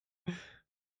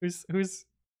 Who's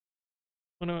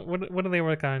what do they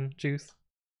work on, Juice?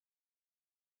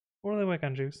 What do they work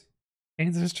on, Juice?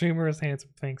 Handsome streamer is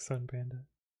handsome. Thanks, Sun Panda.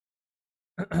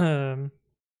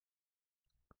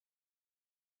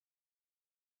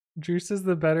 Juice is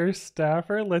the better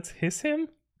staffer. Let's hiss him.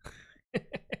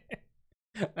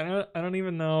 I don't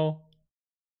even know.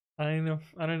 I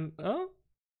don't. Oh,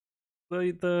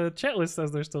 the chat list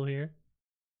says they're still here.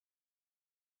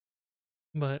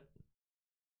 But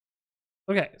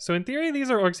okay, so in theory these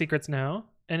are org secrets now,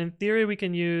 and in theory we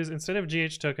can use, instead of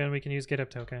GH token, we can use GitHub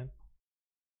token,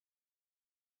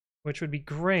 which would be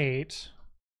great.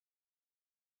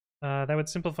 That would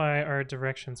simplify our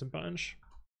directions a bunch.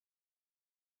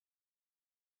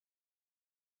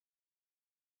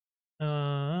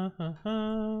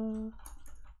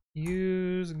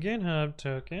 Use GitHub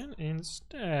token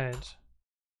instead.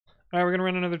 Alright, we're gonna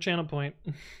run another channel point.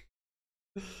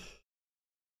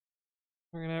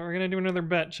 We're gonna do another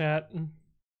bet, chat,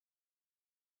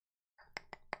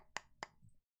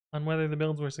 on whether the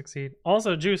builds will succeed.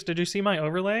 Also, Juice, did you see my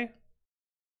overlay? Did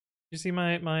you see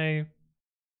my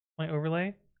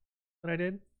overlay that I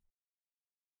did?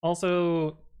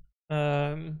 Also,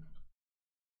 my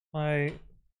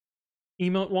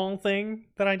emote wall thing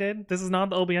that I did. This is not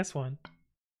the OBS one.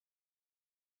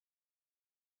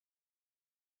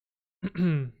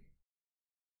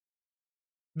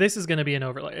 This is going to be an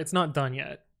overlay. It's not done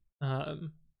yet. Wow,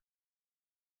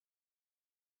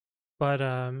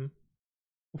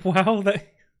 that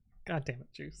God damn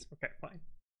it, Juice. Okay, fine.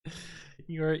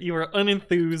 You are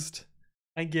unenthused.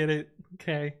 I get it.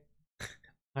 Okay.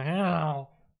 Wow.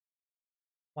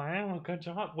 Wow, good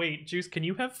job. Wait, Juice, can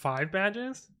you have 5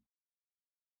 badges?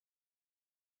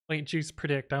 Wait, Juice,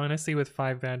 predict. I want to see with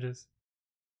 5 badges.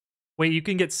 Wait, you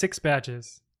can get 6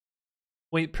 badges.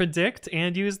 Wait, predict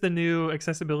and use the new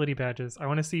accessibility badges. I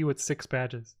want to see you with 6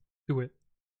 badges. Do it.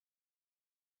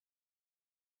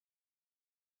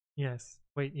 Yes.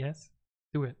 Wait, yes?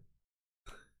 Do it.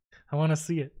 I want to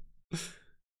see it. I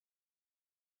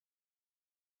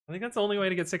think that's the only way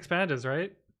to get 6 badges,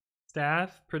 right?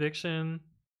 Staff, prediction.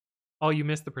 Oh, you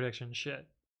missed the prediction. Shit.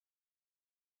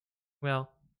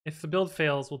 Well, if the build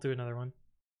fails, we'll do another one.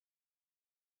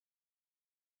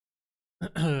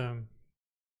 I'm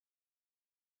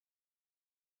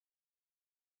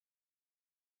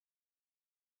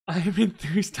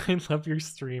enthused. I love your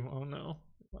stream. Oh no.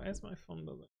 Why is my phone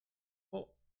doesn't? Oh,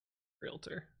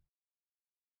 realtor.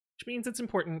 Which means it's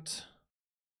important.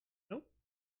 Nope.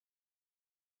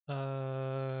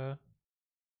 Oh.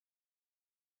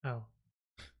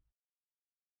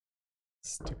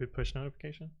 Stupid push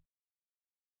notification.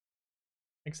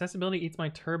 Accessibility eats my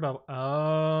turbo.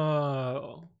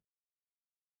 Oh.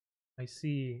 I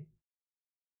see.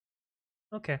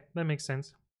 Okay, that makes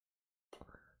sense.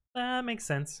 That makes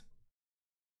sense.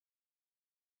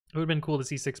 It would have been cool to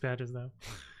see 6 badges though.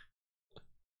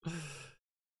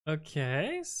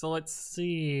 Okay, so let's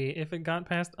see if it got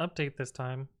past update this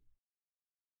time.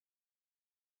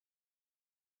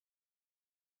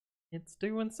 It's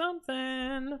doing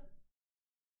something.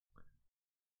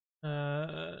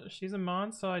 She's a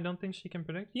mod, so I don't think she can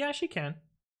predict. Yeah, she can.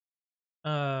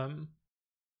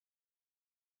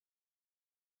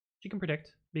 She can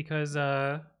predict because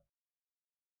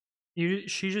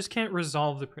she just can't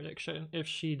resolve the prediction if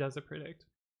she does a predict.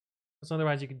 So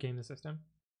otherwise you could game the system.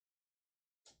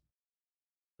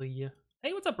 So yeah.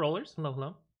 Hey, what's up, rollers? Hello,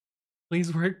 hello.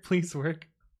 Please work, please work.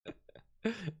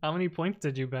 How many points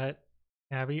did you bet,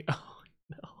 Abby? Oh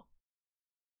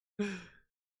no.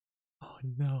 Oh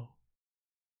no.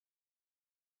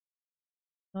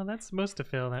 Well, that's supposed to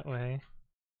fail that way.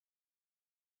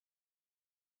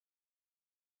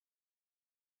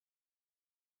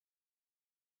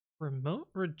 Remote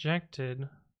rejected.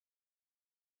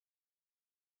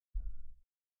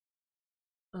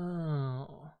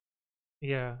 Oh.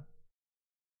 Yeah.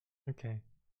 Okay.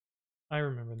 I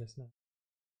remember this now.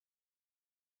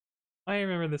 I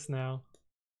remember this now.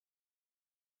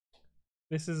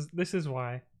 This is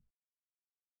why.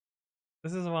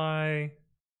 This is why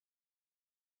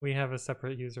we have a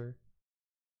separate user.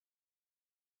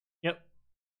 Yep.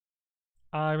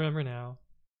 I remember now.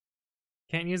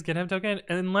 Can't use GitHub token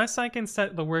unless I can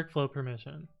set the workflow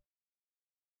permission.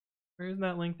 Where's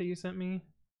that link that you sent me?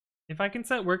 If I can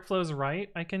set workflows right,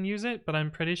 I can use it, but I'm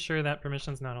pretty sure that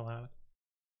permission's not allowed.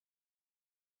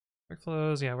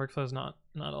 Workflows, yeah, workflows not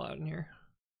allowed in here.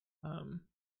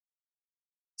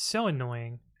 So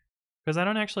annoying because I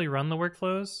don't actually run the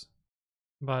workflows,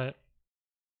 but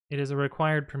it is a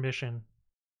required permission.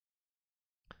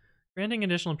 Granting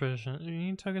additional permission. You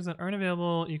need tokens that aren't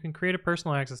available. You can create a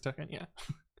personal access token. Yeah.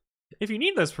 If you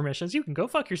need those permissions, you can go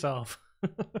fuck yourself.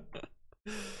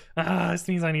 This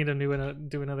means I need to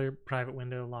do another private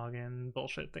window login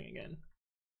bullshit thing again.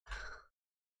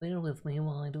 Bear with me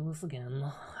while I do this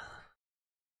again.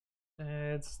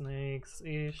 Deadsnakes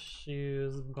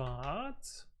issues bot.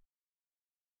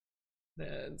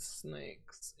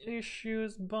 Deadsnakes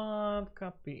issues bot.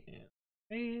 Copy and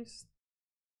paste.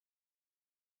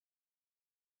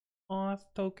 Auth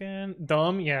token.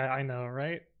 Dumb? Yeah, I know,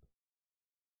 right?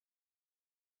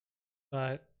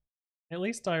 But at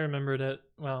least I remembered it.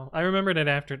 Well, I remembered it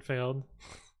after it failed.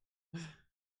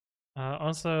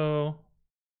 Also,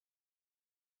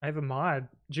 I have a mod.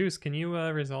 Juice, can you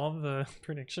resolve the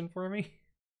prediction for me?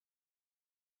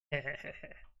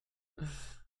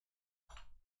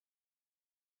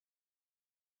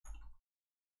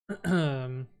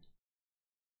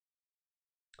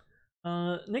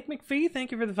 Nick McPhee,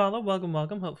 thank you for the follow. Welcome,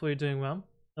 welcome. Hopefully you're doing well.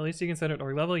 At least you can set it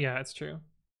org level. Yeah, it's true.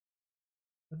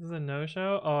 This is a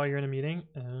no-show? Oh, you're in a meeting?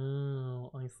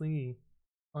 Oh, I see.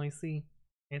 I see.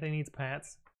 Anthony needs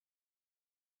pats.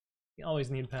 You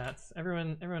always need pats.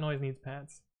 Everyone always needs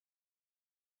pats.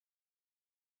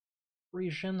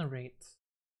 Regenerate.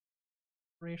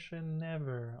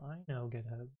 Never. I know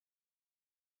GitHub.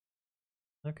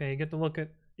 Okay, you get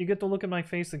to look at my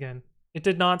face again. It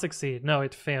did not succeed. No,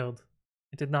 it failed.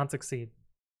 It did not succeed.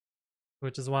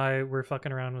 Which is why we're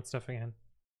fucking around with stuff again.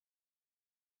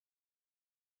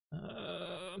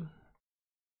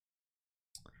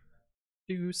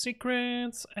 Do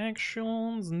secrets,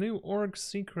 actions, new org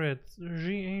secrets,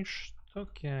 GH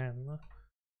token,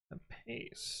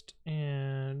 paste,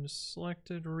 and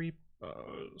selected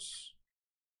repos.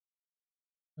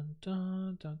 Dun,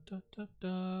 dun, dun, dun,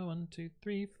 dun. 1, 2,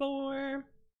 3, 4.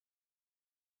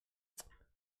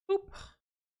 Oop.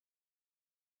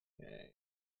 Okay.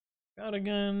 Got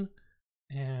again.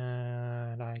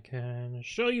 And I can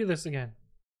show you this again.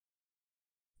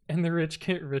 And the rich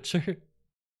get richer.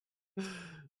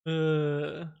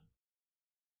 You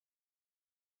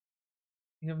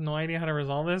have no idea how to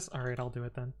resolve this? Alright, I'll do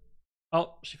it then.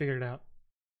 Oh, she figured it out.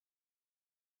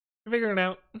 She figured it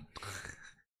out.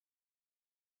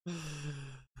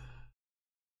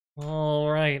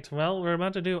 Alright, well, we're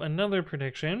about to do another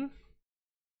prediction.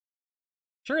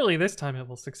 Surely this time it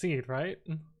will succeed, right?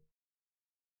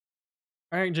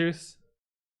 Alright, Juice.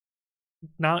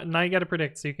 Now you gotta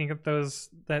predict so you can get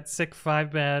that sick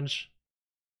 5 badge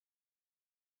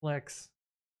flex.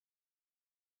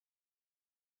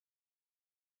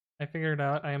 I figured it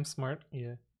out. I am smart.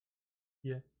 Yeah.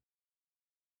 Yeah.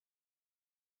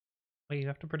 Wait, you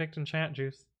have to predict in chat,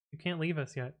 Juice. You can't leave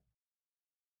us yet.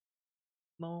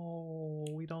 No,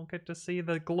 we don't get to see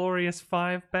the glorious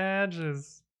 5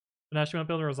 badges. But now she won't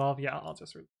be able to resolve. Yeah, I'll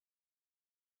just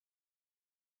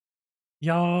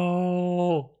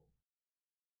Yo!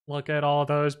 Look at all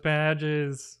those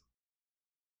badges.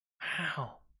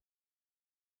 Wow.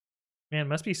 Man, it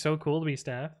must be so cool to be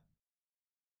staff.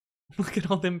 Look at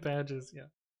all them badges, yeah.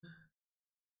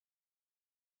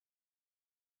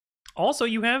 Also,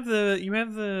 you have the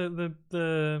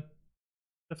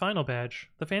final badge,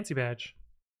 the fancy badge.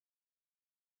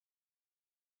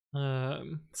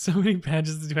 So many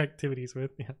badges to do activities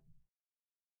with, yeah.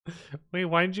 Wait,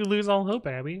 why did you lose all hope,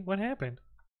 Abby? What happened?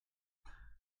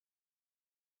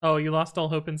 Oh, you lost all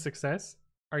hope in success?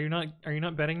 Are you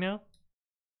not betting now?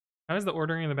 How is the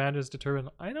ordering of the badges determined?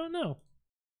 I don't know.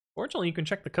 Fortunately, you can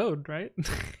check the code, right?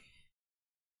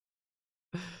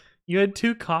 You had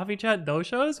 2 coffee chat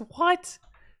doshos? What?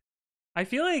 I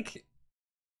feel like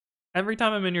every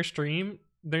time I'm in your stream,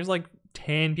 there's like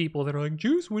 10 people that are like,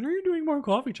 Juice, when are you doing more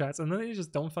coffee chats? And then they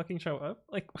just don't fucking show up.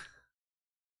 Like,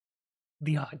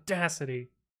 the audacity.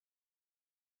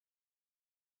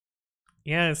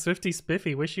 Yeah, Swifty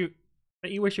Spiffy.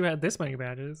 Bet you wish you had this many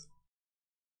badges.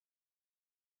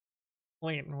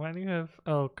 Wait, why do you have?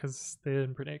 Oh, because they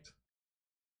didn't predict.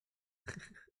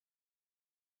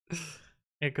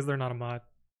 Yeah, because they're not a mod.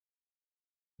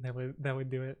 That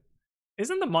would do it.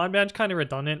 Isn't the mod badge kind of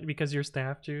redundant because you're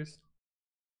staff, Juice?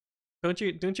 Don't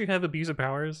you have abuse of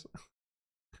powers?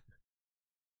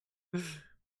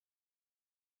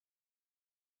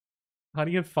 How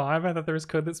do you have 5? I thought there was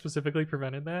code that specifically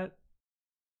prevented that.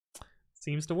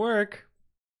 Seems to work.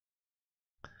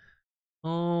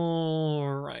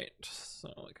 Alright,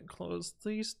 so we can close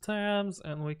these tabs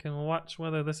and we can watch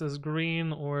whether this is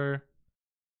green or...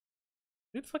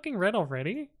 Is it fucking red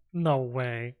already? No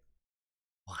way.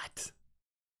 What?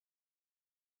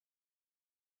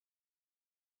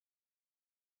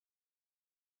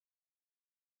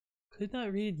 Could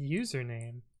not read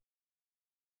username.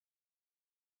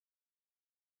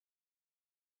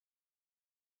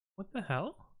 What the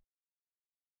hell?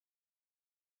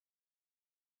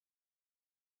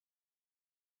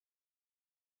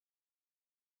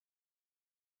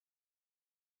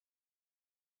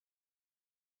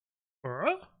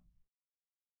 Bruh?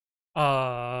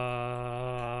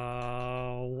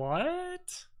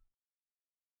 What?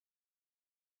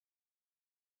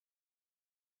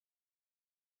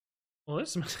 Well,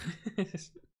 this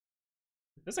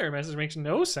this error message makes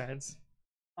no sense.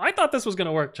 I thought this was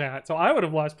gonna work, chat, so I would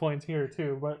have lost points here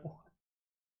too, but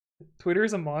Twitter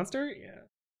is a monster? Yeah.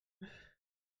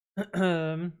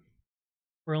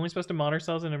 We're only supposed to mod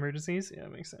ourselves in emergencies? Yeah,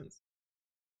 that makes sense.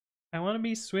 I want to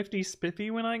be Swifty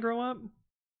Spiffy when I grow up.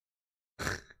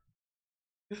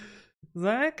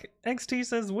 Zach XT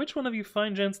says, which one of you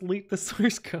fine gents leaked the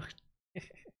source code?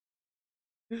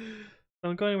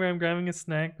 Don't go anywhere, I'm grabbing a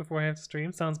snack before I have to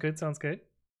stream. Sounds good, sounds good.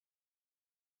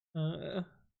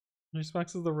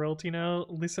 Newsbox is the royalty now.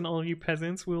 Listen, all of you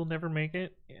peasants, we will never make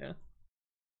it. Yeah.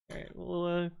 Alright,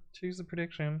 we'll choose a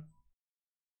prediction.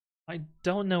 I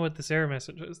don't know what this error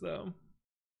message is, though.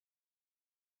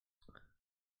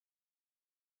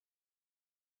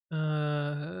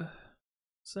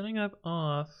 Setting up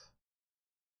off.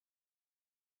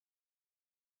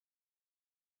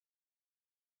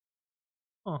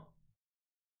 Huh.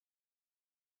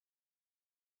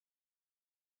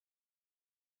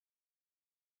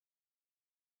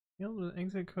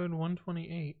 Exit code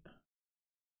 128.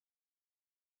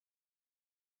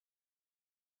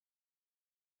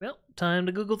 Well, time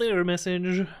to Google the error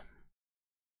message.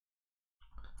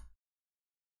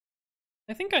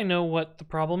 I think I know what the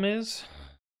problem is.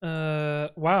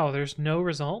 Wow, there's no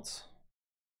results.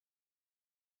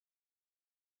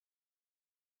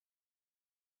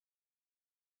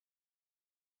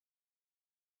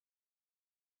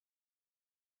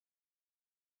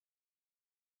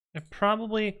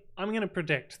 I'm gonna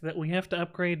predict that we have to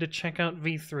upgrade to checkout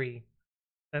v3.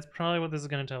 That's probably what this is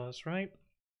gonna tell us, right?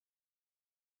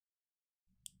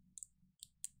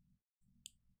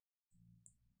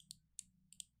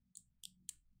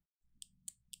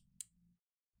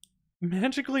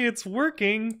 Magically, it's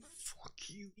working. Fuck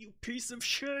you, you piece of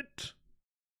shit.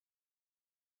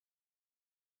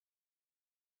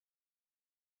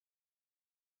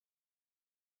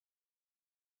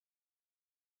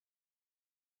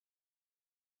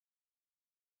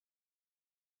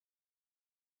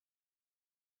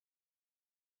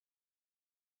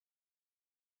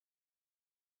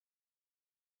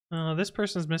 This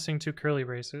person's missing 2 curly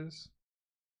braces.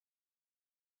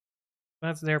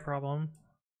 That's their problem.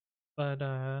 But,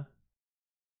 the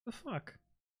fuck?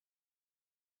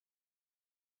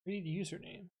 Read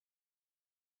username.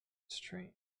 Strange.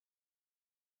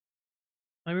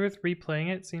 Maybe with replaying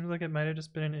it, seems like it might have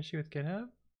just been an issue with GitHub?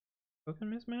 Token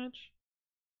mismatch?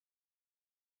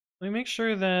 Let me make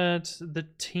sure that the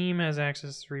team has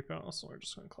access to the repo, so we're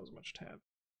just going to close a bunch of tabs.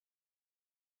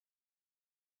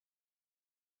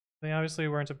 They obviously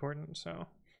weren't important, so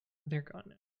they're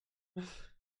gone now.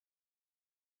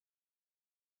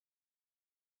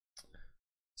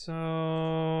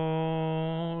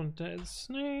 So, dead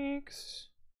snakes,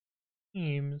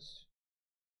 teams.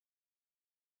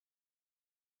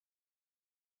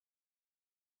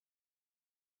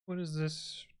 What does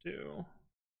this do?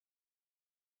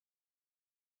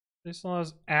 This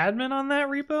allows admin on that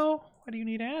repo? Why do you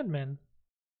need admin?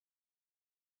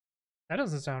 That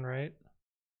doesn't sound right.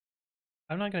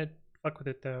 I'm not gonna fuck with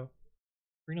it though.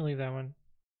 We're gonna leave that one.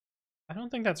 I don't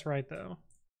think that's right though.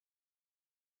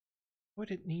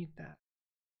 Would it need that?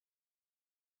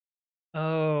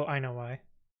 Oh, I know why.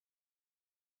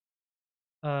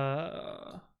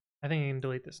 I think I can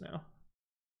delete this now.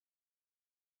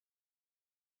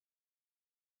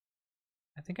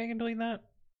 I think I can delete that.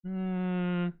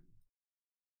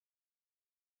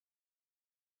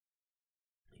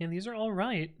 Yeah, these are all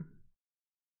right.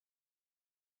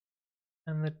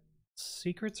 And the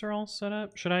secrets are all set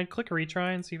up. Should I click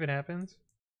retry and see if it happens?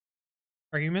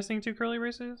 Are you missing 2 curly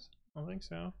braces? I don't think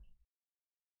so.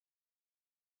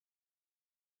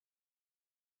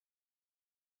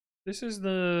 This is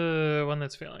the one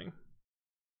that's failing,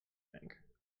 I think.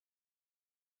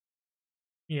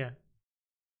 Yeah.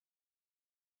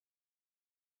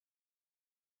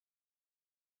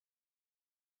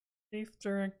 Safe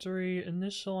directory,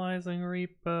 initializing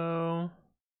repo.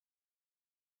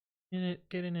 Init,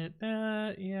 get init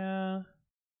that, yeah.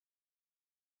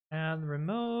 Add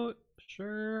remote,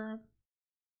 sure.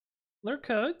 Lurk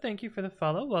code, thank you for the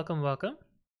follow. Welcome, welcome.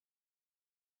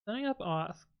 Setting up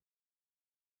auth.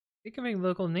 Incoming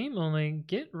local name only.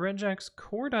 Get regex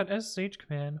core.sh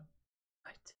command.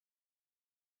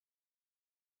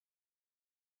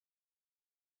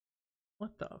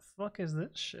 What the fuck is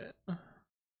this shit?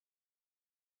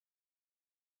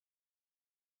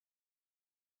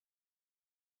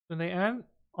 So they add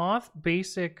auth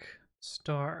basic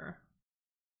star.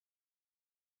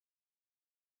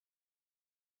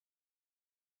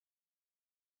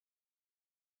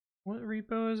 What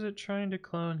repo is it trying to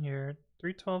clone here?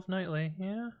 312 nightly,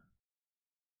 yeah?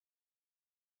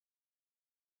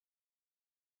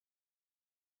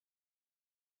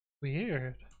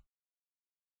 Weird.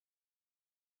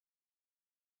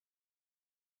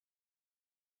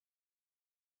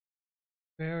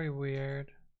 Very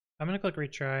weird. I'm gonna click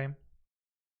retry.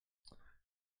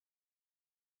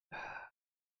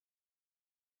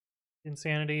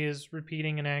 Insanity is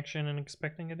repeating an action and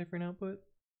expecting a different output.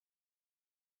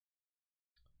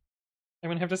 I'm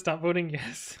gonna have to stop voting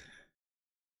yes.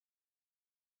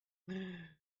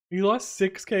 You lost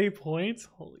 6k points?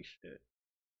 Holy shit.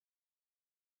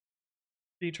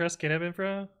 Do you trust GitHub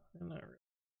infra? I'm not really.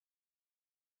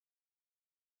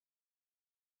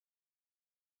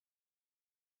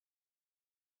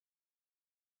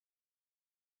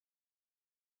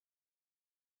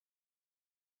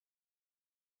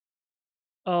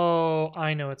 Oh,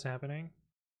 I know what's happening.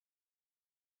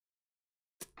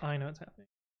 I know what's happening.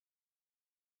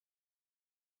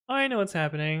 I know what's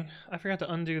happening. I forgot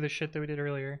to undo the shit that we did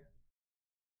earlier.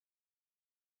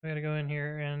 I gotta go in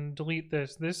here and delete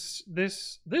this. This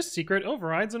secret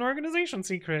overrides an organization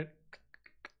secret.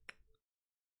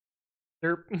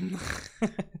 Derp.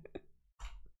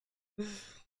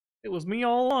 It was me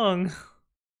all along.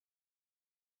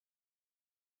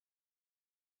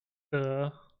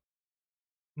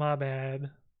 My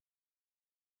bad.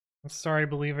 I'm sorry,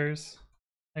 believers.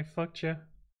 I fucked you.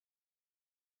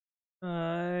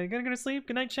 I gotta go to sleep.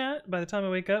 Good night, chat. By the time I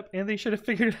wake up, Anthony should have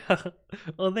figured it out.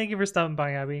 Well, thank you for stopping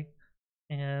by, Abby.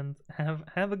 And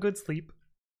have a good sleep.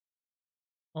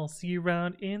 I'll see you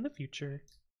around in the future.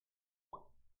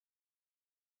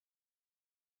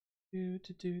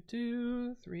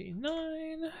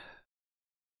 39.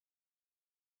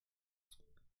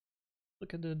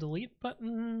 Look at the delete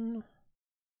button.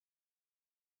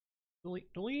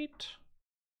 Delete, delete.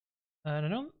 And I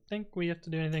don't think we have to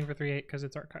do anything for 3.8 because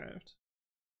it's archived.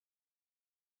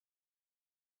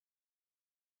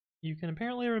 You can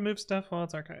apparently remove stuff while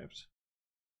it's archived.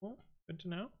 Well, good to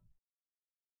know.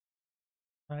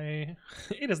 It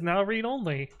is now read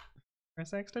only.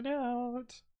 Press X to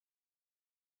out.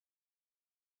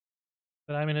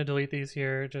 But I'm gonna delete these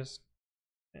here, just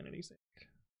sanity's sake.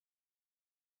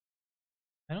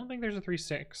 I don't think there's a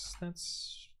 3.6.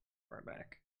 That's far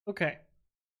back. Okay.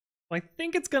 Well, I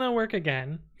think it's gonna work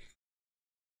again.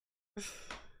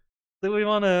 Do we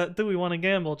wanna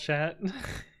gamble, chat?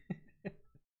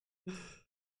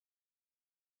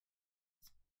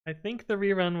 I think the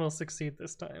rerun will succeed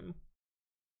this time.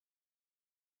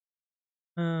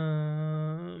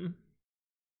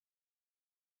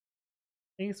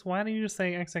 Ace, why do you just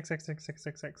say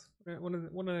XXXXXXX?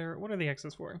 What are the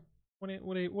X's for? What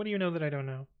do you know that I don't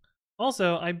know?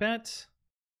 Also, I bet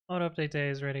auto update day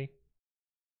is ready.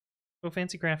 Oh,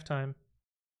 fancy craft time.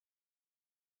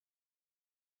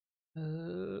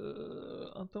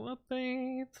 Auto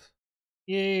update.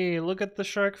 Yay! Look at the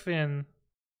shark fin.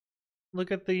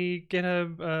 Look at the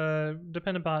GitHub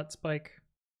dependent bot spike.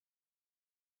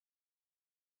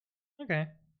 Okay,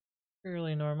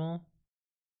 fairly normal.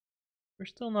 We're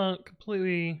still not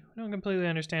completely. We don't completely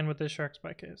understand what this shark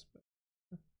spike is. But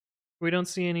we don't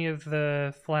see any of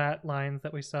the flat lines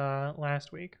that we saw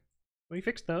last week. We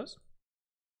fixed those.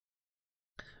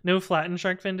 No flattened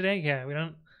shark fin today. Yeah, we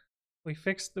don't. We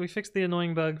fixed the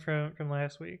annoying bug from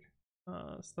last week.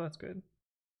 So that's good.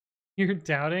 You're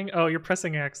doubting? Oh, you're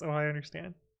pressing X. Oh, I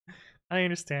understand. I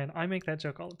understand. I make that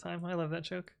joke all the time. I love that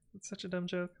joke. It's such a dumb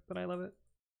joke, but I love it.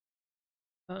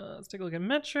 Let's take a look at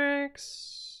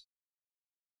metrics.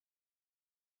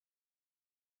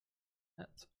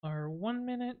 That's our 1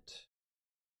 minute.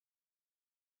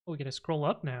 Oh, we get to scroll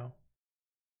up now.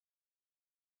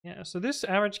 Yeah, so this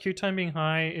average queue time being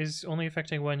high is only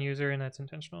affecting one user, and that's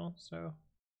intentional. So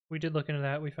we did look into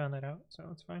that. We found that out, so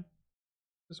it's fine.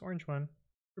 This orange one.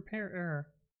 Repair error.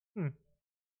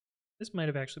 This might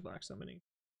have actually blocked somebody.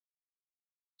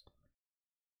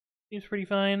 Seems pretty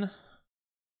fine.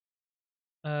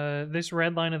 This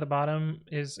red line at the bottom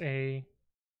is a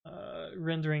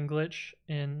rendering glitch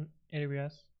in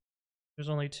AWS. There's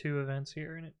only 2 events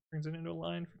here, and it brings it into a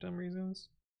line for dumb reasons.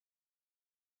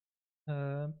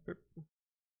 Yeah,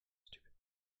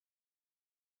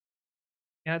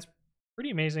 it's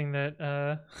pretty amazing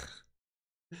that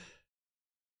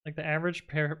like the average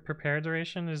prepare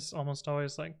duration is almost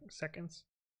always like seconds.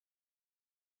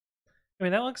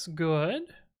 Anyway, that looks good.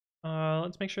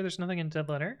 Let's make sure there's nothing in dead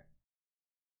letter.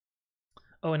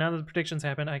 Oh, and now that the predictions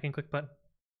happen, I can click button.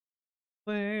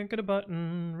 Click a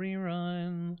button,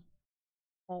 rerun.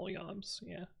 All yobs,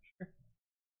 yeah, sure.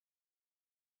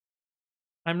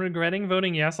 I'm regretting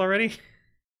voting yes already.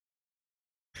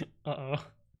 Uh-oh.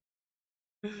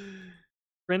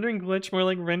 Rendering glitch, more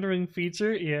like rendering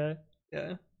feature? Yeah.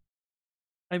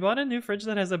 I bought a new fridge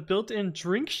that has a built-in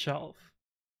drink shelf.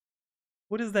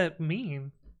 What does that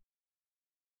mean?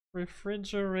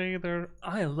 Refrigerator.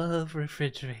 I love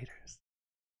refrigerators.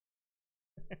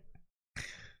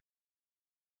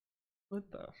 What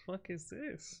the fuck is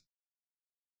this?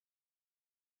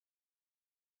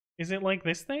 Is it like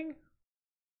this thing?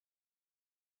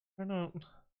 I don't know.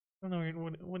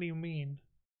 What do you mean?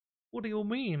 What do you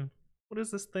mean? What is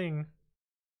this thing?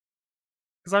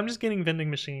 Because I'm just getting vending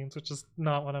machines, which is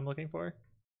not what I'm looking for.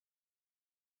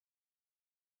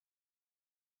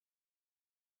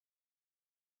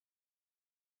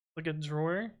 Like a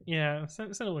drawer? Yeah,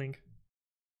 send a link.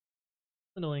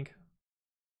 Send a link.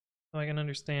 So I can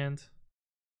understand.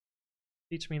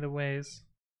 Teach me the ways.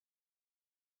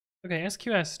 Okay,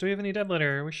 SQS. Do we have any dead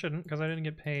letter? We shouldn't, because I didn't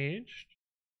get paged.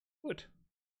 Good.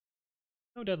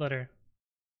 No dead letter.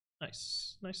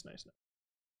 Nice.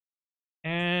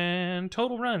 And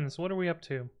total runs. What are we up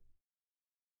to?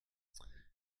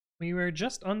 We were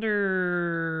just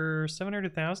under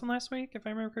 700,000 last week, if I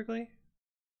remember correctly.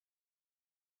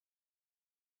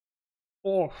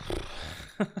 Oh.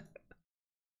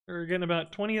 We're getting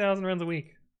about 20,000 runs a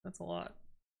week. That's a lot.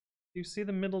 You see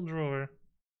the middle drawer.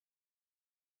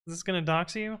 Is this gonna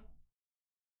dox you?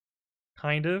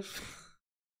 Kind of.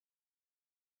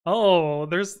 Oh,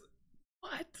 there's...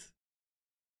 What?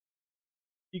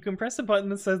 You can press a button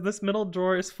that says this middle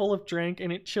drawer is full of drink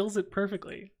and it chills it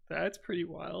perfectly. That's pretty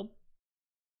wild.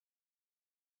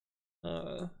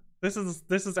 This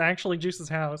is actually Juice's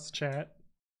house, chat.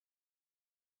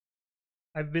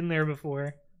 I've been there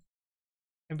before.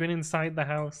 I've been inside the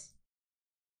house.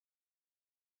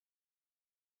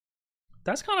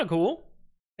 That's kind of cool.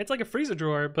 It's like a freezer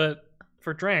drawer, but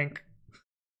for drink.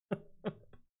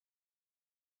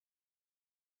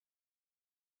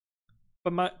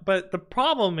 but the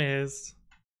problem is,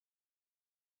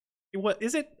 what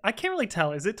is it? I can't really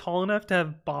tell. Is it tall enough to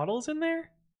have bottles in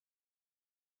there?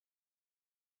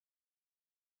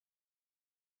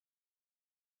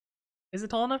 Is it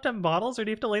tall enough to have bottles, or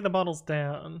do you have to lay the bottles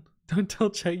down? Don't tell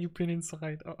chat you've been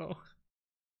inside. Uh-oh.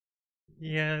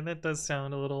 Yeah, that does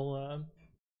sound a little,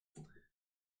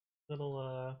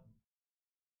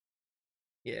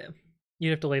 yeah. You'd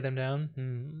have to lay them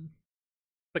down.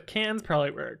 But cans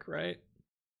probably work, right?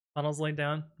 Bottles laid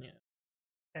down? Yeah.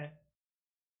 Okay.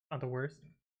 Not the worst.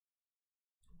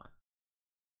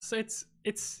 So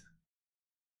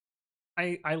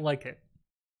I like it.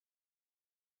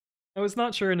 I was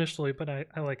not sure initially, but I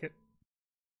like it.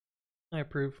 I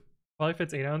approve. Probably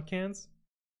fits 8-ounce cans.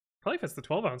 Probably fits the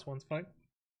 12-ounce ones fine.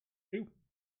 Ooh.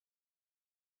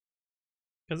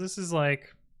 Because this is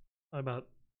like about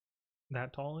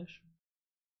that tallish.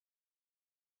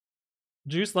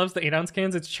 Juice loves the 8-ounce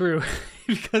cans. It's true.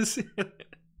 Because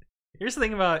here's the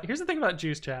thing about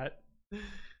Juice chat.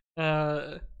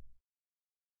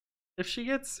 If she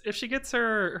gets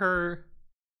her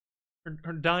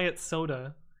diet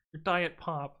soda, her diet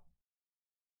pop,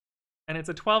 and it's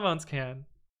a 12-ounce can,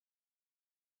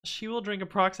 she will drink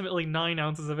approximately 9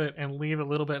 ounces of it and leave a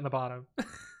little bit in the bottom.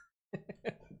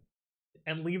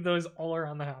 And leave those all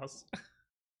around the house.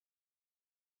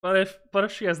 But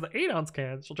if she has the 8-ounce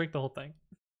can, she'll drink the whole thing.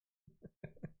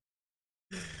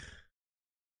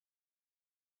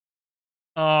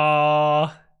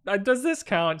 Oh, does this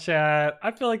count, chat?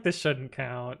 I feel like this shouldn't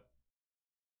count.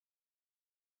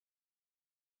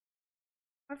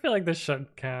 I feel like this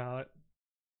shouldn't count.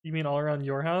 You mean all around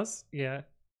your house? Yeah.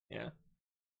 Yeah.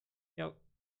 Yep.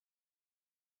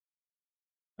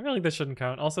 I feel like this shouldn't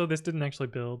count. Also, this didn't actually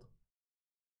build.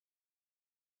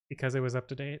 Because it was up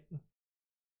to date.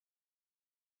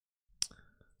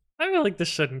 I feel like this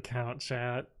shouldn't count,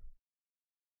 chat.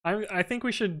 I think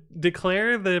we should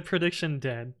declare the prediction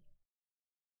dead.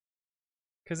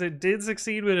 Because it did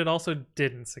succeed, but it also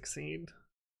didn't succeed.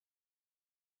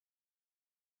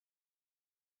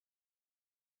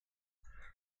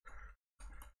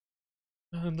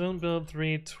 Don't build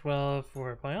 312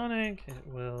 for Bionic. It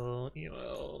will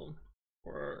EOL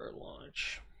for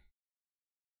launch.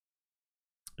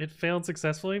 It failed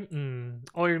successfully.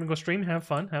 Oh, you're gonna go stream? Have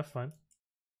fun. Have fun.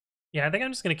 Yeah, I think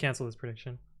I'm just gonna cancel this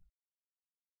prediction.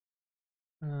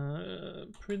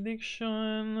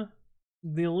 Prediction.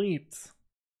 Delete.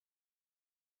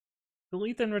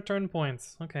 Delete and return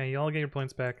points. Okay, y'all get your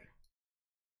points back.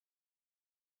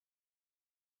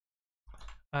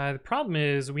 The problem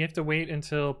is we have to wait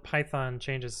until Python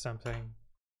changes something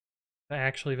to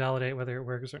actually validate whether it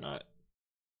works or not.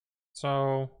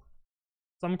 So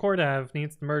some core dev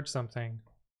needs to merge something.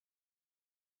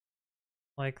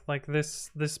 Like this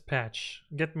patch.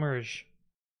 Git merge.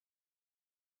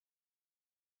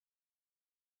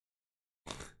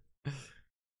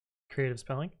 Creative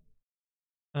spelling.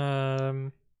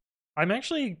 I'm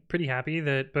actually pretty happy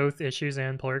that both issues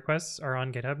and pull requests are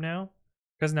on GitHub now.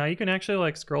 Because now you can actually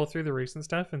like scroll through the recent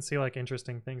stuff and see like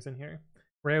interesting things in here.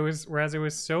 Whereas it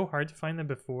was so hard to find them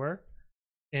before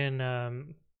in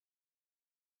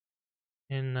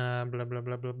blah blah blah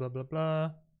blah blah blah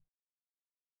blah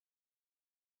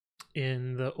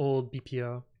in the old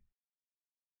BPO.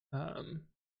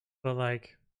 But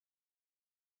like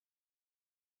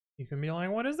you can be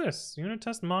like, what is this? Unit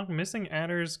test mock missing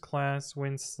adders class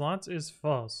when slots is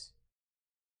false.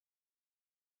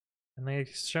 And they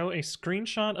show a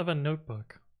screenshot of a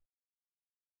notebook.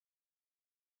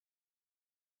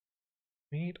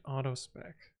 Meet auto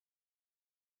spec.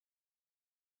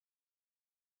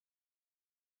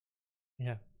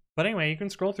 Yeah. But anyway, you can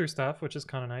scroll through stuff, which is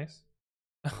kind of nice.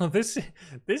 Oh, this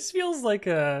feels like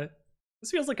a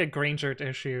Granger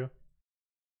issue.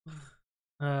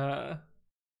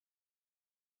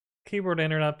 Keyboard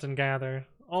interrupt and gather.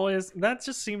 Always that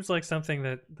just seems like something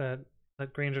that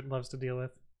Granger loves to deal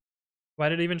with. Why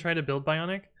did I even try to build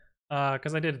Bionic?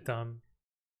 Because I did it dumb.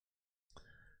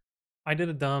 I did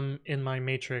it dumb in my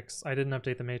matrix. I didn't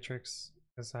update the matrix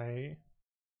because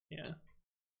yeah.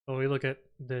 So we look at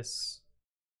this.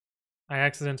 I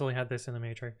accidentally had this in the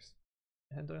matrix.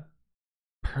 I had to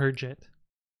purge it.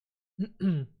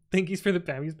 Thank you for the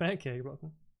babbies back. Yeah, you're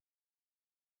welcome.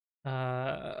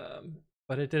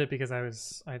 But it did it because I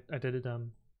did it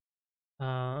dumb.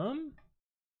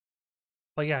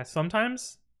 But yeah,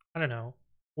 sometimes I don't know.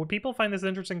 Would people find this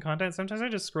interesting content? Sometimes I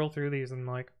just scroll through these and I'm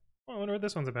like, oh, I wonder what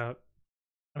this one's about.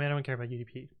 I mean, I don't care about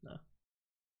UDP, no.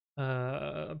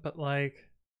 But like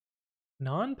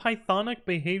non-Pythonic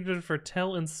behavior for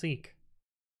tell and seek.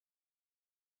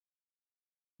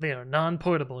 They are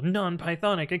non-portable,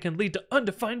 non-Pythonic, and can lead to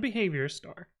undefined behavior,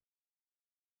 star.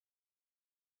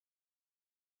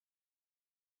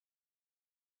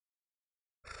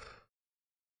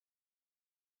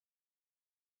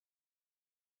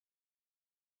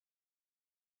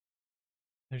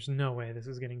 There's no way this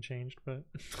is getting changed, but...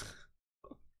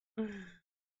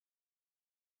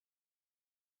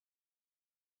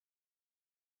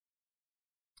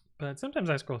 But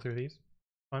sometimes I scroll through these.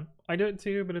 Fun. I do it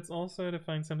too, but it's also to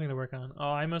find something to work on.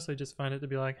 Oh, I mostly just find it to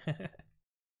be like, look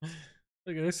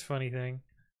at this funny thing.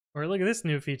 Or look at this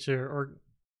new feature. Or,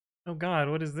 oh god,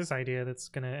 what is this idea that's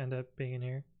going to end up being in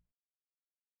here?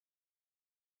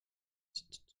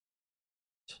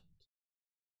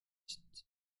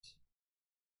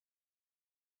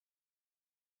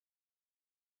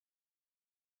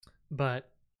 But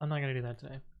I'm not going to do that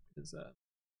today because you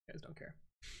guys don't care.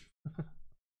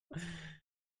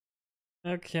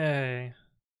 Okay.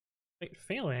 Wait,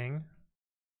 failing?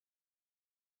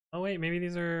 Oh wait, maybe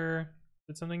these are...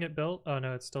 Did something get built? Oh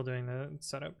no, it's still doing the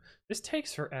setup. This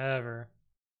takes forever.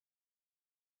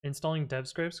 Installing dev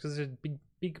scripts because it's a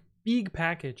big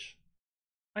package.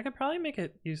 I could probably make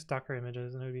it use Docker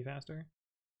images and it would be faster.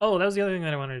 Oh, that was the other thing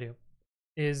that I wanted to do.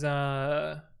 Is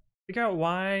figure out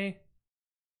why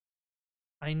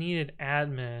I needed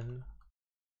admin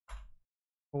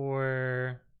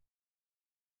for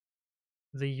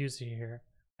the user here.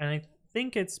 And I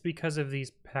think it's because of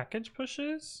these package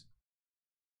pushes.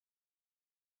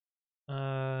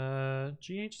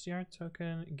 GHCR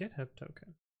token, GitHub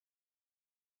token.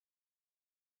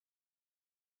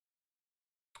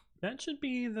 That should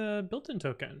be the built-in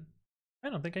token. I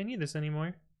don't think I need this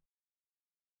anymore.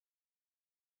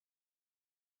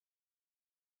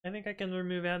 I think I can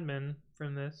remove admin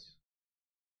from this.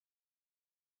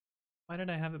 Why did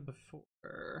I have it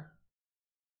before?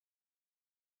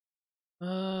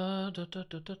 How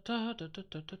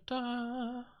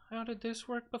did this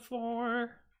work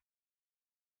before?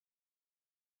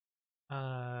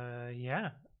 Yeah.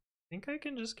 I think I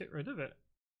can just get rid of it.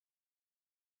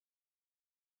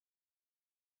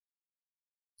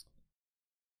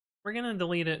 We're gonna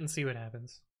delete it and see what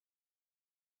happens.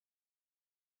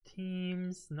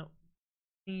 Teams, no.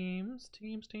 Teams.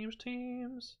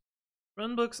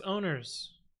 Runbooks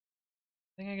owners.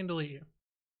 I think I can delete you.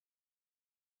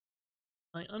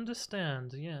 I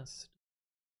understand, yes.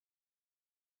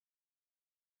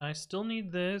 I still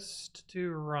need this to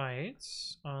do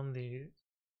writes on these.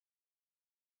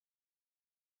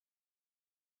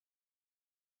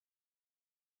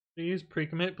 Do you use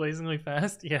pre-commit blazingly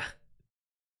fast? Yeah.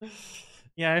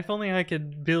 Yeah, if only I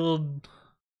could build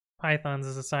pythons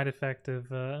as a side effect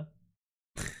of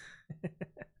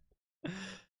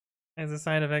as a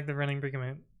side effect of running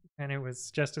pre-commit, and it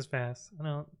was just as fast. I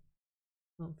don't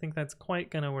think that's quite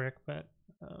gonna work, but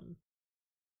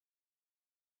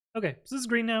okay, so this is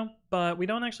green now, but we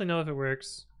don't actually know if it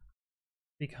works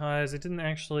because it didn't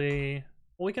actually.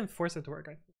 Well, we can force it to work.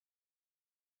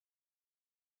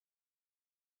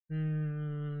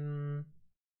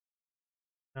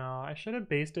 No, I should have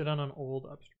based it on an old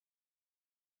upstream.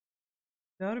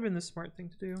 That would have been the smart thing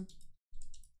to do.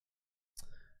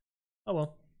 Oh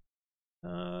well.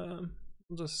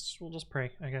 We'll just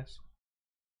pray, I guess.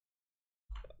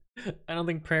 I don't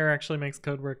think prayer actually makes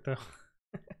code work though.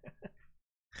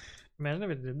 Imagine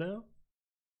if it did though.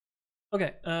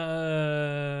 Okay,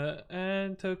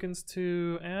 add tokens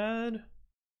to add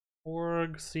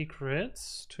org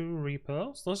secrets to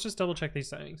repo. So let's just double check these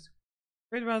settings.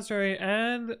 Create repository,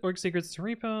 add org secrets to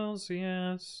repos,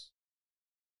 yes.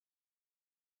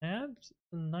 Add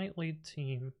the nightly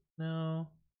team, no.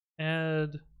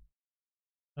 Add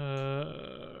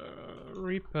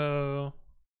repo,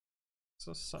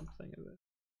 so something of it.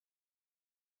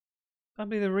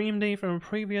 Copy the ream date from a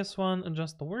previous one,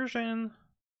 adjust the version,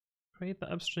 create the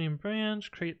upstream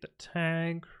branch, create the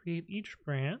tag, create each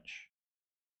branch,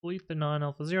 delete the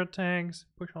non-alpha 0 tags,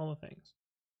 push all the things.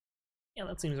 Yeah,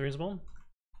 that seems reasonable.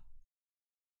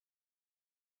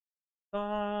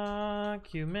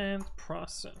 Document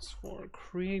process for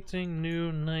creating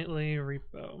new nightly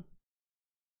repo.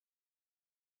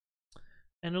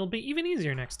 And it'll be even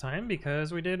easier next time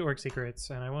because we did org secrets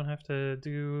and I won't have to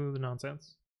do the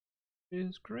nonsense. It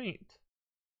is great.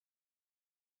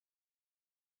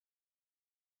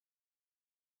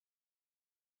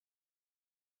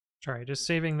 Sorry, just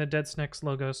saving the deadsnakes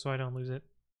logo so I don't lose it.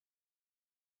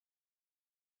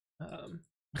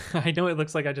 I know it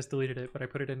looks like I just deleted it, but I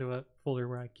put it into a folder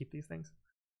where I keep these things.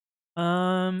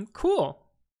 Cool.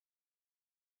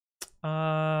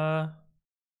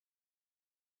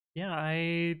 Yeah,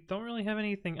 I don't really have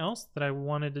anything else that I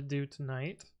wanted to do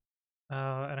tonight.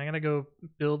 And I gotta go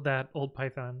build that old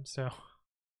Python. So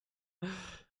I'm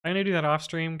gonna do that off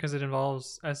stream because it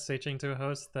involves SSHing to a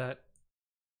host that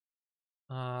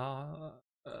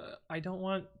I don't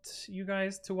want you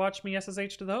guys to watch me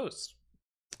SSH to the host.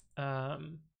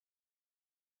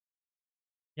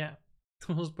 Yeah,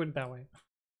 we'll just put it that way.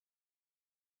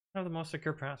 I have the most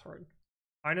secure password.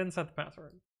 I didn't set the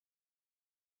password.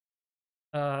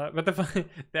 But the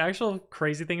actual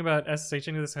crazy thing about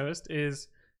SSHing to this host is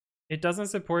it doesn't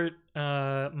support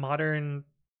modern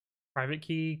private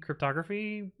key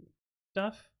cryptography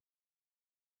stuff.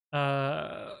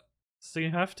 So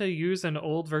you have to use an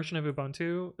old version of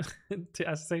Ubuntu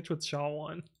to SSH with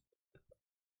SHA-1.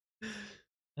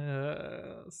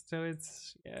 So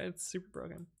it's super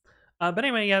broken. But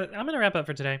anyway, yeah, I'm gonna wrap up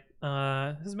for today.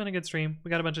 This has been a good stream. We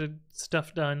got a bunch of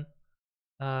stuff done.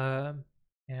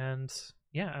 And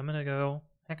yeah, I'm gonna go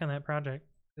hack on that project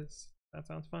because that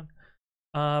sounds fun.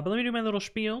 But let me do my little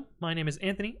spiel. My name is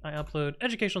Anthony. I upload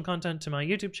educational content to my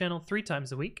YouTube channel 3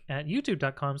 times a week at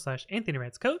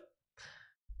youtube.com/anthonywritescode.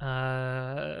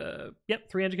 Yep,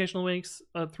 3 educational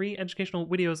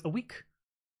videos a week.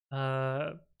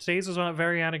 Today's was about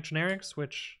variadic generics,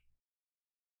 which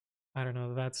I don't know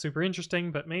if that's super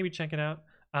interesting, but maybe check it out.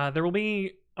 There will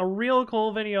be a real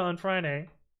cool video on Friday.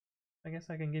 I guess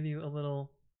I can give you a little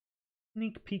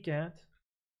sneak peek at.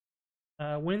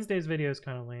 Wednesday's video is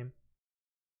kind of lame.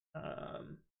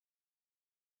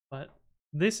 But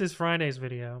this is Friday's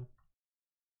video.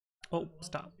 Oh,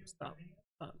 stop.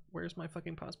 Where's my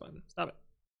fucking pause button? Stop it.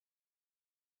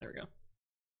 There we go.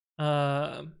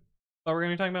 But we're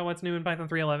going to be talking about what's new in Python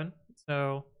 3.11.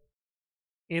 So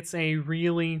it's a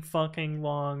really fucking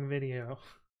long video.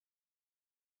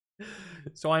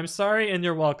 So I'm sorry and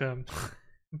you're welcome.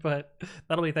 But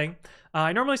that'll be a thing.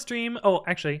 I normally stream... Oh,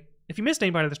 actually, if you missed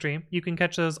any part of the stream, you can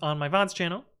catch those on my VODs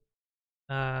channel.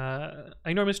 I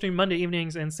normally stream Monday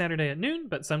evenings and Saturday at noon,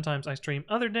 but sometimes I stream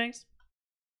other days.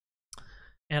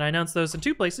 And I announce those in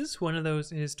 2 places. One of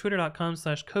those is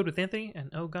twitter.com/codewithanthony. And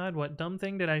oh god, what dumb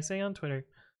thing did I say on Twitter?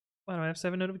 Why do I have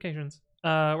 7 notifications?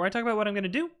 Where I talk about what I'm going to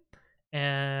do.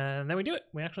 And then we do it.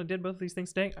 We actually did both of these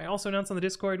things today. I also announced on the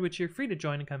Discord, which you're free to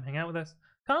join and come hang out with us.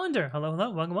 Colander, hello,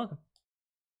 welcome.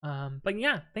 But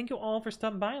yeah, thank you all for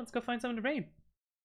stopping by. Let's go find someone to raid.